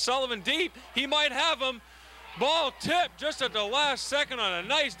looking for Sullivan deep. He might have him. Ball tipped just at the last second on a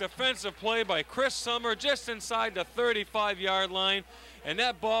nice defensive play by Chris Summer just inside the 35-yard line. And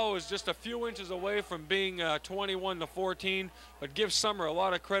that ball was just a few inches away from being 21-14. But give Summer a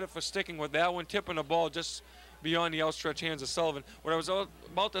lot of credit for sticking with that one, tipping the ball just beyond the outstretched hands of Sullivan. What I was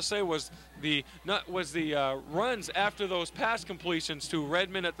about to say was the runs after those pass completions to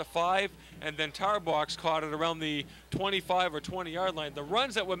Redmond at the 5, and then Tarbox caught it around the 25 or 20-yard line. The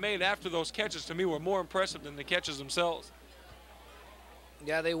runs that were made after those catches, to me, were more impressive than the catches themselves.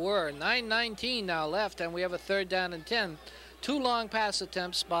 Yeah, they were. 9:19 now left, and we have a 3rd down and 10. 2 long pass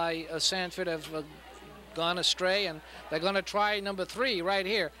attempts by Sanford have gone astray, and they're going to try number 3 right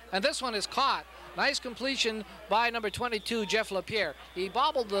here. And this one is caught. Nice completion by number 22, Jeff LaPierre. He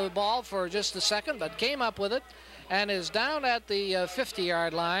bobbled the ball for just a second, but came up with it and is down at the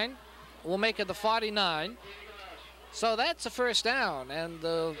 50-yard line. We'll make it the 49. So that's a 1st down, and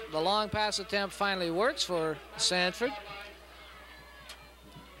the long pass attempt finally works for Sanford.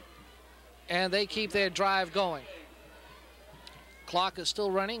 And they keep their drive going. Clock is still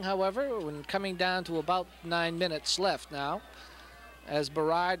running, however, when coming down to about 9 minutes left now, as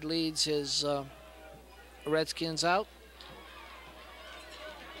Berard leads his Redskins out.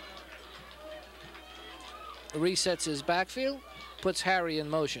 Resets his backfield, puts Harry in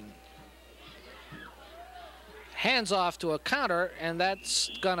motion. Hands off to a counter, and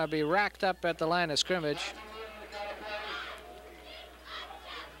that's gonna be racked up at the line of scrimmage.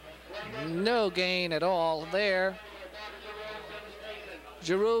 No gain at all there.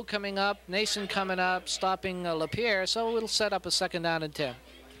 Giroux coming up, Nason coming up, stopping LaPierre, so it'll set up a 2nd down and 10.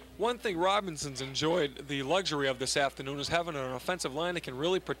 One thing Robinson's enjoyed the luxury of this afternoon is having an offensive line that can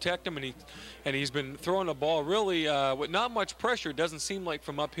really protect him, and he's been throwing the ball really with not much pressure, it doesn't seem like,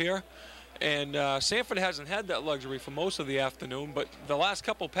 from up here. And Sanford hasn't had that luxury for most of the afternoon, but the last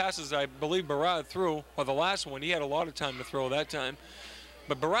couple passes I believe Berard threw, or the last one, he had a lot of time to throw that time.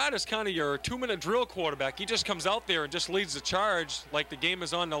 But Berard is kind of your 2-minute drill quarterback. He just comes out there and just leads the charge like the game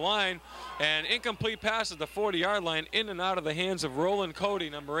is on the line. And incomplete pass at the 40-yard line, in and out of the hands of Roland Cody,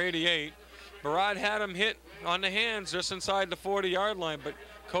 number 88. Berard had him hit on the hands just inside the 40-yard line, but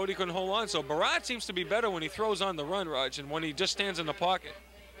Cody couldn't hold on. So Berard seems to be better when he throws on the run, Raj, and when he just stands in the pocket.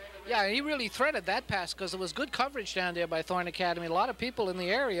 Yeah, he really threaded that pass because there was good coverage down there by Thornton Academy. A lot of people in the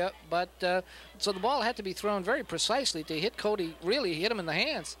area, but so the ball had to be thrown very precisely to hit Cody, really hit him in the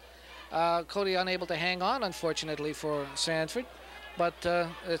hands. Cody unable to hang on, unfortunately, for Sanford. But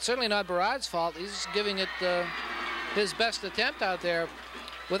it's certainly not Berard's fault. He's giving it his best attempt out there.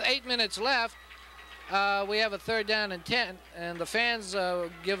 With 8 minutes left, we have a 3rd down and 10, and the fans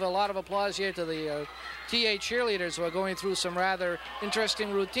give a lot of applause here to the TA cheerleaders who are going through some rather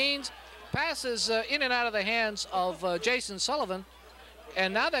interesting routines. Passes in and out of the hands of Jason Sullivan,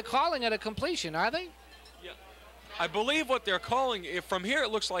 and now they're calling it a completion, are they? Yeah, I believe what they're calling, from here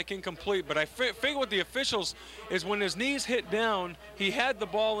it looks like incomplete, but I figure what the officials is when his knees hit down, he had the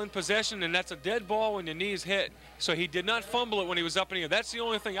ball in possession, and that's a dead ball when your knees hit. So he did not fumble it when he was up in the air. That's the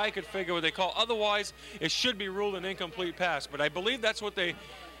only thing I could figure what they call. Otherwise, it should be ruled an incomplete pass. But I believe that's what they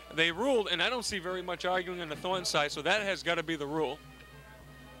ruled, and I don't see very much arguing on the Thornton side, so that has got to be the rule.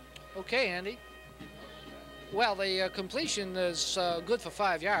 Okay, Andy. Well, the completion is good for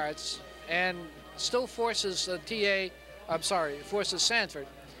 5 yards, and still forces forces Sanford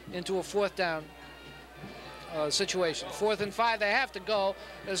into a 4th down situation. 4th and 5, they have to go.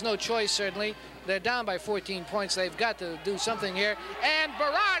 There's no choice, certainly. They're down by 14 points. They've got to do something here. And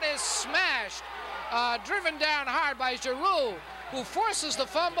Berard is smashed, driven down hard by Giroux, who forces the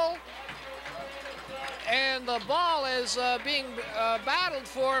fumble. And the ball is being battled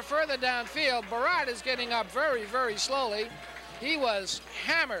for further downfield. Berard is getting up very, very slowly. He was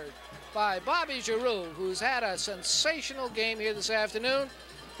hammered by Bobby Giroux, who's had a sensational game here this afternoon.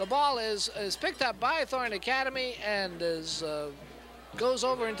 The ball is picked up by Thornton Academy and goes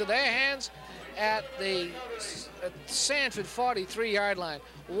over into their hands at the Sanford 43-yard line.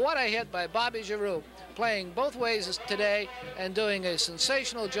 What a hit by Bobby Giroux, playing both ways today and doing a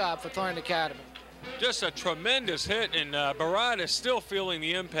sensational job for Thornton Academy. Just a tremendous hit, and Berard is still feeling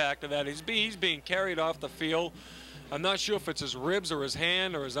the impact of that. He's being carried off the field. I'm not sure if it's his ribs or his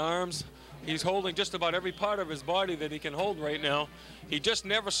hand or his arms. He's holding just about every part of his body that he can hold right now. He just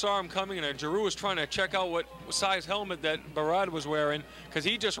never saw him coming, and Giroux was trying to check out what size helmet that Berard was wearing, because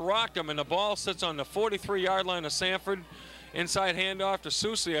he just rocked him, and the ball sits on the 43-yard line of Sanford. Inside handoff to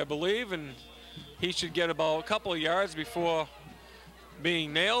Susie, I believe, and he should get about a couple of yards before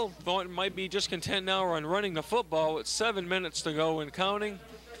being nailed. Thornton might be just content now on running the football with 7 minutes to go and counting.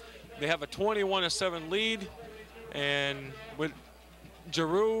 They have a 21-7 lead, and with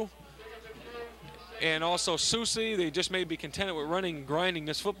Giroux and also Susie. They just may be contented with running and grinding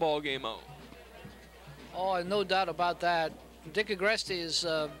this football game out. Oh, no doubt about that. Dick Agresti is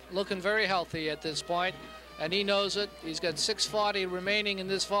looking very healthy at this point, and he knows it. He's got 6:40 remaining in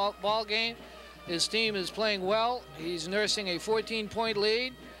this ball game. His team is playing well. He's nursing a 14-point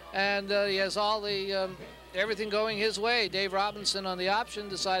lead, and he has all the everything going his way. Dave Robinson on the option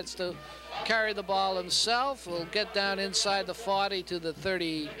decides to carry the ball himself. Will get down inside the 40 to the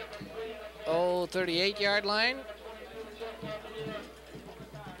 38-yard line.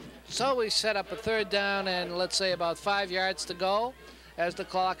 So we set up a third down and let's say about 5 yards to go as the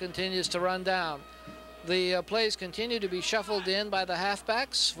clock continues to run down. The plays continue to be shuffled in by the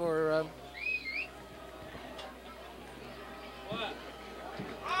halfbacks for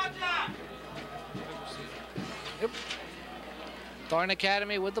Thornton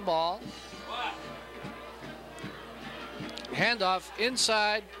Academy with the ball. Handoff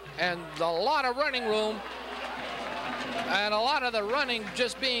inside, and a lot of running room, and a lot of the running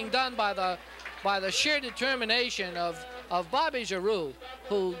just being done by the sheer determination of Bobby Giroux,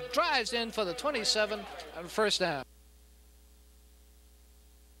 who drives in for the 27 and first down.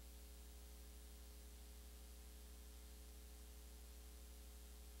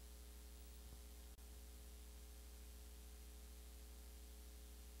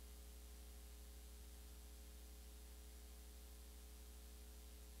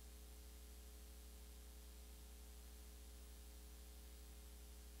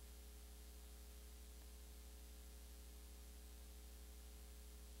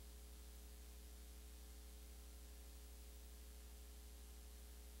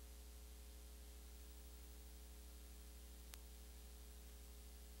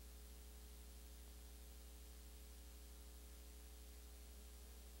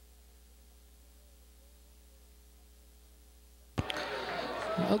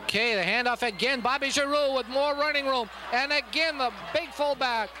 Okay, the handoff again. Bobby Giroux with more running room. And again, the big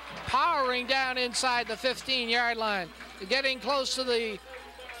fullback powering down inside the 15-yard line. Getting close to the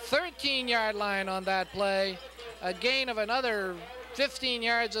 13-yard line on that play. A gain of another 15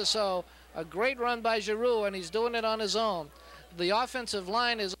 yards or so. A great run by Giroux, and he's doing it on his own. The offensive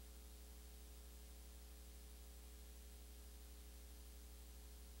line is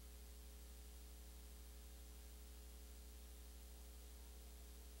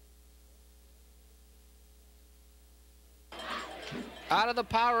out of the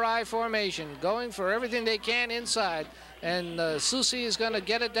power I formation, going for everything they can inside, and Susie is going to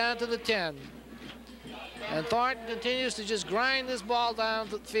get it down to the 10. And Thornton continues to just grind this ball down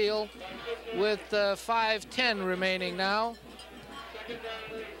the field with 5:10 remaining now.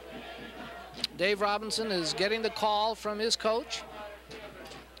 Dave Robinson is getting the call from his coach.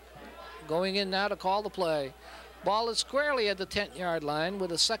 Going in now to call the play. Ball is squarely at the 10-yard line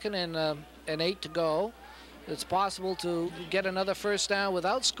with a 2nd and 8 to go. It's possible to get another first down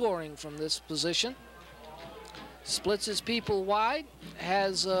without scoring from this position. Splits his people wide,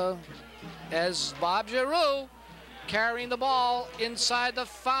 has as Bob Giroux carrying the ball inside the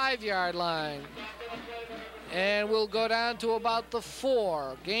 5-yard line. And we'll go down to about the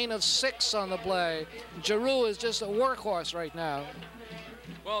 4. Gain of 6 on the play. Giroux is just a workhorse right now.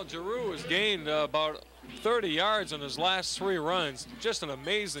 Well, Giroux has gained about 30 yards on his last 3 runs. Just an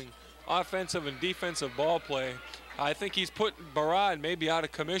amazing offensive and defensive ball play. I think he's put Barad maybe out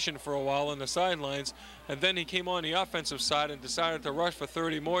of commission for a while on the sidelines, and then he came on the offensive side and decided to rush for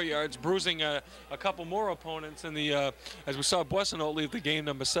 30 more yards, bruising a couple more opponents in the, as we saw Boissonneau leave the game,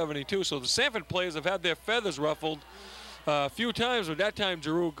 number 72. So the Sanford players have had their feathers ruffled a few times, but that time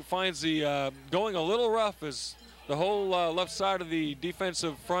Giroux finds the going a little rough as the whole left side of the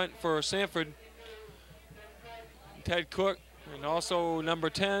defensive front for Sanford. Ted Cook, and also number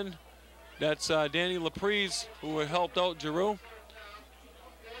 10. That's Danny Laprise, who helped out Giroux.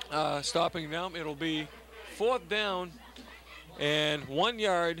 Stopping them, it'll be 4th down and 1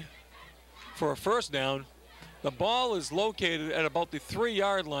 yard for a first down. The ball is located at about the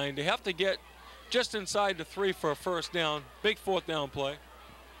 3-yard line. They have to get just inside the 3 for a first down. Big 4th down play.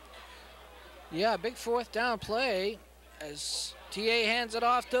 Yeah, big 4th down play as TA hands it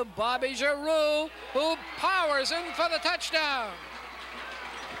off to Bobby Giroux, who powers in for the touchdown.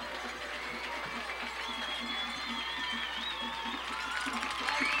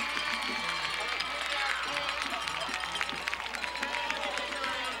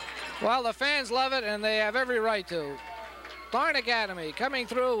 Well, the fans love it, and they have every right to. Thornton Academy coming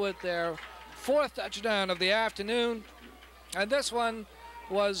through with their 4th touchdown of the afternoon. And this one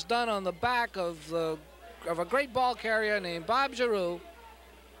was done on the back of a great ball carrier named Bob Giroux.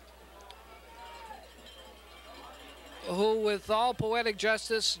 who with all poetic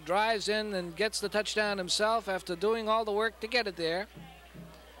justice drives in and gets the touchdown himself after doing all the work to get it there.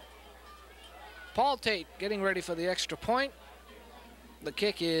 Paul Tate getting ready for the extra point. The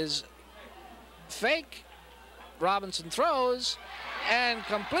kick is fake. Robinson throws and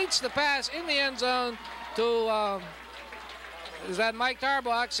completes the pass in the end zone to, is that Mike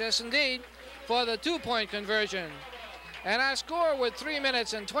Tarbox? Yes, indeed, for the 2-point conversion. And our score with 3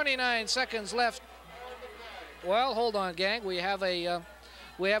 minutes and 29 seconds left. Well, hold on, gang. We have a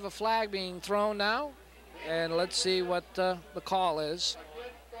flag being thrown now, and let's see what the call is.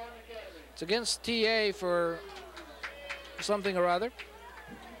 It's against TA for something or other.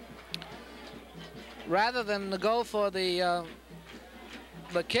 Rather than go for the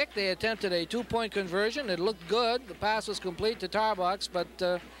kick, they attempted a 2-point conversion. It looked good. The pass was complete to Tarbox, but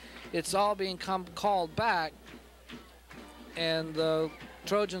it's all being called back, and the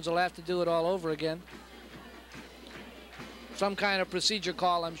Trojans will have to do it all over again. Some kind of procedure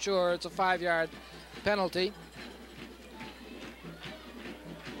call, I'm sure. It's a 5-yard penalty.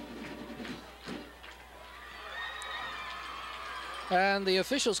 And the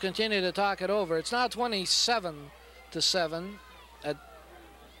officials continue to talk it over. It's now 27-7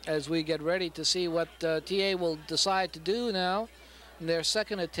 as we get ready to see what TA will decide to do now in their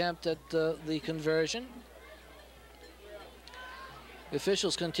second attempt at the conversion. The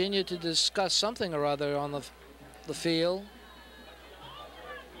officials continue to discuss something or other on the field.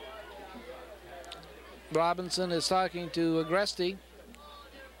 Robinson is talking to Agresti,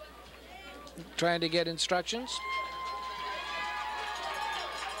 trying to get instructions.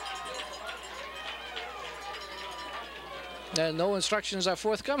 And no instructions are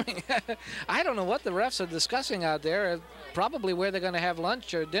forthcoming. I don't know what the refs are discussing out there. Probably where they're going to have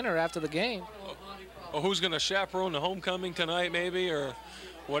lunch or dinner after the game. Or who's going to chaperone the homecoming tonight, maybe, or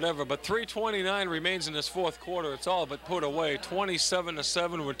whatever. But 3:29 remains in this fourth quarter. It's all but put away.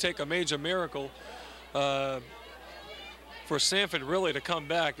 27-7 would take a major miracle for Sanford really to come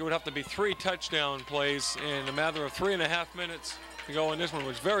back. It would have to be 3 touchdown plays in a matter of 3.5 minutes to go. And this one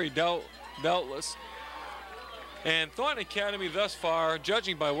was very doubtless. And Thornton Academy thus far,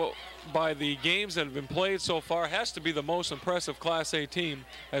 judging by the games that have been played so far, has to be the most impressive Class A team,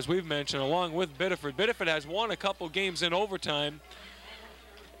 as we've mentioned, along with Biddeford. Biddeford has won a couple games in overtime,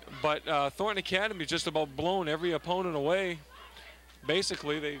 but Thornton Academy just about blown every opponent away.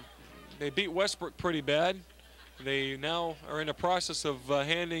 Basically, they beat Westbrook pretty bad. They now are in the process of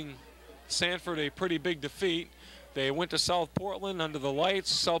handing Sanford a pretty big defeat. They went to South Portland under the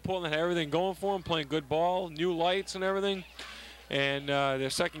lights. South Portland had everything going for them, playing good ball, new lights and everything. And their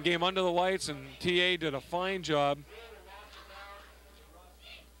second game under the lights, and TA did a fine job.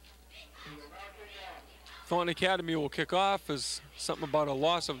 Thornton Academy will kick off as something about a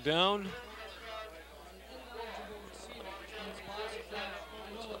loss of down.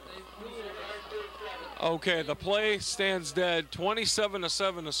 Okay, the play stands dead.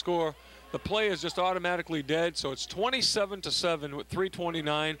 27-7 the score. The play is just automatically dead, so it's 27-7 with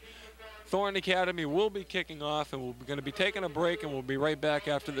 3:29. Thornton Academy will be kicking off, and we're going to be taking a break, and we'll be right back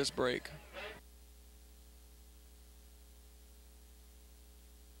after this break.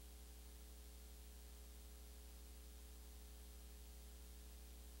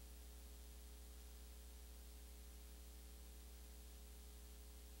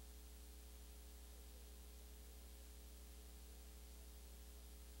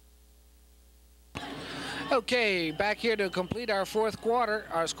 Okay, back here to complete our fourth quarter.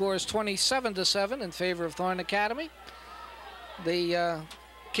 Our score is 27-7 in favor of Thornton Academy. The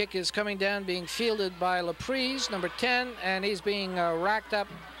kick is coming down, being fielded by Laprise, number 10, and he's being racked up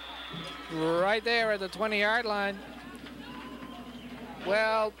right there at the 20-yard line.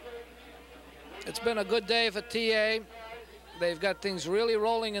 Well, it's been a good day for TA. They've got things really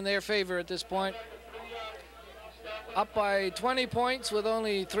rolling in their favor at this point. Up by 20 points with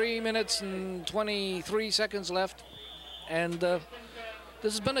only 3 minutes and 23 seconds left. And this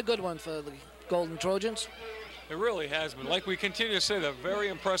has been a good one for the Golden Trojans. It really has been. Like we continue to say, they're a very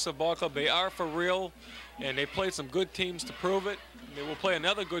impressive ball club. They are for real, and they played some good teams to prove it. They will play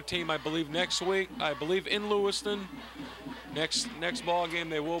another good team, I believe, next week. I believe in Lewiston. Next ball game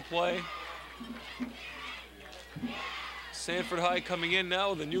they will play. Sanford High coming in now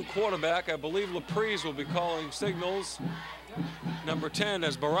with a new quarterback. I believe Laprise will be calling signals. Number 10,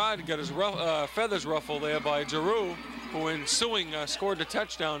 as Barad got his feathers ruffled there by Giroux, who ensuing scored the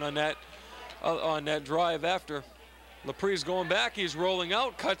touchdown on that drive after. Laprise going back, he's rolling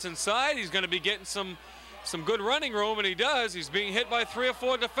out, cuts inside. He's going to be getting some good running room, and he does. He's being hit by 3 or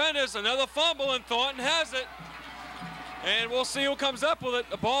 4 defenders. Another fumble, and Thornton has it. And we'll see who comes up with it.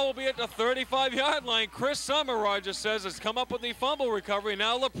 The ball will be at the 35-yard line. Chris Summer, Roger says, has come up with the fumble recovery.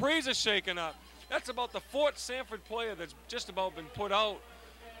 Now LaPrise is shaken up. That's about the fourth Sanford player that's just about been put out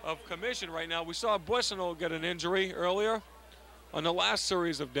of commission right now. We saw Boissonneau get an injury earlier on the last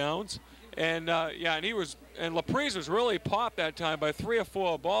series of downs. And and LaPrise was really popped that time by 3 or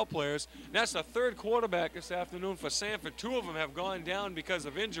 4 ball players. And that's the third quarterback this afternoon for Sanford. 2 of them have gone down because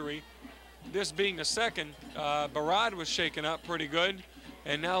of injury. This being the second. Barad was shaken up pretty good.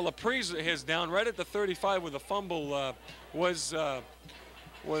 And now LaPrise is down right at the 35 where the fumble was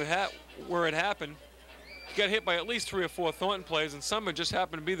where it happened. Got hit by at least 3 or 4 Thornton players, and Summer just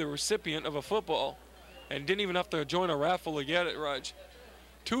happened to be the recipient of a football and didn't even have to join a raffle to get it, Raj.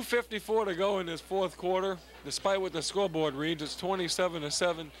 2:54 to go in this fourth quarter. Despite what the scoreboard reads, it's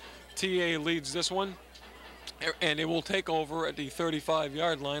 27-7. TA leads this one, and it will take over at the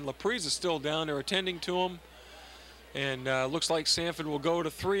 35-yard line. LaPrise is still down. They're attending to him, and looks like Sanford will go to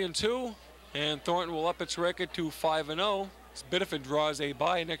 3-2, and Thornton will up its record to 5-0. Biddeford draws a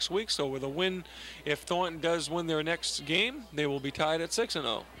bye next week, so with a win, if Thornton does win their next game, they will be tied at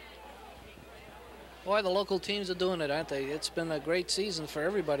 6-0. Boy, the local teams are doing it, aren't they? It's been a great season for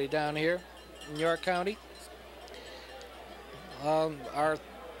everybody down here in York County. Our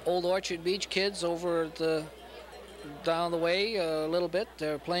Old Orchard Beach kids over at down the way a little bit,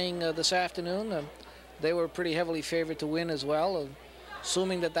 they're playing this afternoon. They were pretty heavily favored to win as well,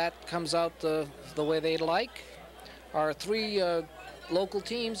 assuming that comes out the way they'd like. Our 3 local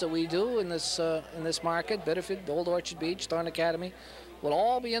teams that we do in this market, Biddeford, Old Orchard Beach, Thornton Academy, will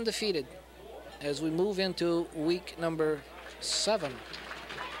all be undefeated as we move into week number 7.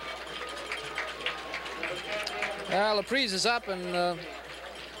 LaPrise is up and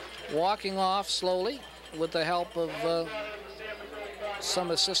walking off slowly with the help of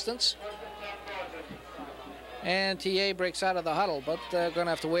some assistants. And TA breaks out of the huddle, but they're going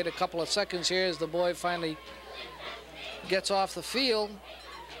to have to wait a couple of seconds here as the boy finally gets off the field.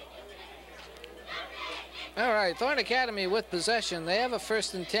 All right, Thornton Academy with possession. They have a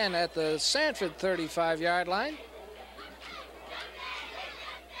 1st and 10 at the Sanford 35-yard line.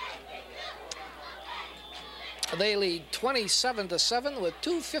 They lead 27-7 with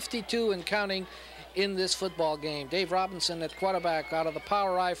 2:52 and counting in this football game. Dave Robinson at quarterback out of the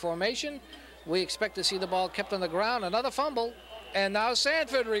power I formation. We expect to see the ball kept on the ground. Another fumble, and now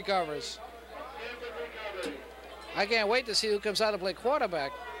Sanford recovers. I can't wait to see who comes out to play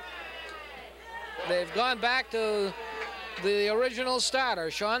quarterback. They've gone back to the original starter.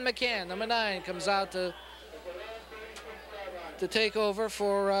 Sean McCann, number 9, comes out to take over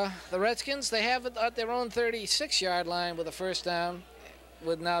for the Redskins. They have it at their own 36-yard line with a 1st down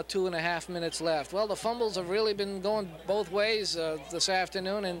with now 2.5 minutes left. Well, the fumbles have really been going both ways this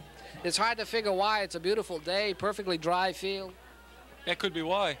afternoon, and it's hard to figure why. It's a beautiful day, perfectly dry field. That could be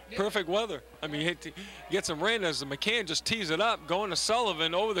why. Perfect weather. I mean, you get some rain as the McCann just tees it up, going to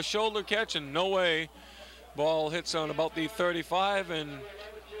Sullivan, over the shoulder catch, and no way. Ball hits on about the 35, and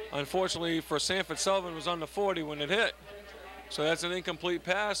unfortunately for Sanford, Sullivan was on the 40 when it hit. So that's an incomplete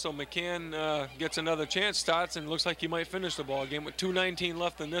pass, so McCann gets another chance, starts, and looks like he might finish the ball game with 2:19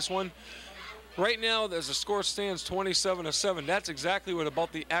 left in this one. Right now, as the score stands 27-7, that's exactly what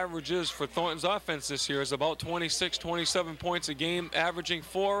about the average is for Thornton's offense this year, is about 26, 27 points a game, averaging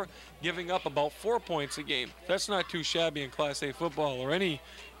 4, giving up about 4 points a game. That's not too shabby in Class A football or any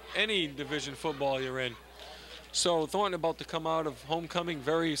division football you're in. So Thornton about to come out of homecoming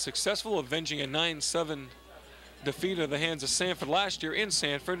very successful, avenging a 9-7 defeat at the hands of Sanford last year in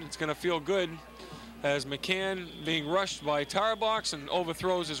Sanford. It's going to feel good as McCann being rushed by Tarbox and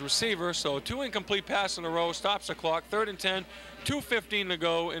overthrows his receiver. So 2 incomplete passes in a row, stops the clock, 3rd and 10, 2:15 to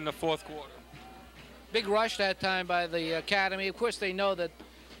go in the 4th quarter. Big rush that time by the Academy. Of course, they know that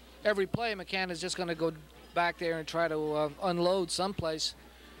every play McCann is just going to go back there and try to unload someplace.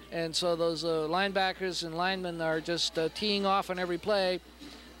 And so those linebackers and linemen are just teeing off on every play,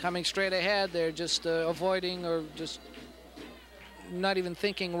 coming straight ahead. They're just avoiding or just not even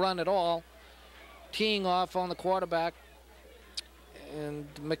thinking run at all. Teeing off on the quarterback,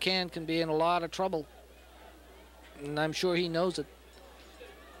 and McCann can be in a lot of trouble, and I'm sure he knows it.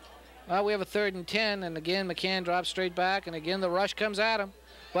 Well, we have a 3rd and 10, and again McCann drops straight back, and again the rush comes at him,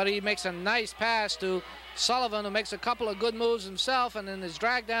 but he makes a nice pass to Sullivan, who makes a couple of good moves himself, and then is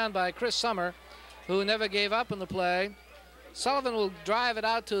dragged down by Chris Summer, who never gave up in the play. Sullivan will drive it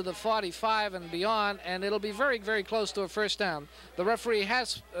out to the 45 and beyond, and it'll be very, very close to a 1st down. The referee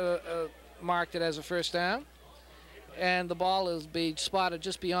has marked it as a 1st down, and the ball is being spotted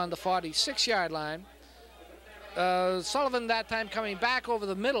just beyond the 46-yard line. Sullivan that time coming back over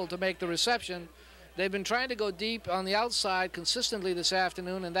the middle to make the reception, They've been trying to go deep on the outside consistently this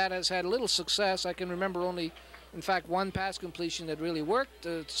afternoon, and that has had little success. I can remember only, in fact, one pass completion that really worked,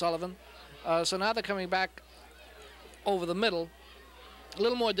 Sullivan. So now they're coming back over the middle. A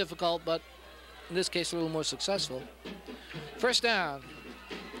little more difficult, but in this case, a little more successful. First down.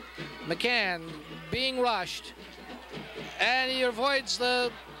 McCann being rushed. And he avoids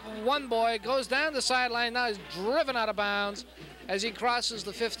the one boy, goes down the sideline, now he's driven out of bounds as he crosses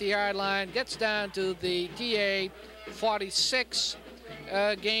the 50-yard line, gets down to the TA 46,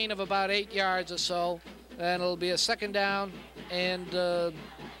 gain of about 8 yards or so. And it'll be a second down and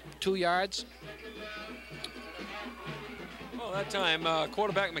 2 yards. Well, that time,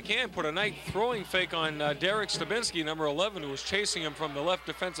 quarterback McCann put a nice throwing fake on Derek Stabinski, number 11, who was chasing him from the left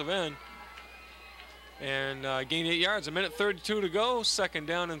defensive end. And gained 8 yards. A minute 32 to go. Second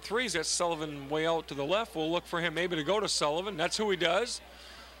down and 3. That's Sullivan way out to the left. We'll look for him maybe to go to Sullivan. That's who he does.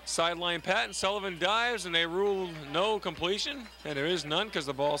 Sideline pat, and Sullivan dives, and they rule no completion. And there is none because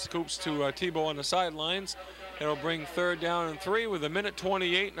the ball scoops to Tebow on the sidelines. It'll bring third down and 3 with a minute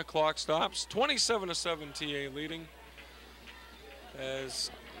 28 and the clock stops. 27-7 TA leading. As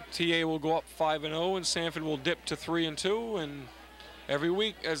TA will go up 5-0 and Sanford will dip to 3-2. And every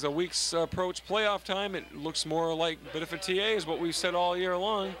week, as the weeks approach playoff time, it looks more like Biddeford TA is what we've said all year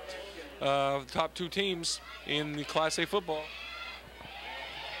long. Top 2 teams in the Class A football.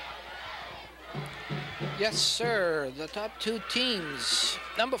 Yes, sir. The top 2 teams.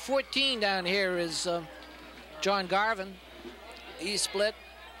 Number 14 down here is John Garvin. He's split.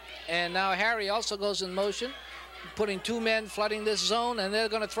 And now Harry also goes in motion, putting 2 men flooding this zone, and they're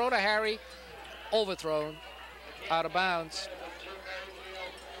going to throw to Harry. Overthrown. Out of bounds.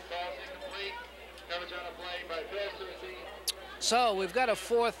 So we've got a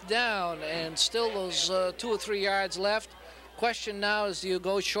 4th down and still those 2 or 3 yards left. Question now is, do you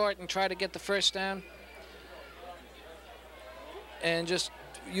go short and try to get the first down and just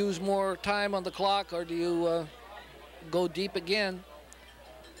use more time on the clock, or do you go deep again?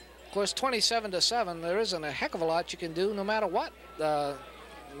 Of course, 27-7, there isn't a heck of a lot you can do no matter what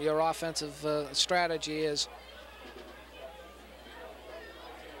your offensive strategy is.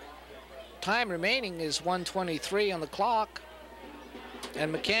 Time remaining is 1:23 on the clock,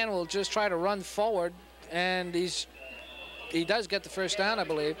 and McCann will just try to run forward, and he does get the first down, I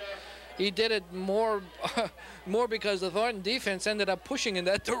believe. He did it more more because the Thornton defense ended up pushing in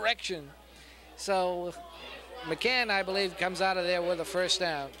that direction. So McCann, I believe, comes out of there with a first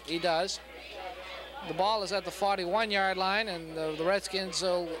down. He does. The ball is at the 41-yard line, and the Redskins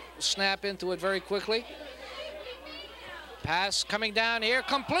will snap into it very quickly. Pass coming down here,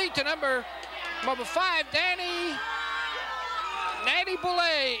 complete to number 5, Danny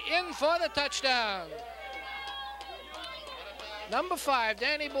Boulay, in for the touchdown. Number 5,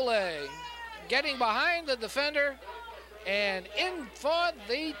 Danny Boulay, getting behind the defender and in for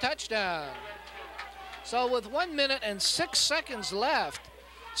the touchdown. So with 1 minute and 6 seconds left,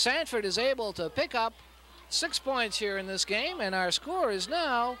 Sanford is able to pick up 6 points here in this game, and our score is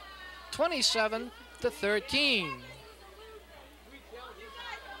now 27-13.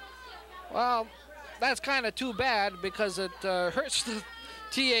 Well, that's kind of too bad because it hurts the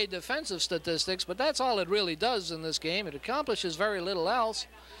TA defensive statistics, but that's all it really does in this game. It accomplishes very little else.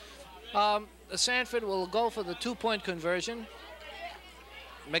 Sanford will go for the 2-point conversion.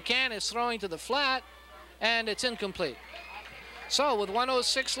 McCann is throwing to the flat, and it's incomplete. So with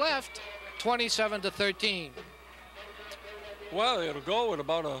 1:06 left, 27-13. Well, it'll go with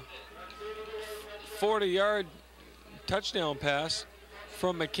about a 40-yard touchdown pass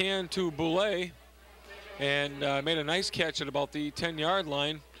from McCann to Boulay, and made a nice catch at about the 10-yard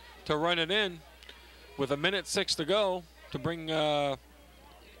line to run it in with a minute 6 to go to bring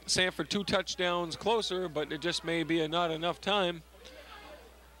Sanford 2 touchdowns closer, but it just may be not enough time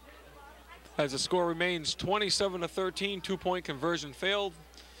as the score remains 27-13. 2-point conversion failed,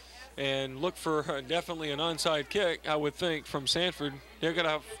 and look for definitely an onside kick, I would think, from Sanford. They're going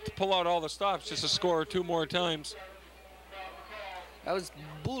to have to pull out all the stops just to score 2 more times. That was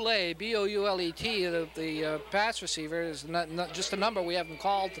Boulay, B-O-U-L-E-T, the pass receiver. Is not just a number we haven't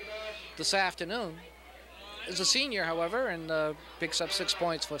called this afternoon. Is a senior, however, and picks up 6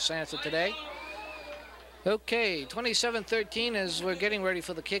 points for Sanford today. Okay, 27-13 as we're getting ready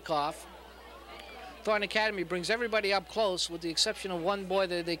for the kickoff. Thornton Academy brings everybody up close with the exception of one boy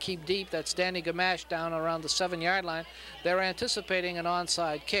that they keep deep. That's Danny Gamache down around the 7-yard line. They're anticipating an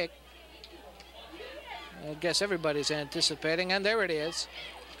onside kick. I guess everybody's anticipating, and there it is.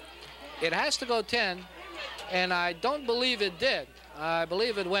 It has to go 10, and I don't believe it did. I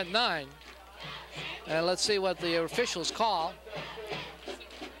believe it went 9. And let's see what the officials call.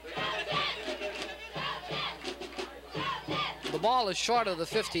 ball is short of the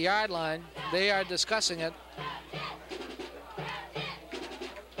 50-yard line. They are discussing it.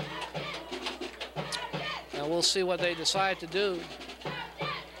 And we'll see what they decide to do.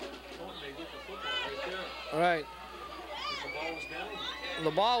 All right.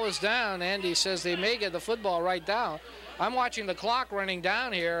 The ball was down. Andy says they may get the football right down. I'm watching the clock running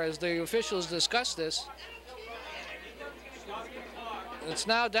down here as the officials discuss this. It's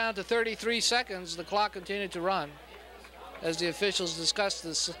now down to 33 seconds. The clock continued to run as the officials discuss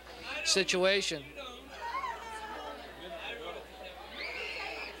this situation.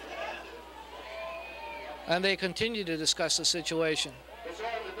 And they continue to discuss the situation.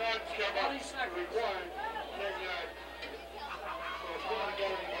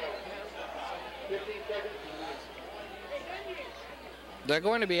 They're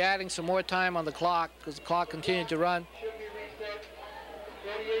going to be adding some more time on the clock because the clock continued to run.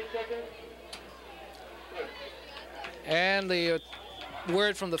 And the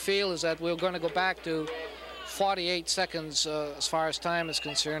word from the field is that we're going to go back to 48 seconds as far as time is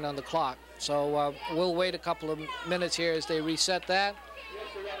concerned on the clock. So we'll wait a couple of minutes here as they reset that.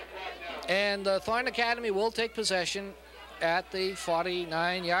 And Thornton Academy will take possession at the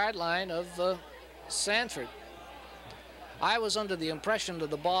 49-yard line of Sanford. I was under the impression that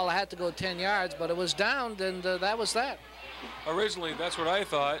the ball had to go 10 yards, but it was down, and that was that. Originally, that's what I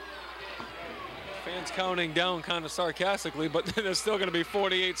thought. Fans counting down kind of sarcastically, but there's still going to be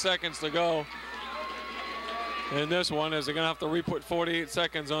 48 seconds to go. And this one is they're going to have to re-put 48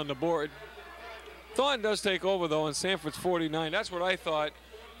 seconds on the board. Thornton does take over, though, and Sanford's 49. That's what I thought.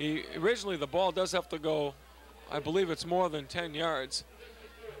 Originally, the ball does have to go, I believe it's more than 10 yards.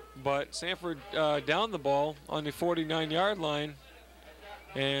 But Sanford downed the ball on the 49-yard line,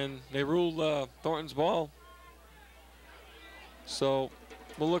 and they ruled Thornton's ball. So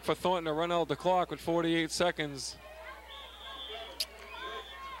we'll look for Thornton to run out the clock with 48 seconds,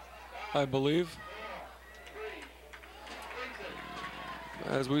 I believe.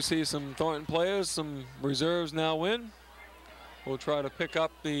 As we see some Thornton players, some reserves now in. We'll try to pick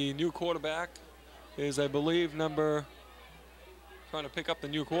up the new quarterback. Is, I believe, trying to pick up the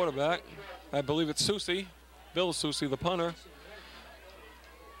new quarterback. I believe it's Susie, Bill Susie, the punter.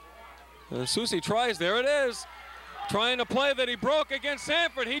 Susie tries, there it is. Trying a play that he broke against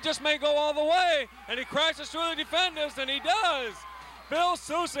Sanford. He just may go all the way, and he crashes through the defenders, and he does. Bill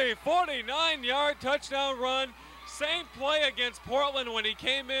Susie, 49-yard touchdown run. Same play against Portland when he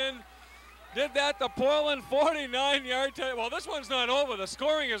came in. Did that to Portland, 49-yard touchdown. Well, this one's not over. The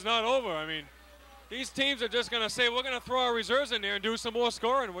scoring is not over. I mean, these teams are just going to say, we're going to throw our reserves in there and do some more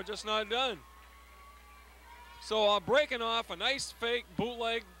scoring. We're just not done. So breaking off a nice fake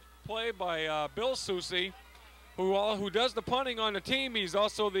bootleg play by Bill Susie, who does the punting on the team. He's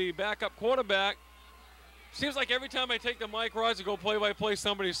also the backup quarterback. Seems like every time I take the mic, Rod, to go play-by-play,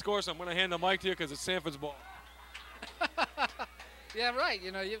 somebody scores. So I'm going to hand the mic to you because it's Sanford's ball. Yeah, right.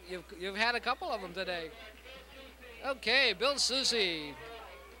 You know, you've had a couple of them today. Okay, Bill Susie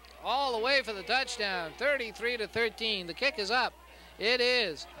all the way for the touchdown, 33-13. The kick is up. It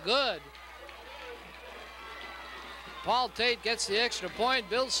is good. Paul Tate gets the extra point.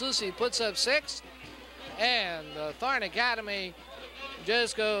 Bill Susie puts up 6. And Thornton Academy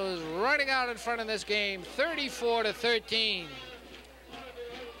just goes running out in front of this game, 34-13.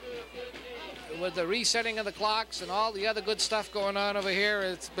 With the resetting of the clocks and all the other good stuff going on over here,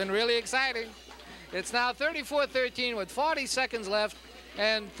 it's been really exciting. It's now 34-13 with 40 seconds left.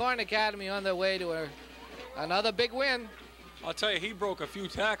 And Thornton Academy on their way to another big win. I'll tell you, he broke a few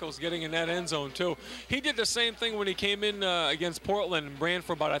tackles getting in that end zone, too. He did the same thing when he came in against Portland and ran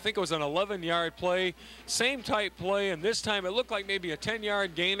for about, I think it was an 11-yard play. Same type play, and this time it looked like maybe a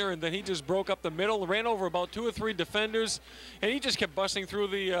 10-yard gainer, and then he just broke up the middle, ran over about 2 or 3 defenders, and he just kept busting through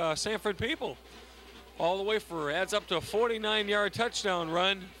the Sanford people. All the way adds up to a 49-yard touchdown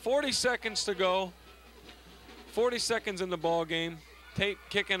run. 40 seconds to go. 40 seconds in the ball game. Tate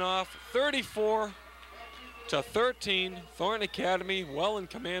kicking off, 34-13. Thornton Academy well in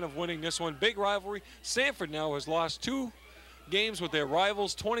command of winning this one. Big rivalry. Sanford now has lost 2 games with their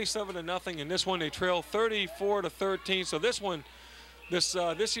rivals, 27-0. In this one, they trail 34-13. So this one,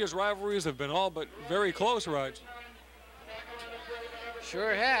 this year's rivalries have been all but very close, Raj.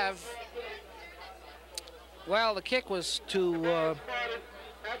 Sure have. Well, the kick was to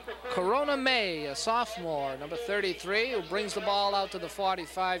Corona May, a sophomore, number 33, who brings the ball out to the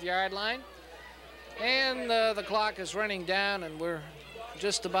 45-yard line. And the clock is running down, and we're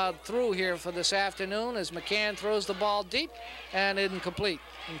just about through here for this afternoon as McCann throws the ball deep and incomplete,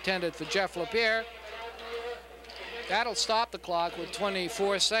 intended for Jeff Lapierre. That'll stop the clock with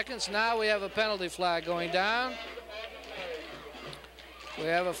 24 seconds. Now we have a penalty flag going down. We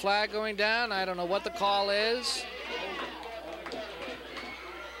have a flag going down. I don't know what the call is.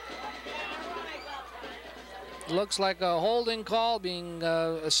 Looks like a holding call being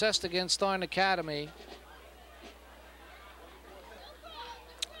assessed against Thornton Academy.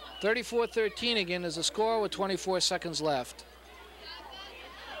 34-13 again is the score with 24 seconds left.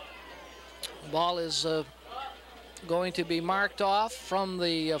 Ball is going to be marked off from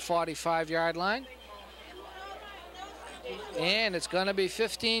the 45-yard line. And it's going to be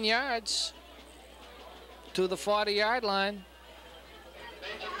 15 yards to the 40-yard line.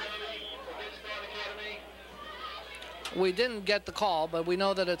 We didn't get the call, but we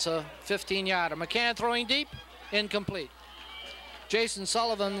know that it's a 15-yarder. McCann throwing deep, incomplete. Jason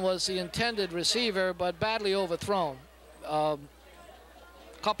Sullivan was the intended receiver, but badly overthrown. A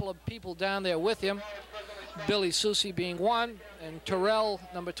couple of people down there with him, Billy Susi being one, and Terrell,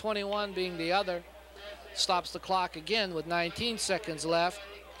 number 21, being the other. Stops the clock again with 19 seconds left.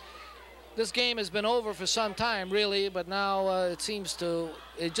 This game has been over for some time, really, but now it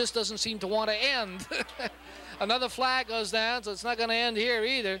just doesn't seem to want to end. Another flag goes down, so it's not going to end here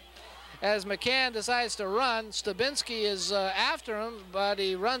either. As McCann decides to run, Stabinski is after him, but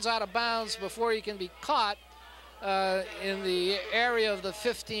he runs out of bounds before he can be caught in the area of the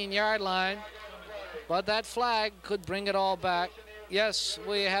 15-yard line. But that flag could bring it all back. Yes,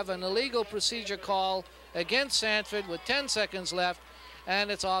 we have an illegal procedure call against Sanford with 10 seconds left,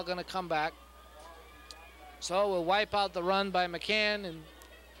 and it's all going to come back. So we'll wipe out the run by McCann and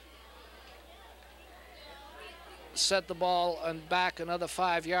set the ball back another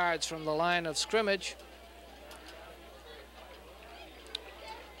 5 yards from the line of scrimmage.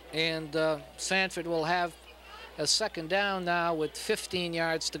 And Sanford will have a second down now with 15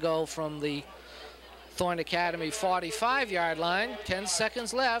 yards to go from the Thornton Academy 45-yard line. 10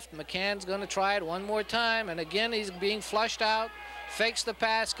 seconds left. McCann's going to try it one more time, and again he's being flushed out. Fakes the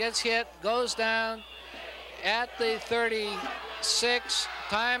pass, gets hit, goes down at the 36.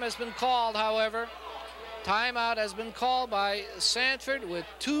 Time has been called, however. Timeout has been called by Sanford with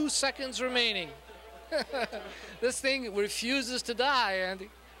 2 seconds remaining. This thing refuses to die, Andy.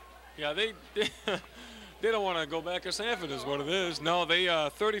 Yeah, they don't want to go back to Sanford is what it is. No, they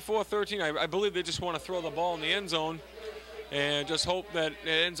 34-13. I believe they just want to throw the ball in the end zone and just hope that it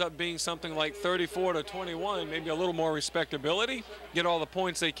ends up being something like 34-21, maybe a little more respectability, get all the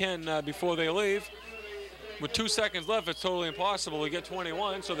points they can before they leave. With 2 seconds left, it's totally impossible to get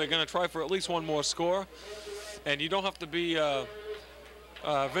 21, so they're going to try for at least one more score. And you don't have to be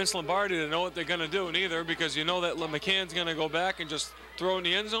Vince Lombardi to know what they're going to do neither, because you know that McCann's going to go back and just throw in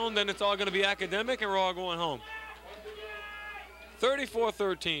the end zone, then it's all going to be academic and we're all going home.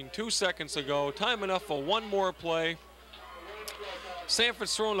 34-13, 2 seconds to go. Time enough for one more play.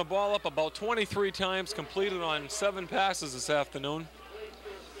 Sanford's thrown the ball up about 23 times, completed on 7 passes this afternoon.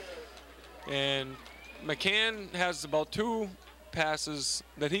 And McCann has about 2 passes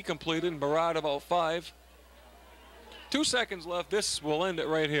that he completed, and Barad about 5. 2 seconds left. This will end it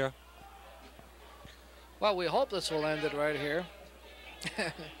right here. Well, we hope this will end it right here.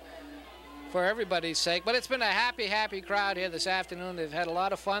 For everybody's sake. But it's been a happy, happy crowd here this afternoon. They've had a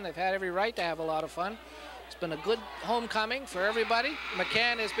lot of fun. They've had every right to have a lot of fun. It's been a good homecoming for everybody.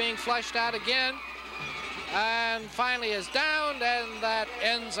 McCann is being flushed out again. And finally is downed, and that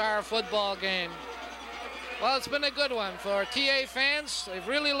ends our football game. Well, it's been a good one for TA fans. They've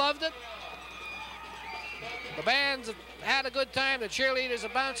really loved it. The bands have had a good time. The cheerleaders are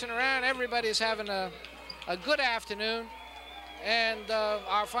bouncing around. Everybody's having a good afternoon. And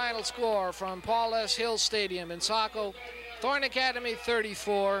our final score from Paul S. Hill Stadium in Saco, Thornton Academy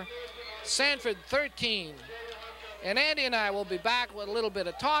 34, Sanford 13. And Andy and I will be back with a little bit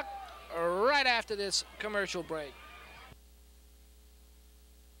of talk right after this commercial break.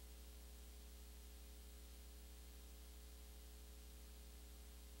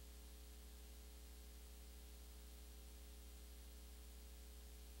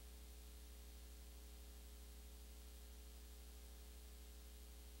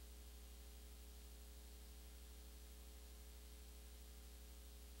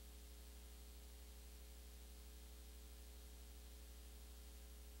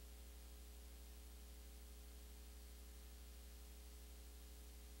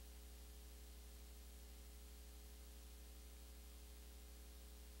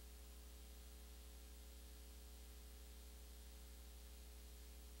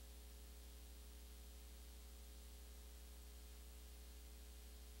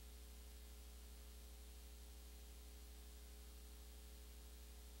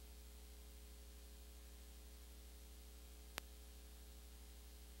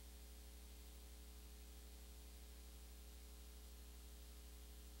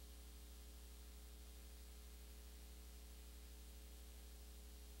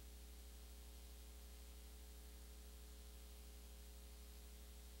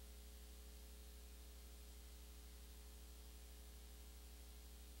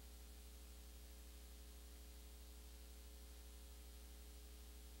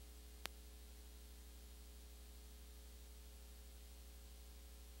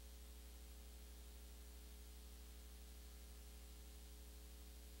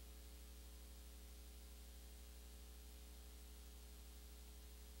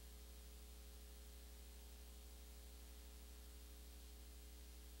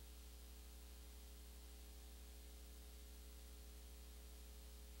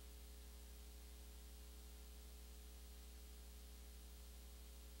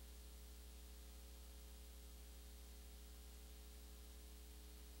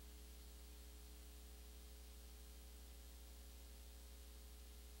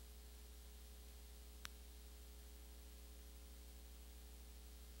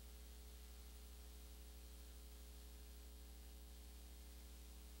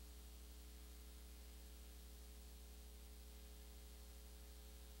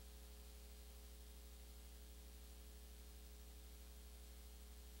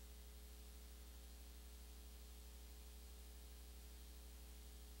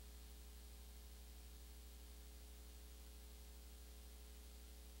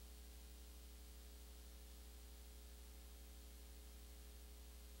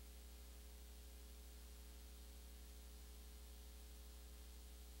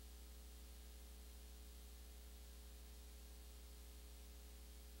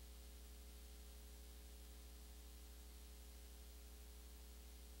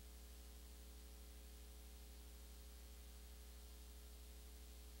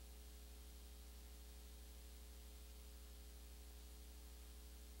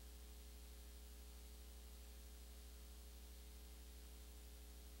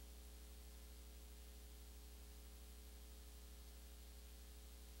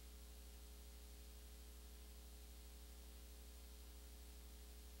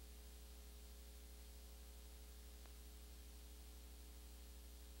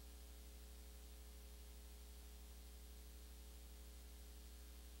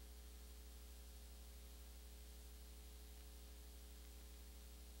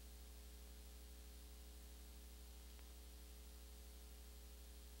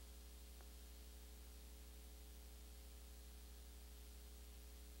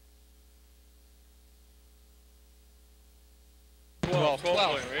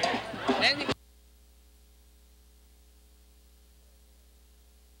 football 12. player, right? Andy.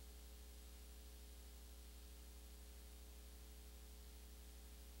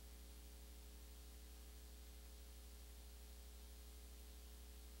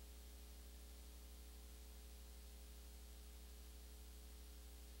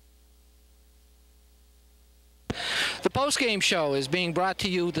 The post-game show is being brought to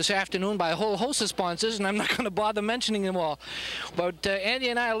you this afternoon by a whole host of sponsors, and I'm not going to bother mentioning them all. But Andy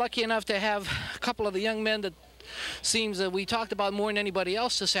and I are lucky enough to have a couple of the young men that seems that we talked about more than anybody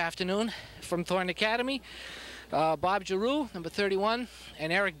else this afternoon from Thornton Academy. Bob Giroux, number 31,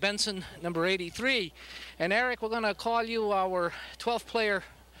 and Eric Benson, number 83. And Eric, we're going to call you our 12th player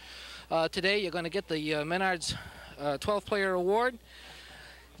today. You're going to get the Menards 12th player award.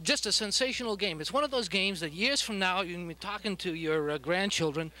 Just a sensational game. It's one of those games that years from now, you'll be talking to your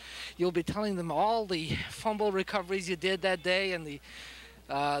grandchildren, you'll be telling them all the fumble recoveries you did that day and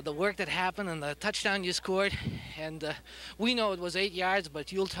the work that happened and the touchdown you scored. And we know it was 8 yards,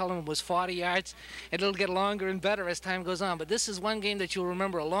 but you'll tell them it was 40 yards. And it'll get longer and better as time goes on. But this is one game that you'll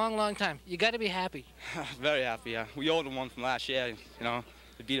remember a long, long time. You got to be happy. Very happy, yeah. We owed them one from last year, you know.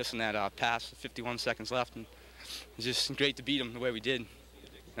 They beat us in that pass, 51 seconds left. And it's just great to beat them the way we did.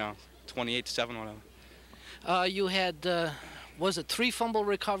 You know, 28-7, whatever. You had, was it 3 fumble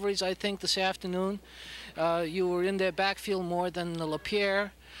recoveries, I think, this afternoon. You were in their backfield more than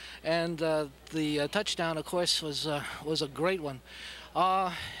LaPierre, and the touchdown, of course, was a great one.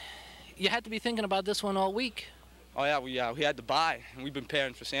 You had to be thinking about this one all week. Oh yeah, we had to bye, and we've been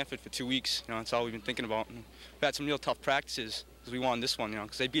preparing for Sanford for 2 weeks. You know, that's all we've been thinking about. And we had some real tough practices because we won this one, you know,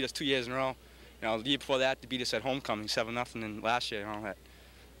 because they beat us 2 years in a row. You know, the year before that, they beat us at homecoming 7-0, and last year, you know, that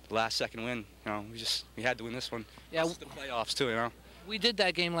last second win, you know, we had to win this one. Yeah, the playoffs too, you know. We did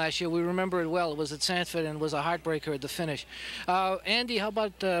that game last year. We remember it well. It was at Sanford and was a heartbreaker at the finish. Andy, how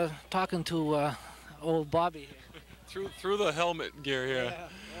about talking to old Bobby? Through the helmet gear here.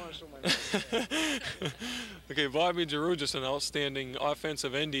 Yeah. Okay, Bobby Giroux, just an outstanding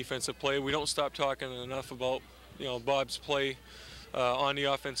offensive and defensive player. We don't stop talking enough about, you know, Bob's play on the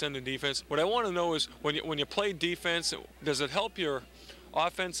offense and the defense. What I want to know is when you play defense, does it help your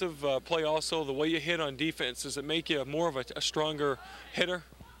offensive play also, the way you hit on defense? Does it make you more of a stronger hitter?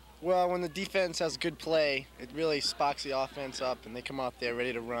 Well, when the defense has good play, it really sparks the offense up, and they come out there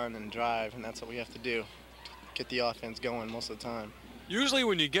ready to run and drive, and that's what we have to do, get the offense going most of the time. Usually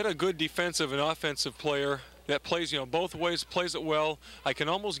when you get a good defensive and offensive player that plays, you know, both ways, plays it well, I can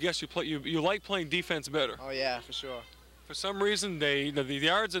almost guess you like playing defense better. Oh yeah, for sure. For some reason, the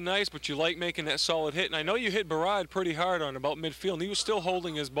yards are nice, but you like making that solid hit. And I know you hit Barad pretty hard on about midfield, and he was still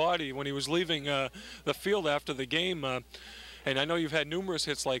holding his body when he was leaving the field after the game. And I know you've had numerous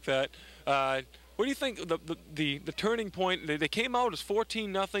hits like that. What do you think the turning point? They came out as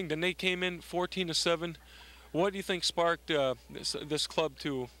 14-0, then they came in 14-7. What do you think sparked this club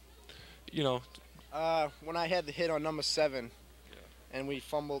to, you know? When I had the hit on number 7, and they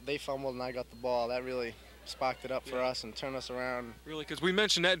fumbled, and I got the ball. That really sparked it up for us and turned us around. Really, because we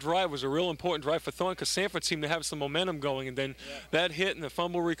mentioned that drive was a real important drive for Thornton, because Sanford seemed to have some momentum going, and then that hit and the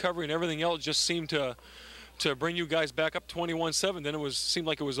fumble recovery and everything else just seemed to bring you guys back up 21-7. Then seemed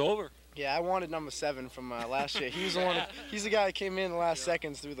like it was over. Yeah, I wanted number 7 from last year. He was the one. He's the guy that came in the last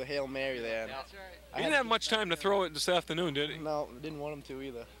seconds through the Hail Mary there. That's right. He didn't have much time to throw it this afternoon, did he? No, didn't want him to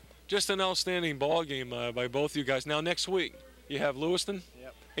either. Just an outstanding ball game by both you guys. Now next week you have Lewiston.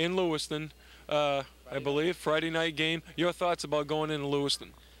 Yep. In Lewiston. I believe, Friday night game. Your thoughts about going into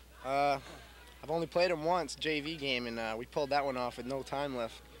Lewiston? I've only played them once, JV game, and we pulled that one off with no time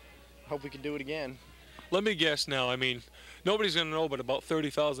left. Hope we can do it again. Let me guess now. I mean, nobody's going to know but about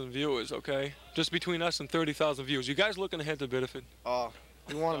 30,000 viewers, okay? Just between us and 30,000 viewers. You guys looking ahead to Biddeford? Oh,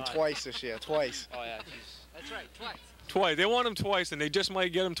 we won them twice this year, twice. Oh yeah. That's right, twice. Twice. They want them twice, and they just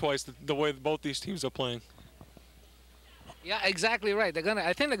might get them twice the way both these teams are playing. Yeah, exactly right.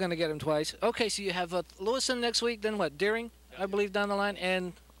 I think they're gonna get him twice. Okay, so you have Lewiston next week. Then what? Deering, I believe, down the line,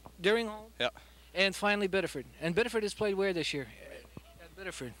 and Deering home. Yeah. And finally Biddeford. And Biddeford has played where this year? At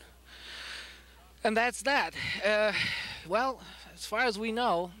Biddeford. And that's that. Well, as far as we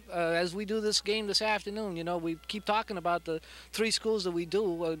know, as we do this game this afternoon, you know, we keep talking about the 3 schools that we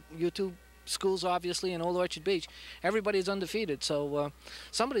do. You 2 schools, obviously, in Old Orchard Beach. Everybody's undefeated, so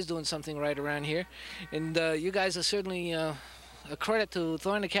somebody's doing something right around here. And you guys are certainly a credit to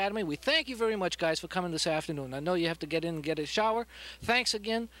Thornton Academy. We thank you very much, guys, for coming this afternoon. I know you have to get in and get a shower. Thanks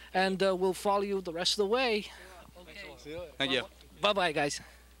again, and we'll follow you the rest of the way. Okay. Thank you. Bye-bye, guys.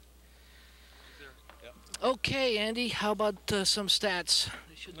 Okay, Andy, how about some stats?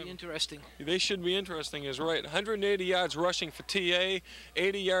 Should be interesting. They should be interesting, is right. 180 yards rushing for TA,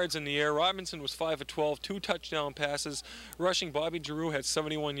 80 yards in the air. Robinson was 5 of 12, 2 touchdown passes. Rushing, Bobby Giroux had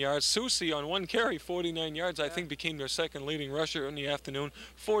 71 yards. Susie on 1 carry, 49 yards, I think became their second leading rusher in the afternoon.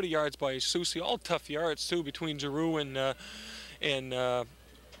 40 yards by Susie, all tough yards too between Giroux and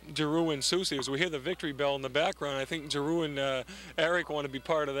Susie. As we hear the victory bell in the background, I think Giroux and Eric want to be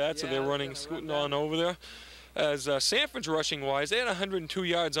part of that, so they're running, scooting on over there. As Sanford's rushing-wise, they had 102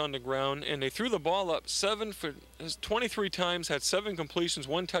 yards on the ground, and they threw the ball up 23 times, had 7 completions,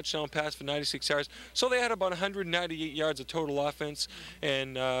 1 touchdown pass for 96 yards. So they had about 198 yards of total offense,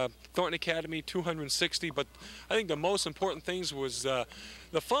 and Thornton Academy 260. But I think the most important things was the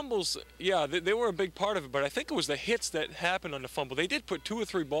fumbles. Yeah, they were a big part of it, but I think it was the hits that happened on the fumble. They did put 2 or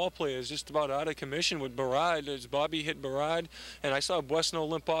 3 ball players just about out of commission with Barad, as Bobby hit Barad, and I saw Buesno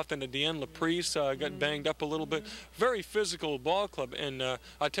limp off, then at the end, Laprise got banged up a little bit. Very physical ball club, and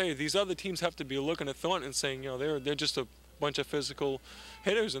I tell you, these other teams have to be looking at Thornton and saying, you know, they're just a bunch of physical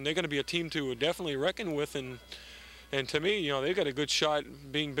hitters, and they're going to be a team to definitely reckon with. And to me, you know, they've got a good shot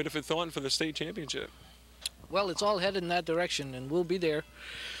being Biddeford Thornton for the state championship. Well, it's all headed in that direction, and we'll be there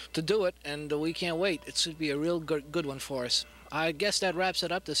to do it, and we can't wait. It should be a real good one for us. I guess that wraps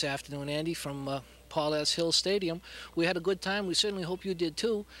it up this afternoon, Andy, from Paul S. Hill Stadium. We had a good time. We certainly hope you did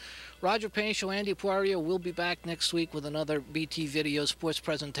too. Roger Painchaud, Andy Poirier will be back next week with another BT Video Sports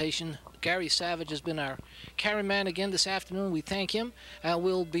presentation. Gary Savage has been our cameraman again this afternoon. We thank him, and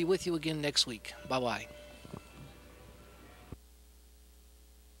we'll be with you again next week. Bye-bye.